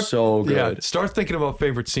is so good. Yeah, start thinking about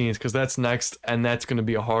favorite scenes, because that's next, and that's going to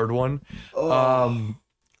be a hard one.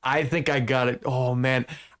 I think I got it. Oh man,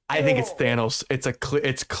 I think it's Thanos.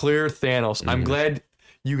 It's clear Thanos. I'm glad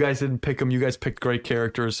you guys didn't pick him. You guys picked great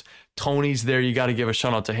characters. Tony's there. You got to give a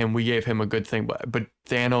shout out to him. We gave him a good thing, but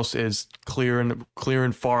Thanos is clear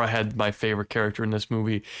and far ahead my favorite character in this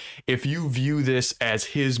movie. If you view this as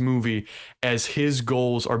his movie, as his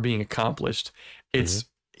goals are being accomplished, it's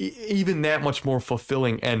even that much more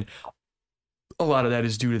fulfilling. And a lot of that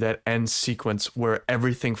is due to that end sequence where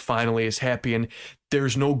everything finally is happy, and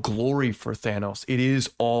there's no glory for Thanos. It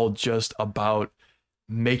is all just about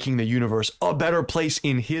making the universe a better place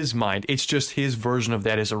in his mind. It's just his version of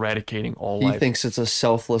that is eradicating all life. He thinks it's a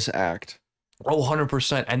selfless act. Oh,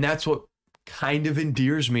 100%. And that's what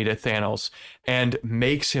endears me to Thanos and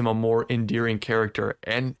makes him a more endearing character.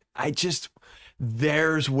 And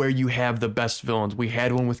there's where you have the best villains. We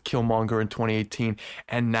had one with Killmonger in 2018,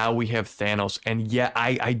 and now we have Thanos. And yeah,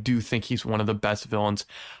 I do think he's one of the best villains.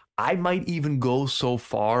 I might even go so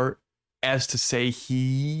far as to say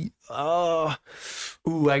he's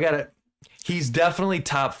definitely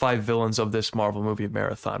top 5 villains of this Marvel movie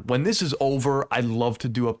marathon. When this is over, I'd love to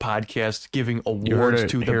do a podcast giving awards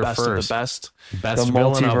to the best of the best. Best The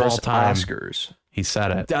villain of all multiverse time. Oscars. He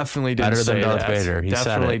said it. Definitely didn't Better say than Darth that. Vader. He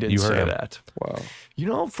Definitely said it. didn't You heard say him. that. Wow. You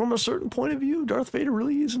know, from a certain point of view, Darth Vader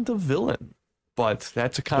really isn't a villain. But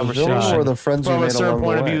that's a villain conversation. or the friends we From a made certain along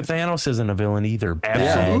point the of way. view, Thanos isn't a villain either.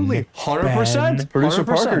 Absolutely. 100%. Producer 100%.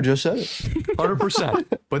 Parker just said it.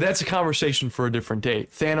 100%. But that's a conversation for a different day.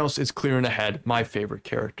 Thanos is clearing ahead, my favorite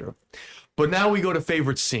character. But now we go to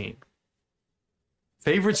favorite scene.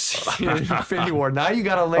 Favorite scene in Infinity War. Now you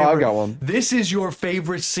got to label. I've got one. This is your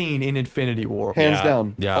favorite scene in Infinity War. Hands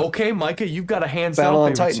down. Yeah. Okay, Micah, you've got a hands Battle down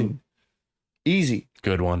on favorite Titan. scene. Easy.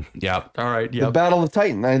 Good one. Yep. All right, The yeah. Battle of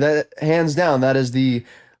Titan. That hands down, that is the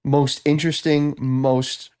most interesting,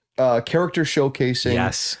 most character showcasing,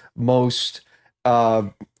 Yes. most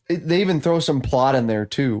they even throw some plot in there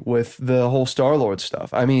too with the whole Star-Lord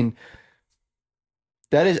stuff. I mean,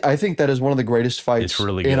 I think that is one of the greatest fights It's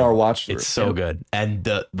really in good. our watch through. It's so good. And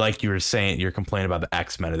like you were saying, you're complaining about the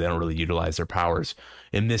X-Men, and they don't really utilize their powers.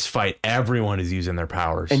 In this fight, everyone is using their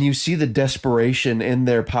powers. And you see the desperation in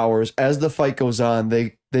their powers as the fight goes on.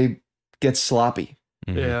 They get sloppy.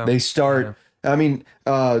 Yeah. They start. I mean,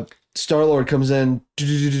 Star-Lord comes in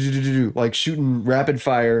like shooting rapid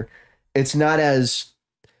fire. It's not as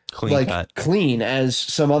Clean cut. clean as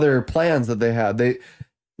some other plans that they had.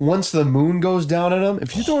 once the moon goes down at him,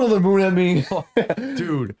 if you throw the moon at me,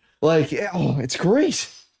 Dude, like, oh, it's great.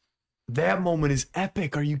 that moment is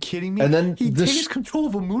epic. Are you kidding me? And then he this- takes control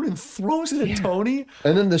of a moon and throws it at Tony.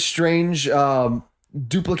 And then the strange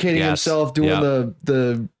duplicating Yes. himself, doing Yep.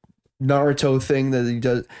 the Naruto thing that he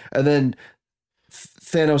does, and then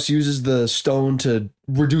Thanos uses the stone to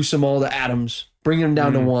reduce them all to atoms, bring them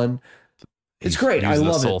down to one. It's great. I Using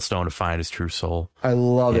the love soul it. stone to find his true soul. I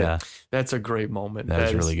love Yeah, it. That's a great moment. that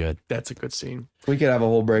is really good. That's a good scene. We could have a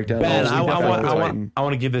whole breakdown. Ben, Oh, I we got want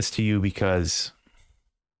Titan. to give this to you because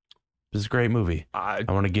this is a great movie. I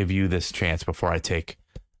want to give you this chance before I take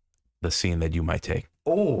the scene that you might take.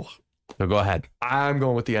 Oh, So go ahead. I'm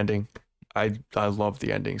going with the ending. I love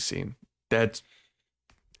the ending scene. That's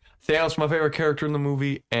Thanos, my favorite character in the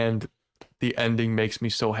movie, and the ending makes me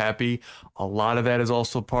so happy. A lot of that is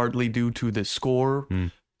also partly due to the score.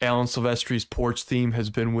 Alan Silvestri's Porch theme has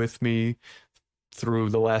been with me through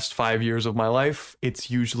the last 5 years of my life. It's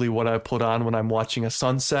usually what I put on when I'm watching a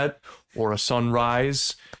sunset or a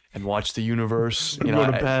sunrise and watch the universe. You know,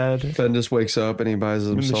 Go to bed. Ben just wakes up and he buys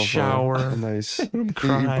himself shower. a nice. He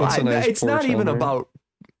crying. puts a nice it's not porch even on there. about.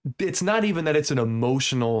 It's not even that it's an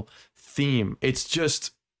emotional theme. It's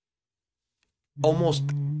just almost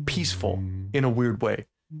peaceful in a weird way.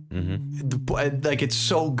 Like it's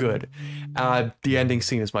so good. The ending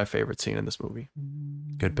scene is my favorite scene in this movie.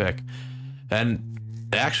 Good pick. And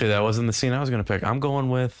actually, that wasn't the scene I was going to pick. I'm going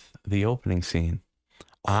with the opening scene.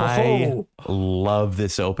 I love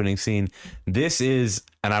this opening scene. This is,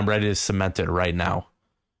 and I'm ready to cement it right now,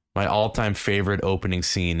 my all-time favorite opening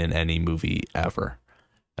scene in any movie ever.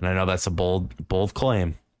 And I know that's a bold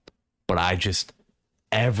claim, but I just,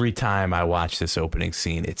 every time I watch this opening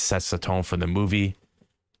scene, it sets the tone for the movie,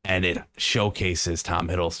 and it showcases Tom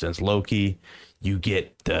Hiddleston's Loki. You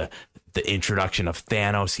get the introduction of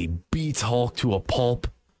Thanos. He beats Hulk to a pulp.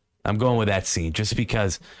 I'm going with that scene just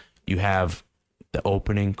because you have the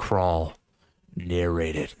opening crawl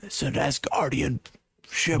narrated. It's an Asgardian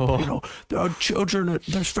ship. You know, there are children,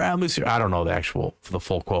 there's families here. I don't know the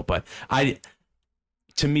full quote, but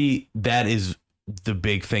to me, that is the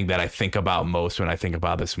big thing that I think about most when I think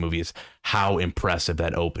about this movie is how impressive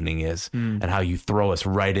that opening is and how you throw us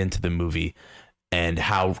right into the movie and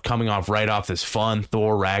how coming right off this fun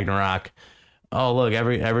Thor Ragnarok. Oh, look,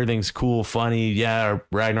 everything's cool, funny. Yeah,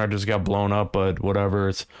 Ragnarok just got blown up, but whatever.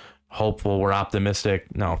 It's hopeful. We're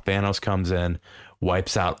optimistic. No, Thanos comes in,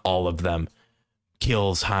 wipes out all of them,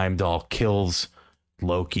 kills Heimdall, kills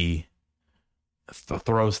Loki,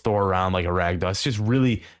 throws Thor around like a rag doll. It's just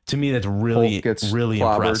really, to me, that's really, Hulk gets really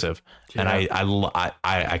clobbered. impressive. Yeah. And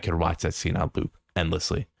I could watch that scene on loop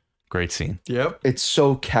endlessly. Great scene. Yep. It's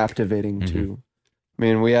so captivating too. I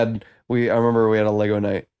mean, I remember we had a Lego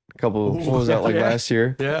night what was that, like yeah. last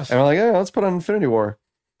year? Yeah. And we're like, yeah, let's put on Infinity War.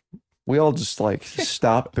 We all just like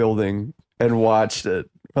stopped building and watched it.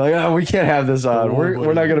 We're like, oh, we can't have this on.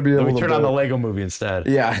 We're not gonna be able We to turn on the build. Lego movie instead.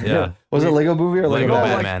 Yeah. Yeah. Was it Lego movie or Lego Lego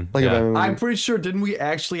Batman. Lego Yeah. Batman movie. I'm pretty sure, didn't we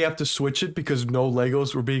actually have to switch it because no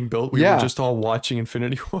Legos were being built? We Yeah. were just all watching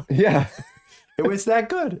Infinity War. Yeah. It was that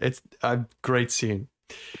good. It's a great scene.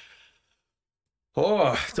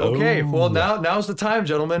 Oh, okay. Well, now's the time,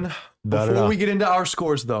 gentlemen. Before we get into our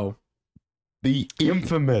scores, though, The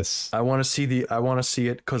infamous I want to see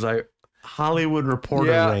it because Hollywood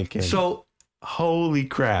Reporter ranking. So holy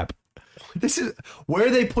crap. this is where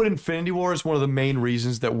they put Infinity War is one of the main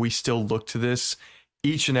reasons that we still look to this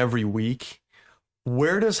each and every week.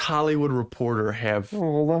 Where does Hollywood Reporter have Oh,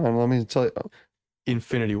 hold on. Let me tell you.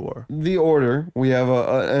 Infinity War? The order. We have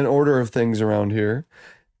an order of things around here.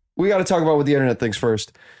 We got to talk about what the internet thinks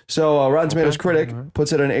first. So Rotten Tomatoes critic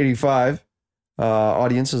puts it at an 85.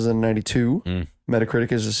 Audience is a 92.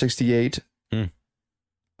 Metacritic is a 68.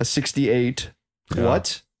 A 68. Yeah.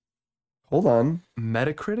 What? Hold on.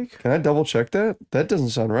 Metacritic? Can I double check that? That doesn't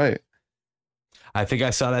sound right. I think I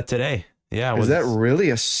saw that today. Yeah. Is that really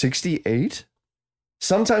a 68?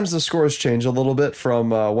 Sometimes the scores change a little bit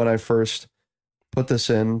from when I first put this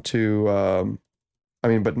in to,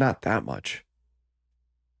 but not that much.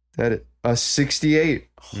 A 68.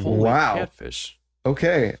 Holy Wow. catfish.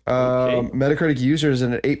 Okay. Okay. Metacritic user is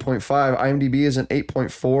an 8.5. IMDb is an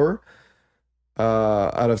 8.4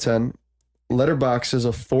 out of 10. Letterboxd is a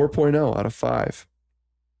 4.0 out of 5.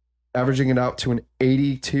 Averaging it out to an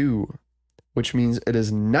 82, which means it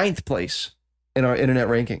is 9th place in our internet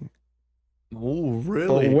ranking. Oh, But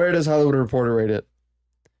really? where does Hollywood Reporter rate it?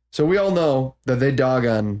 So we all know that they dog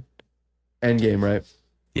on Endgame, right?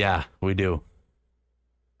 Yeah, we do.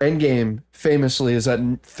 Endgame famously is at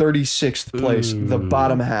 36th place, the Ooh.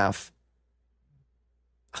 bottom half.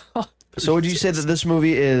 So would you say that this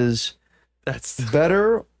movie is That's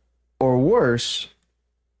better or worse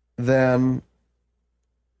than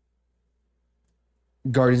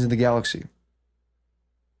Guardians of the Galaxy?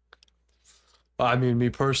 I mean, me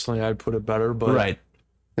personally, I'd put it better, but Right.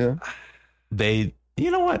 Yeah. You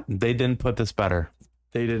know what? They didn't put this better.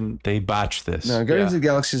 they didn't. They botched this. No, Guardians of the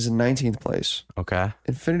Galaxy is in 19th place. Okay.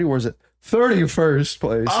 Infinity War's at 31st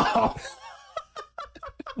place. Oh,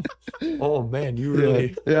 Oh man, you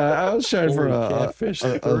really Yeah, I was trying for holy a catfish.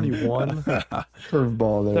 31.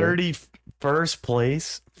 curveball there. 31st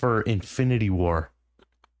place for Infinity War.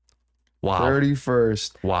 Wow.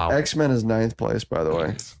 31st. Wow. X-Men is 9th place, by the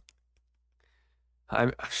way.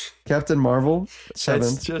 I'm. Captain Marvel, That's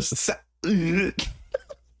 7th. just.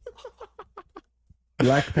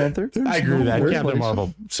 Black Panther. I agree with that. Third Captain place.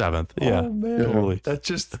 Marvel, 7th. Yeah. Oh man, totally. That's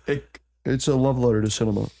just It's a love letter to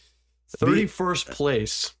cinema. 31st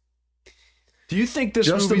place. Do you think this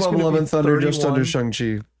Just movie's above gonna 11 be Thunder, just under 31?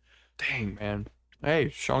 Shang-Chi. Dang man. Hey,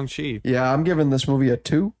 Shang-Chi. Yeah, I'm giving this movie a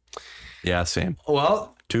 2. Yeah, same.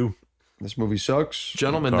 Well, 2. This movie sucks.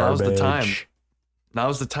 gentlemen, now's the time. Garbage.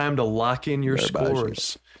 Now's the time to lock in your Garbage.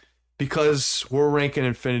 scores because we're ranking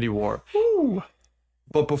Infinity War.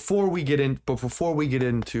 But before we get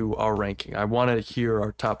into our ranking, I want to hear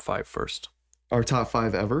our top 5 first. Our top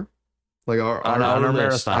 5 ever? Like our On our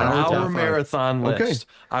list. marathon, On our on top our five. marathon Okay. list.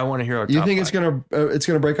 I want to hear our top You think 5. it's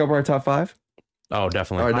gonna break up our top 5? Oh,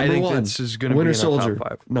 definitely. All right, I number think 1, this is going to be Winter in our Soldier. top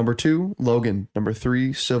 5. Number 2, Logan. Number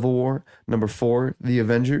 3, Civil War. Number 4, The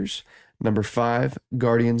Avengers. Number 5,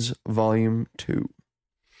 Guardians Volume 2.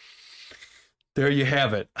 There you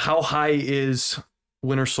have it. How high is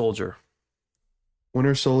Winter Soldier?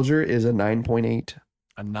 Winter Soldier is a 9.8.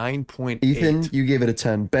 A 9.8. Ethan, you gave it a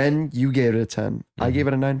 10. Ben, you gave it a 10. I Mm-hmm. gave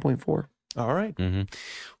it a 9.4. All right. Mm-hmm.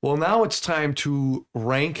 Well, now it's time to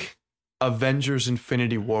rank Avengers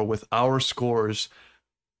Infinity War with our scores.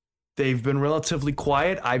 They've been relatively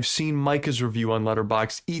quiet. I've seen Micah's review on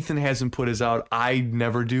Letterboxd. Ethan hasn't put his out. I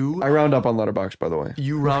never do. I round up on Letterboxd, by the way.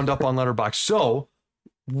 You round up on Letterboxd. So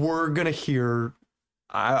we're gonna hear.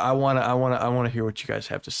 I wanna hear what you guys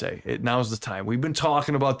have to say. Now's the time. We've been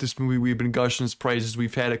talking about this movie. We've been gushing its praises.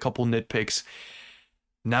 We've had a couple nitpicks.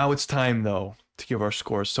 Now it's time though to give our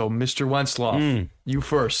scores. So Mr. Wentzloff, you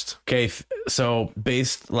first. Okay, so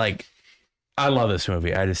I love this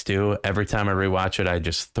movie. I just do. Every time I rewatch it, I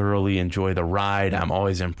just thoroughly enjoy the ride. I'm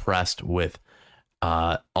always impressed with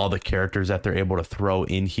all the characters that they're able to throw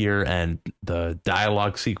in here and the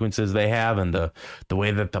dialogue sequences they have and the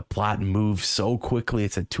way that the plot moves so quickly.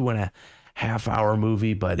 It's a 2.5 hour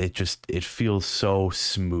movie, but it feels so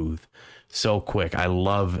smooth, so quick. I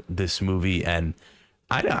love this movie, and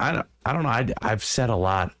I don't know. I've said a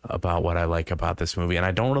lot about what I like about this movie, and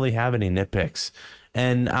I don't really have any nitpicks.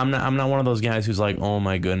 And I'm not one of those guys who's like, oh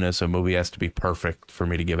my goodness, a movie has to be perfect for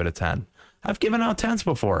me to give it a 10. I've given out 10s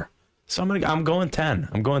before, so I'm going 10.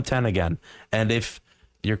 I'm going 10 again. And if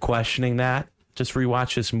you're questioning that, just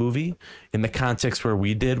rewatch this movie in the context where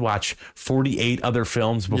we did watch 48 other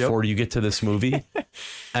films before you get to this movie,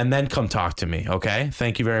 and then come talk to me. Okay,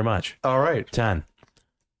 thank you very much. All right. 10.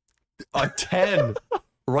 A 10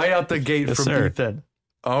 right out the gate Yes, from sir. Ethan.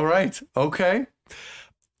 All right. Okay.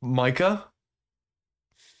 Micah?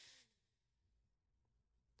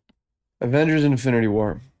 Avengers Infinity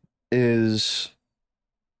War is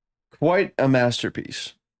quite a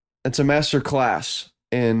masterpiece. It's a master class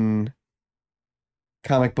in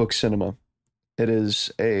comic book cinema. It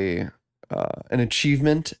is an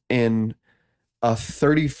achievement in a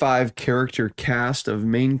 35 character cast of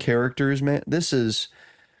main characters, man.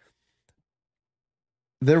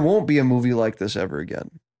 There won't be a movie like this ever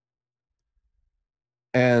again.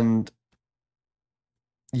 And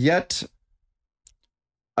yet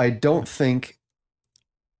I don't think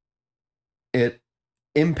it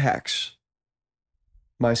impacts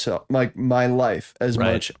myself, like my life, as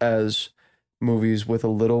Right. much as movies with a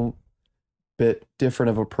little bit different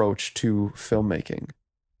of approach to filmmaking.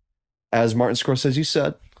 As Martin Scorsese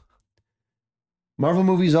said, Marvel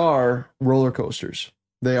movies are roller coasters.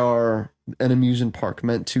 They are an amusement park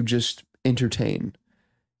meant to just entertain.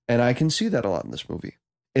 And I can see that a lot in this movie.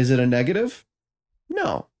 Is it a negative?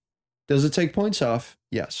 No. Does it take points off?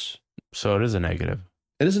 Yes. So it is a negative.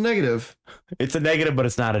 It is a negative, It's a negative, but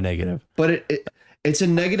it's not a negative. but it's a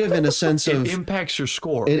negative in a sense of It impacts your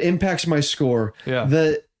score. it impacts my score. Yeah.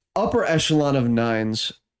 The upper echelon of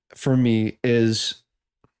 9s for me is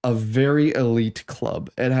a very elite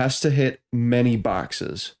club. It has to hit many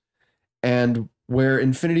boxes. And where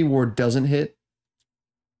Infinity War doesn't hit,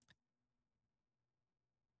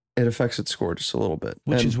 it affects its score just a little bit.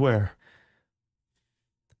 Which And is where?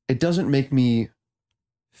 it doesn't make me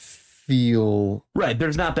feel Right.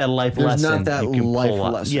 There's not that life there's lesson. not that you can life pull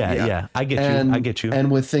up. lesson. Yeah. I get you. I get you.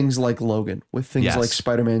 And with things like Logan, with things Yes. like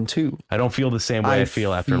Spider-Man 2, I don't feel the same way I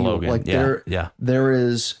feel after Logan. like there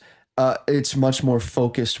is it's much more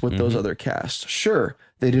focused with those other casts. Sure,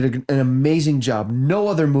 they did an amazing job. No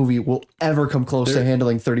other movie will ever come close to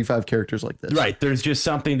handling 35 characters like this. Right. There's just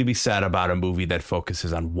something to be said about a movie that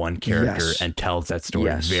focuses on one character Yes. and tells that story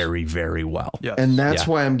Yes. very, very well. Yes. And that's Yeah.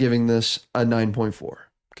 why I'm giving this a 9.4.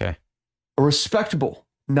 Okay. A respectable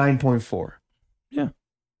 9.4.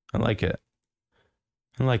 I like it.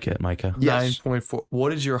 I like it, Micah. Yes. 9.4.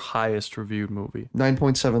 What is your highest reviewed movie?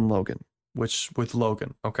 9.7 Logan. Which with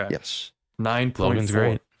Logan. Okay. Yes. 9.4. Logan's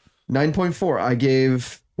great. 9.4. I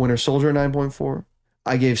gave Winter Soldier a 9.4.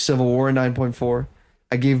 I gave Civil War a 9.4.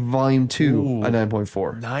 I gave Volume 2 Ooh. a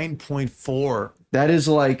 9.4. 9.4. That is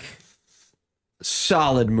like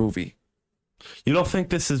solid movie. You don't think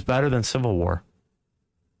this is better than Civil War?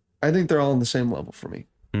 I think they're all on the same level for me.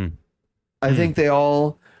 Hmm. I think they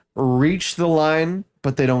all reach the line,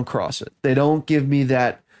 but they don't cross it. They don't give me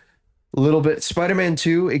that little bit. Spider-Man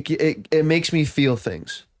 2, it makes me feel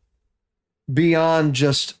things beyond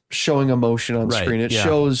just showing emotion on Right, screen. It yeah.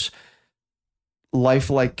 shows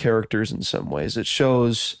lifelike characters in some ways. It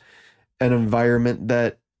shows an environment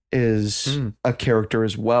that is a character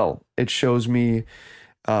as well. It shows me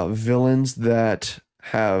villains that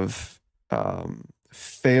have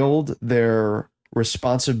failed their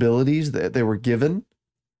responsibilities that they were given.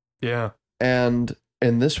 Yeah. And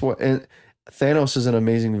in this way, and Thanos is an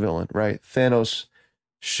amazing villain, right? Thanos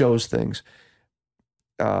shows things.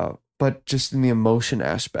 But just in the emotion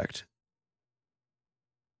aspect,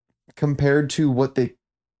 compared to what they,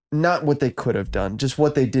 not what they could have done, just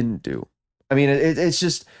what they didn't do. I mean, it's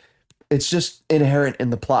just inherent in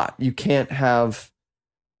the plot. You can't have,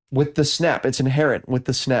 with the snap, it's inherent with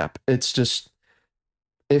the snap. It's just,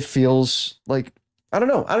 it feels like, I don't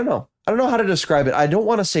know how to describe it. I don't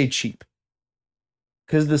want to say cheap,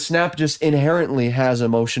 because the snap just inherently has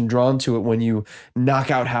emotion drawn to it when you knock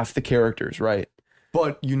out half the characters, right?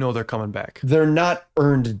 But you know they're coming back. They're not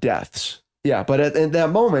earned deaths. Yeah, but at that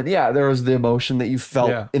moment, yeah, there was the emotion that you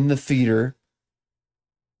felt in the theater.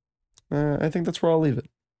 I think that's where I'll leave it.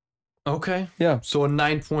 Okay. Yeah. So a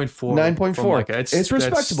 9.4. 9.4. It's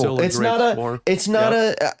respectable. It's not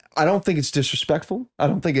I don't think it's disrespectful. I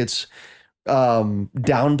don't think it's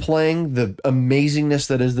downplaying the amazingness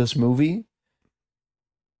that is this movie.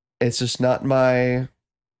 It's just not my,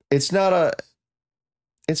 it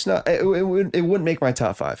wouldn't make my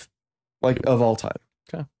top 5, like, of all time.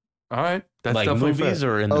 Okay. All right. That's like definitely movies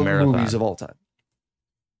fair. or in the Of marathon? movies of all time.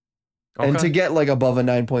 Okay. And to get like above a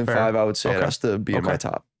 9.5, Fair. I would say it Okay. has to be in my Okay.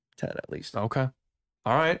 top 10 at least. Okay.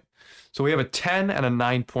 All right. So we have a 10 and a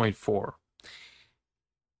 9.4.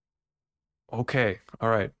 Okay. All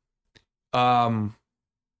right.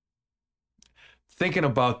 Thinking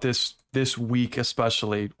about this week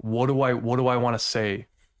especially, what do I want to say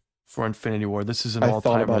for Infinity War? This is an I all-timer.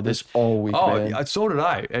 thought about this all week, Oh, man. yeah, so did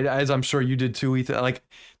I, as I'm sure you did too, Ethan. Like,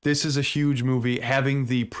 this is a huge movie. Having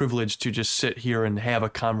the privilege to just sit here and have a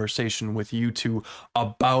conversation with you two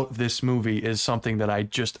about this movie is something that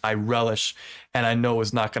I relish, and I know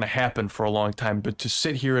is not going to happen for a long time. But to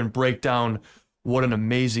sit here and break down what an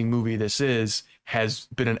amazing movie this is has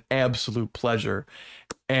been an absolute pleasure.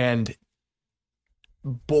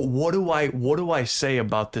 But what do I say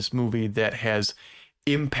about this movie that has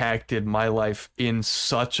impacted my life in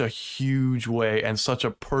such a huge way and such a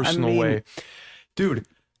personal way, dude?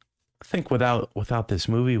 I think without this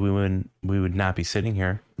movie, we would not be sitting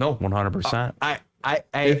here. No, 100%. I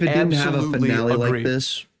If it didn't have a absolutely finale agree. like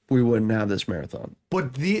this, we wouldn't have this marathon.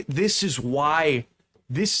 But this is why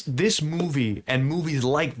this movie and movies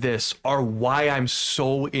like this are why I'm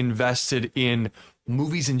so invested in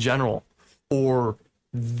movies in general, or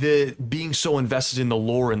the being so invested in the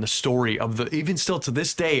lore and the story of the, even still to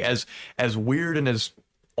this day, as weird and as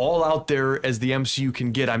all out there as the MCU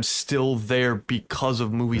can get, I'm still there because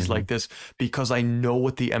of movies like this, because I know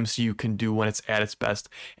what the MCU can do when it's at its best.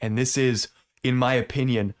 And this is, in my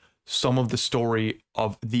opinion, some of the story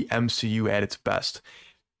of the MCU at its best.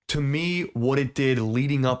 To me, what it did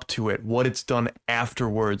leading up to it, what it's done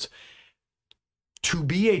afterwards, to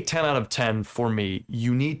be a 10 out of 10 for me,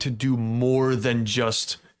 you need to do more than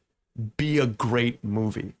just be a great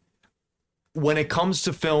movie. When it comes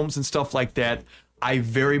to films and stuff like that, I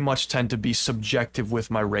very much tend to be subjective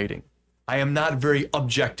with my rating. I am not very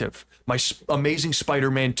objective. My Amazing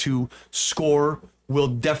Spider-Man 2 score will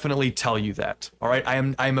definitely tell you that. All right, I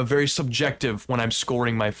am a very subjective when I'm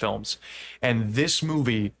scoring my films. And this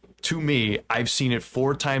movie, to me, I've seen it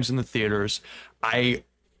 4 times in the theaters.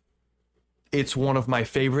 it's one of my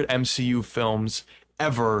favorite MCU films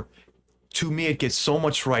ever. To me, it gets so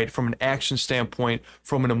much right from an action standpoint,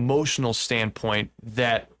 from an emotional standpoint,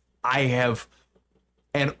 that I have,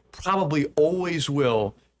 and probably always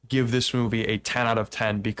will, give this movie a 10 out of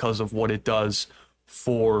 10 because of what it does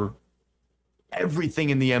for everything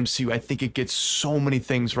in the MCU. I think it gets so many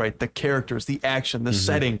things right. The characters, the action, the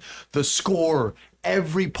setting, the score,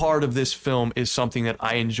 every part of this film is something that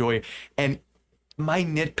I enjoy. And my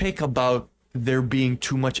nitpick about there being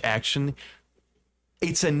too much action,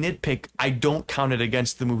 it's a nitpick. I don't count it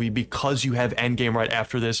against the movie because you have Endgame right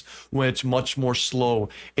after this, when it's much more slow.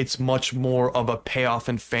 It's much more of a payoff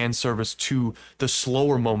and fan service to the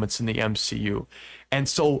slower moments in the MCU. And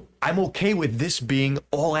so I'm okay with this being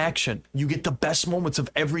all action. You get the best moments of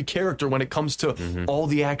every character when it comes to all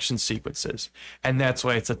the action sequences. And that's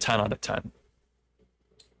why it's a 10 out of 10.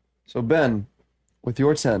 So Ben, with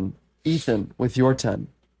your 10, Ethan with your 10,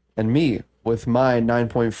 and me with my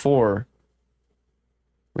 9.4,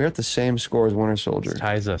 we're at the same score as Winter Soldier.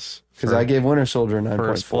 Ties us. Because I gave Winter Soldier a 9.4.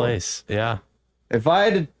 First place. Yeah. If I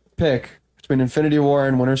had to pick between Infinity War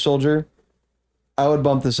and Winter Soldier, I would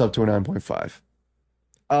bump this up to a 9.5.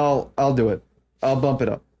 I'll do it. I'll bump it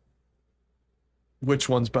up. Which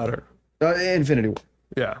one's better? Infinity War.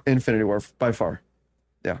 Yeah. Infinity War by far.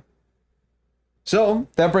 Yeah. So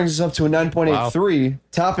that brings us up to a 9.83,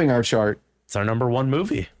 topping our chart. It's our number one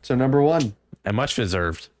movie. So number one, And much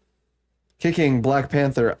deserved. kicking Black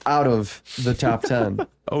Panther out of the top 10,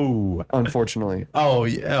 Oh. unfortunately. Oh,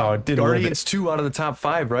 yeah. Oh, it did Guardians 2 out of the top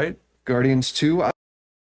 5, right? Guardians 2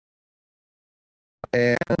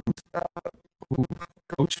 and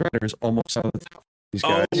Ghost Rider is almost out of the top. These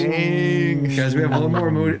guys. Dang. Guys, we have one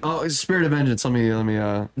more movie. Oh, Spirit of Vengeance. Let me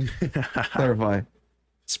clarify.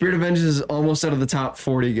 Spirit of Vengeance is almost out of the top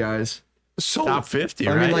 40, guys. So, top 50,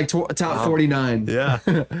 I right? mean, like top 49. yeah.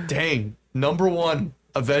 dang. Number 1,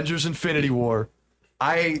 Avengers Infinity War.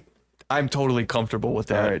 I'm totally comfortable with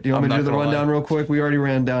that. All right. Do you want me to do the rundown real quick? We already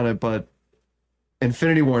ran down it, but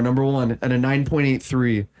Infinity War, number 1, at a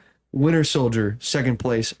 9.83. Winter Soldier, second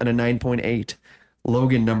place, at a 9.8.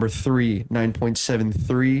 Logan, number 3,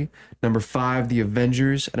 9.73. Number 5, The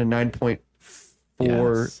Avengers, at a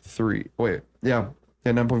 9.43. Wait, yeah,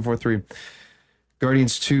 9.43.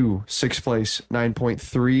 Guardians 2, sixth place,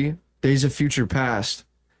 9.3. Days of Future Past,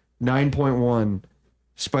 9.1.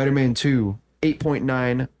 Spider-Man 2,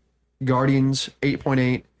 8.9. Guardians,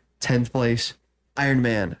 8.8. 10th place. Iron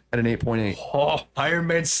Man at an 8.8. Oh, Iron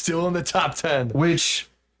Man's still in the top 10. Which,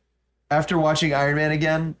 after watching Iron Man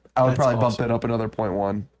again, I would That's probably bump awesome. it up another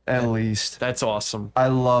 0.1 at least. That's awesome. I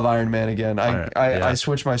love Iron Man again. I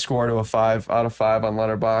switched my score to a 5 out of 5 on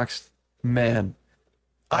Letterboxd. Man,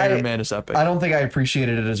 Iron Man is epic. I don't think I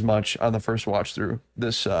appreciated it as much on the first watch through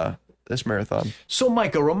this marathon. So,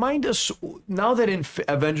 Micah, remind us, now that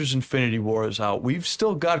Avengers Infinity War is out, we've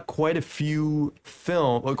still got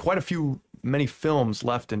many films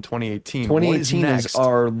left in 2018. 2018 what is, is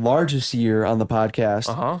our largest year on the podcast.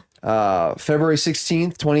 February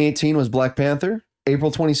 16th, 2018 was Black Panther.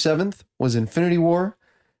 April 27th was Infinity War.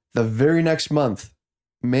 The very next month,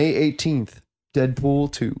 May 18th,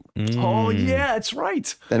 Deadpool 2. Oh, yeah, that's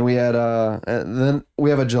right. Then we had then we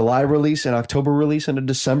have a July release, an October release, and a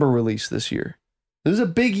December release this year. This is a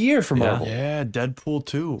big year for Marvel. Yeah, Deadpool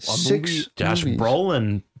 2. Six Josh movies.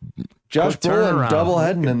 Brolin. Josh quick Brolin turnaround. double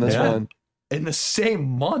heading in this Yeah. one. In the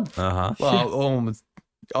same month. Uh-huh. Well,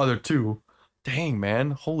 other two. Dang,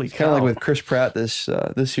 man. Holy Kind cow. of like with Chris Pratt this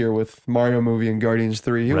year with Mario movie and Guardians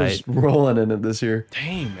 3. He was Right. rolling in it this year.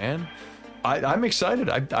 Dang, man. I'm excited.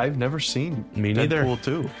 I've never seen Me neither. Deadpool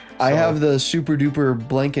 2. I So, have the super duper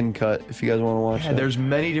Blanken cut if you guys want to watch yeah, that. there's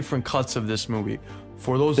many different cuts of this movie.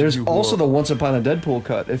 For those There's of you who also are- the Once Upon a Deadpool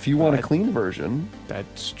cut. If you want a clean version,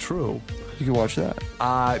 That's true. you can watch that.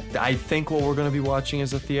 I think what we're going to be watching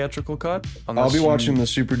is a theatrical cut. I'll be unless you- watching the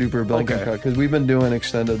super duper Blanken Okay. cut because we've been doing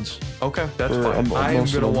extendeds. Okay, that's for, fine. I'm most of going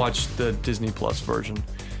to them. watch the Disney Plus version,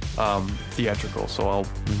 theatrical, so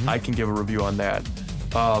I can give a review on that.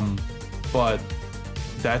 But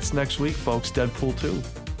that's next week, folks. Deadpool 2.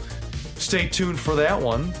 Stay tuned for that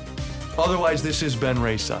one. Otherwise, this is Ben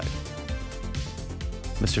Rayside.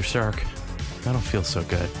 Mr. Sark. I don't feel so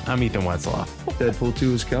good. I'm Ethan Wetzlaff. Deadpool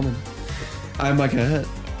 2 is coming. I'm Micah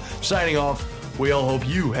Hett. Signing off. We all hope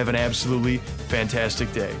you have an absolutely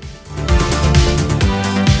fantastic day.